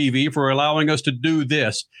 MAV TV, for allowing us to do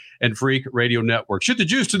this, and Freak Radio Network. Shoot the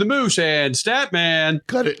juice to the moose, and Stat man.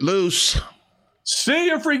 Cut it loose. See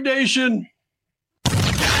you, Freak Nation.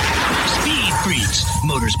 Speed Freaks,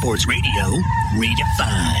 Motorsports Radio,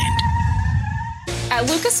 redefined. At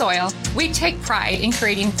Lucas Oil, we take pride in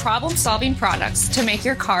creating problem-solving products to make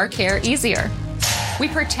your car care easier. We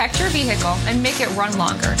protect your vehicle and make it run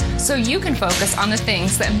longer so you can focus on the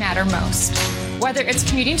things that matter most. Whether it's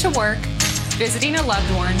commuting to work, visiting a loved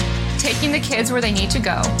one, taking the kids where they need to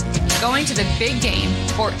go, going to the big game,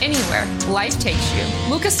 or anywhere life takes you,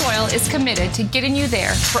 Lucas Oil is committed to getting you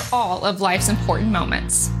there for all of life's important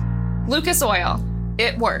moments. Lucas Oil,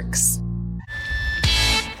 it works.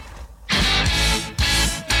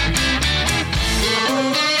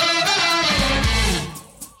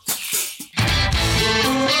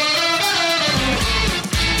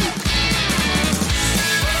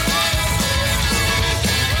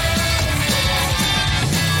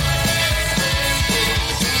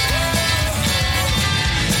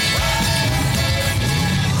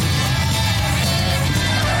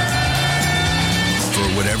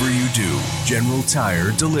 Whatever you do, General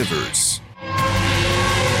Tire delivers.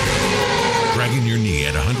 Dragging your knee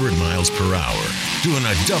at 100 miles per hour, doing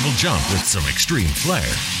a double jump with some extreme flair.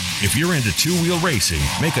 If you're into two-wheel racing,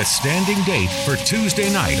 make a standing date for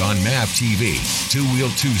Tuesday night on MAV TV.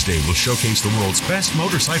 Two-Wheel Tuesday will showcase the world's best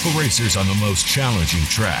motorcycle racers on the most challenging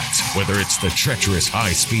tracks. Whether it's the treacherous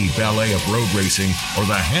high-speed ballet of road racing or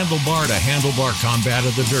the handlebar-to-handlebar combat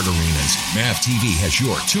of the dirt arenas, MAV TV has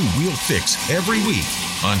your two-wheel fix every week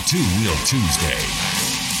on Two-Wheel Tuesday.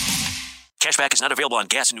 Cashback is not available on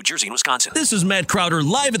gas in New Jersey and Wisconsin. This is Matt Crowder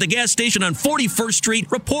live at the gas station on 41st Street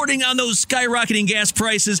reporting on those skyrocketing gas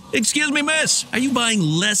prices. Excuse me, miss. Are you buying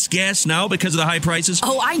less gas now because of the high prices?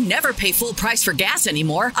 Oh, I never pay full price for gas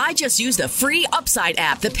anymore. I just use the free Upside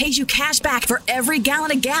app that pays you cash back for every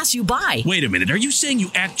gallon of gas you buy. Wait a minute. Are you saying you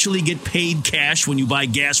actually get paid cash when you buy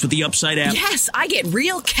gas with the Upside app? Yes, I get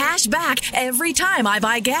real cash back every time I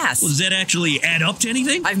buy gas. Well, does that actually add up to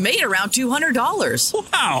anything? I've made around $200.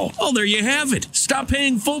 Wow. Well, there you have it. Stop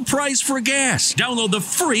paying full price for gas. Download the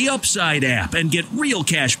free Upside app and get real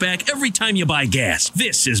cash back every time you buy gas.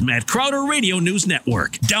 This is Matt Crowder Radio News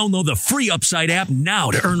Network. Download the free Upside app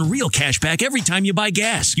now to earn real cash back every time you buy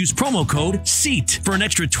gas. Use promo code SEAT for an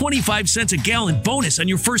extra 25 cents a gallon bonus on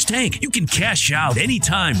your first tank. You can cash out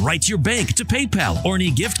anytime right to your bank, to PayPal, or any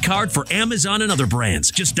gift card for Amazon and other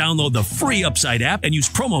brands. Just download the free Upside app and use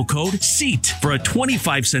promo code SEAT for a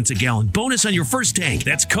 25 cents a gallon bonus on your first tank.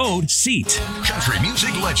 That's code SEAT. Country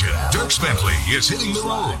music legend Dierks Bentley is hitting the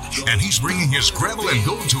road, and he's bringing his Gravel and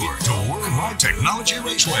Gold Tour to Worldwide Technology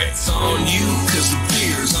Raceway. It's on you, cause the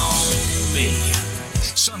beer's on me.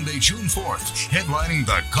 Sunday, June 4th, headlining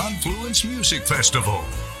the Confluence Music Festival.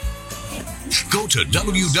 Go to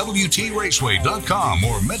www.raceway.com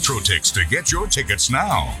or MetroTix to get your tickets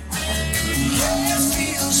now.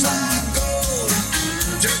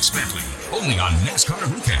 Derek Bentley, only on NASCAR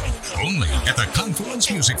Weekend, only at the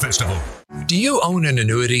Confluence Music Festival. Do you own an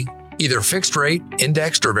annuity, either fixed rate,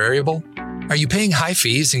 indexed, or variable? Are you paying high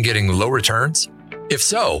fees and getting low returns? If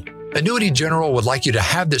so, Annuity General would like you to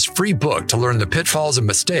have this free book to learn the pitfalls and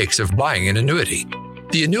mistakes of buying an annuity.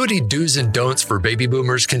 The Annuity Do's and Don'ts for Baby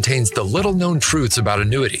Boomers contains the little-known truths about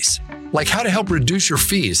annuities, like how to help reduce your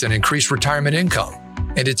fees and increase retirement income.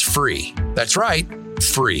 And it's free. That's right,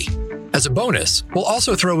 free. As a bonus, we'll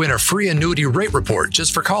also throw in a free annuity rate report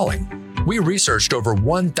just for calling. We researched over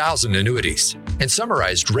 1,000 annuities and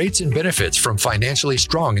summarized rates and benefits from financially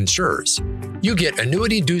strong insurers. You get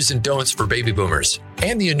Annuity Do's and Don'ts for Baby Boomers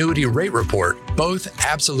and the Annuity Rate Report, both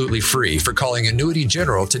absolutely free for calling Annuity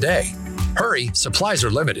General today. Hurry, supplies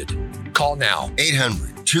are limited. Call now.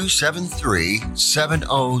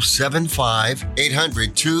 800-273-7075.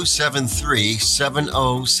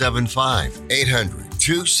 800-273-7075.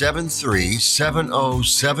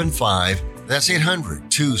 800-273-7075. That's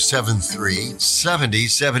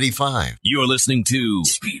 800-273-7075. You're listening to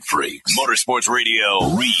Speed Freaks, Motorsports Radio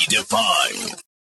Redefined.